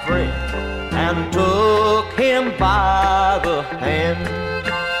 my friend, and took him by the hand.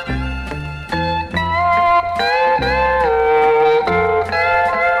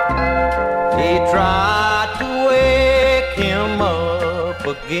 He tried to wake him up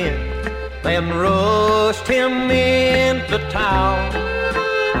again, then rushed him into town.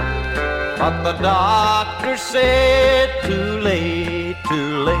 But the doctor said, too late,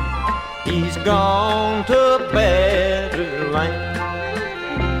 he's gone to better land.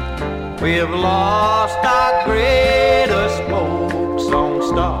 We've lost our greatest folk song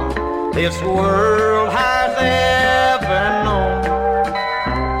star this world has ever known.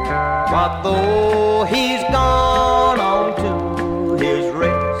 But though he's gone on to his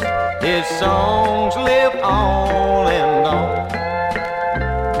rest, his songs live on and on.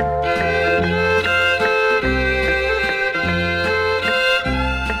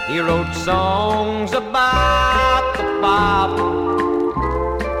 He wrote songs about the Bible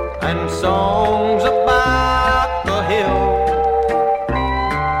and songs about the hill.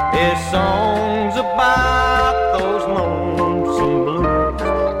 His songs about those lonesome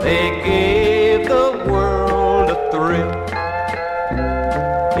blues, they gave the world a thrill.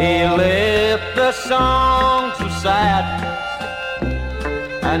 He left the songs of sadness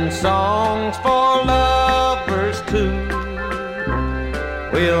and songs for lovers too.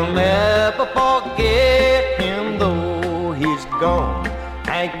 We'll never forget him though he's gone.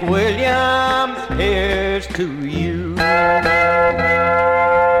 Hank Williams, here's to you.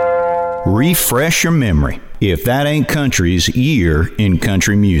 Refresh your memory. If That Ain't Country's Year in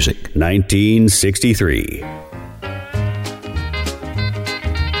Country Music. 1963.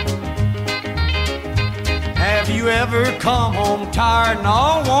 Have you ever come home tired and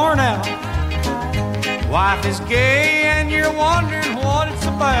all worn out? Wife is gay and you're wondering what it's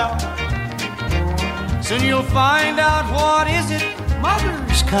about. Soon you'll find out what is it.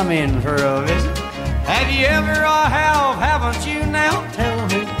 Mother's come in for a visit. Have you ever, haven't you now? Tell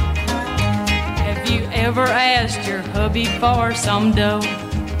me. Have you ever asked your hubby for some dough?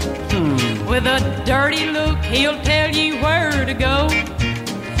 With a dirty look, he'll tell you where to go.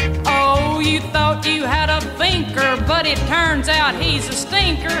 Oh, you thought you had a thinker, but it turns out he's a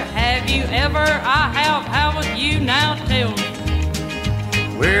stinker. Have you ever? I have. Haven't you? Now tell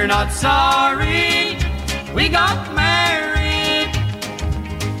me. We're not sorry we got married,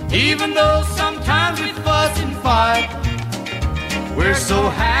 even though sometimes we fuss and fight. We're so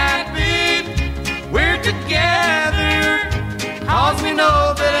happy we're together, 'cause we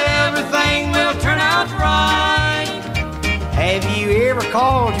know that everything will turn out right. Have you ever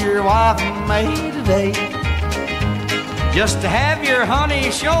called your wife and made a date just to have your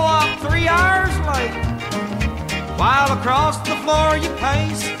honey show up 3 hours late? While across the floor you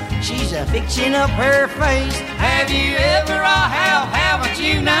pace, she's a fixing up her face. Have you ever? I have. Haven't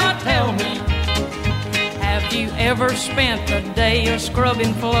you? Now tell me. Have you ever spent a day of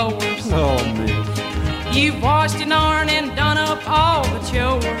scrubbing floors? Oh, miss. You've washed and ironed and done up all the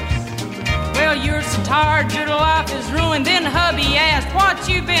chores. Well, you're so tired your life is ruined. Then hubby asked what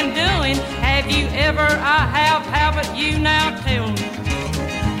you been doing. Have you ever? I have. Haven't you? Now tell me.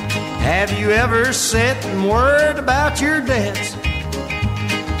 Have you ever sat and worried about your debts?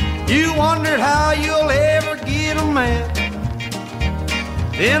 You wondered how you'll ever get them met.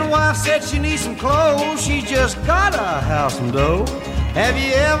 Then wife said she needs some clothes, she just got a house and dough. Have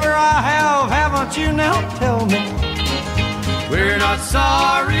you ever? I have. Haven't you? Now tell me. We're not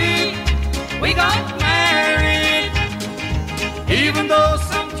sorry we got married, even though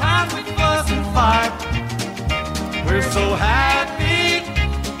sometimes we fuss and fight. We're so happy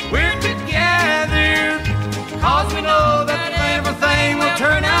we're together, 'cause we know that everything will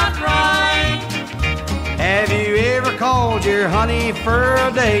turn out right. Have you ever called your honey for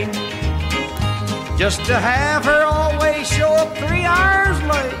a date just to have her always show up 3 hours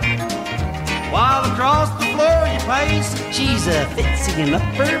late? While across the floor you pace, she's a fixing up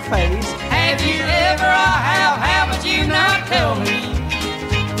her face. Have you ever? I have. Haven't you? Now tell me.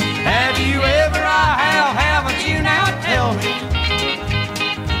 Have you ever? I have. Haven't you? Now tell me.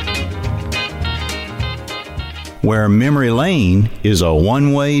 Where memory lane is a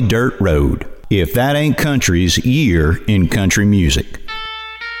one-way dirt road. If that ain't country's year in country music.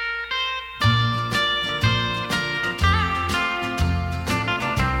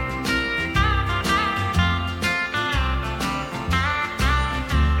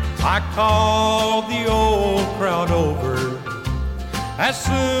 I called the old crowd over as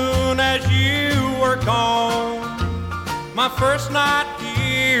soon as you were gone. My first night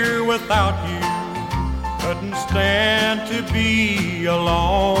here without you, couldn't stand to be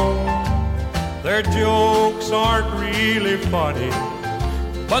alone. Their jokes aren't really funny,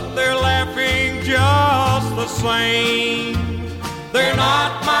 but they're laughing just the same. They're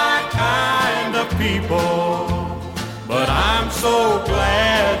not my kind of people, but I'm so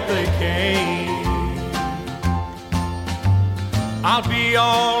glad they came. I'll be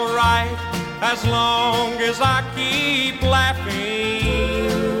all right as long as I keep laughing.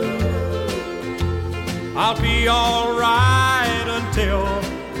 I'll be all right until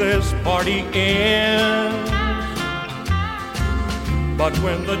this party ends. But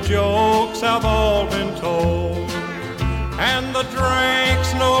when the jokes have all been told and the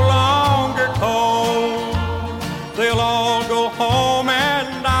drink's no longer cold, they'll all go home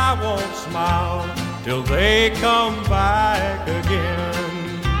and I won't smile till they come back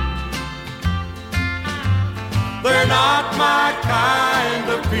again. They're not my kind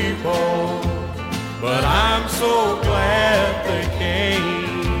of people, but I'm so glad they came.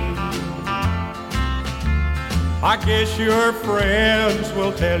 I guess your friends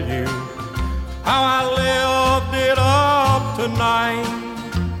will tell you how I lived it up tonight.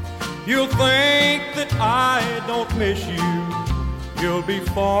 You'll think that I don't miss you. You'll be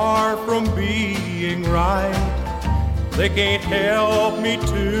far from being right. They can't help me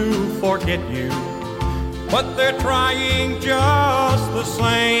to forget you, but they're trying just the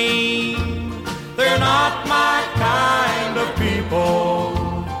same. They're not my kind of people,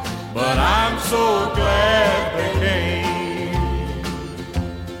 but I'm so glad they came.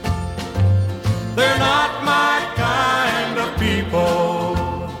 They're not my kind of people,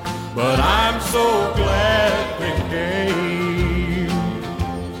 but I'm so glad they came.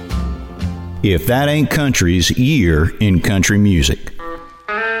 If that ain't country's year in country music.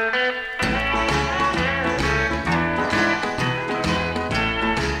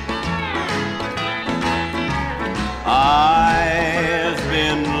 I've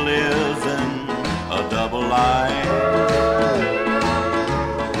been living a double life,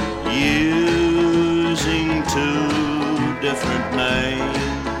 using two different names,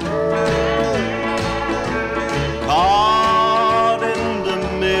 caught in the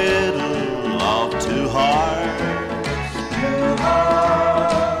middle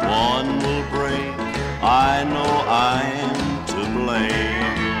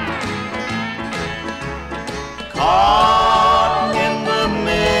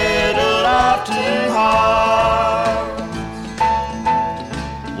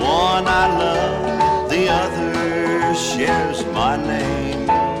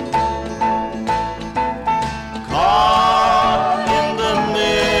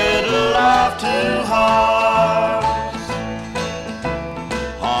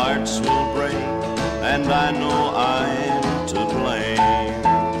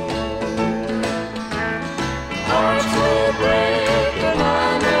Hearts will break and I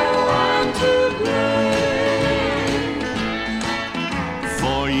know I'm to blame.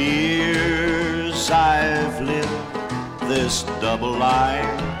 For years I've lived this double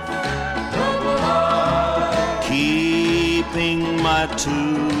life, keeping my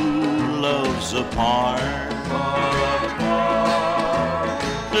two loves apart,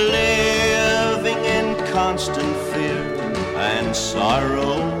 living in constant fear and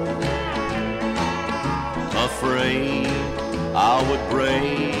sorrow, afraid I would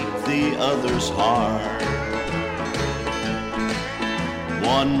break the other's heart.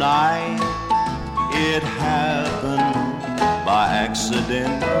 One night it happened by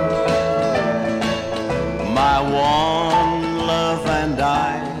accident. My one love and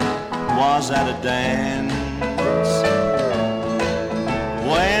I was at a dance,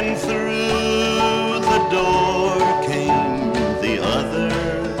 when through the door came the other.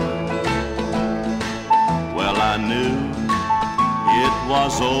 Well, I knew it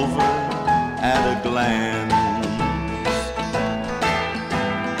was over at a glance.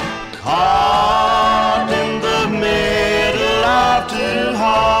 Caught in the middle of two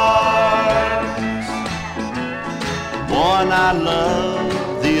hearts, one I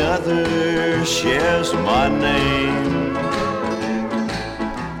love, the other shares my name.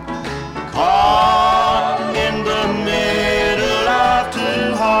 Caught in the middle of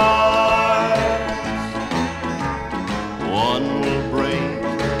two hearts, one will break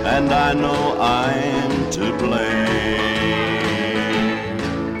and I know I'm to blame.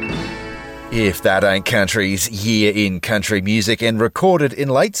 If That Ain't Country's Year in Country Music, and recorded in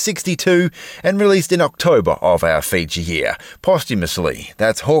late 62 and released in October of our feature year, posthumously.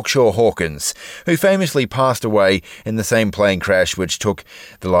 That's Hawkshaw Hawkins, who famously passed away in the same plane crash which took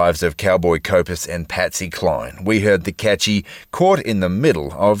the lives of Cowboy Copas and Patsy Cline. We heard the catchy Caught in the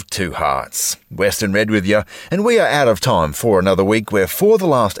Middle of Two Hearts. Western Red with you, and we are out of time for another week, where for the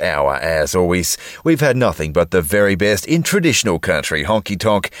last hour, as always, we've had nothing but the very best in traditional country,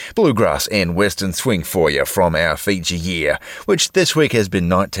 honky-tonk, bluegrass and western swing for you from our feature year, which this week has been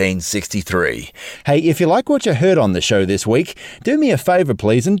 1963. Hey, if you like what you heard on the show this week, do me a favour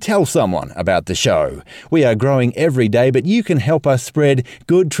please and tell someone about the show. We are growing every day, but you can help us spread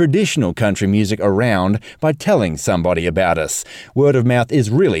good traditional country music around by telling somebody about us. Word of mouth is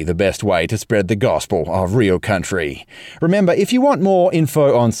really the best way to spread the gospel of real country. Remember, if you want more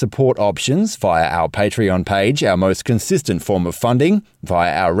info on support options via our Patreon page, our most consistent form of funding,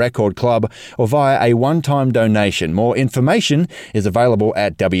 via our record club, or via a one-time donation, more information is available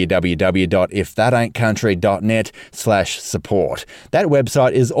at www.ifthataintcountry.net/support. That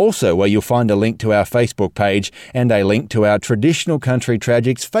website is also where you'll find a link to our Facebook page and a link to our Traditional Country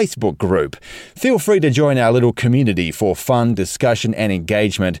Tragics Facebook group. Feel free to join our little community for fun, discussion and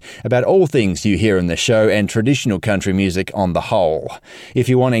engagement about all things you hear in the show and traditional country music on the whole. If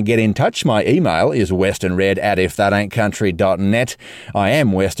you want to get in touch, my email is westernred@ifthataintcountry.net. I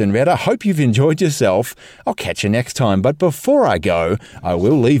am Western Red. I hope you've enjoyed yourself. I'll catch you next time, but before I go, I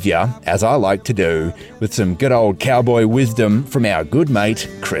will leave you, as I like to do, with some good old cowboy wisdom from our good mate,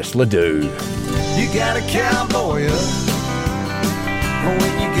 Chris Ledoux. You got a cowboy up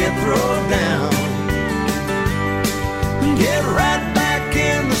when you get thrown down. Get right back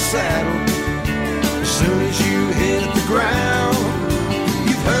in the saddle as soon as you hit the ground.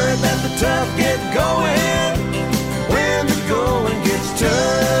 You've heard that the tough get going when the going gets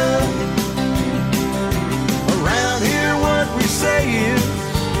tough. Around here what we say is,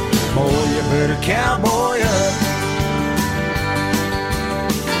 boy, you better cowboy up.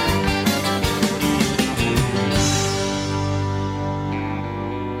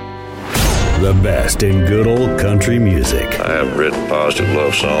 The best in good old country music. I haven't written a positive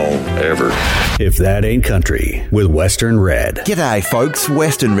love song ever. If That Ain't Country with Western Red. G'day folks,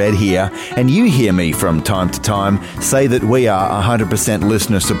 Western Red here, and you hear me from time to time say that we are 100%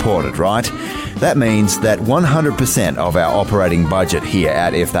 listener supported, right? That means that 100% of our operating budget here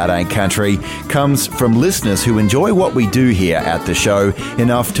at If That Ain't Country comes from listeners who enjoy what we do here at the show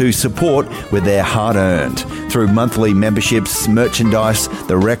enough to support with their hard-earned through monthly memberships, merchandise,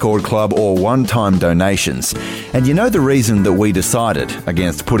 the record club, or one-time donations. And you know the reason that we decided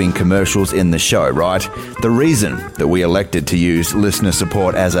against putting commercials in the show, right? The reason that we elected to use listener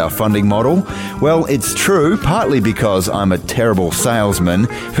support as our funding model? Well, it's true, partly because I'm a terrible salesman,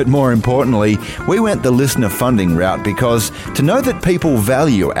 but more importantly, we went the listener funding route because to know that people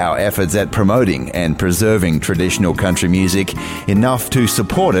value our efforts at promoting and preserving traditional country music enough to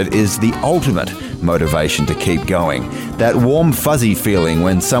support it is the ultimate motivation to keep going. That warm, fuzzy feeling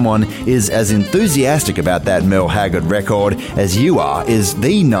when someone is as enthusiastic about that Merle Haggard record as you are is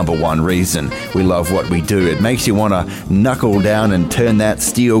the number one reason we love what we do. It makes you want to knuckle down and turn that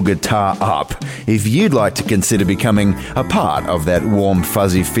steel guitar up. If you'd like to consider becoming a part of that warm,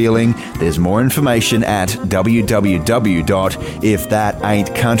 fuzzy feeling, there's more information at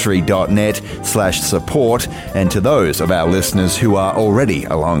www.ifthataintcountry.net/support. And to those of our listeners who are already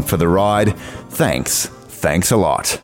along for the ride, thanks a lot.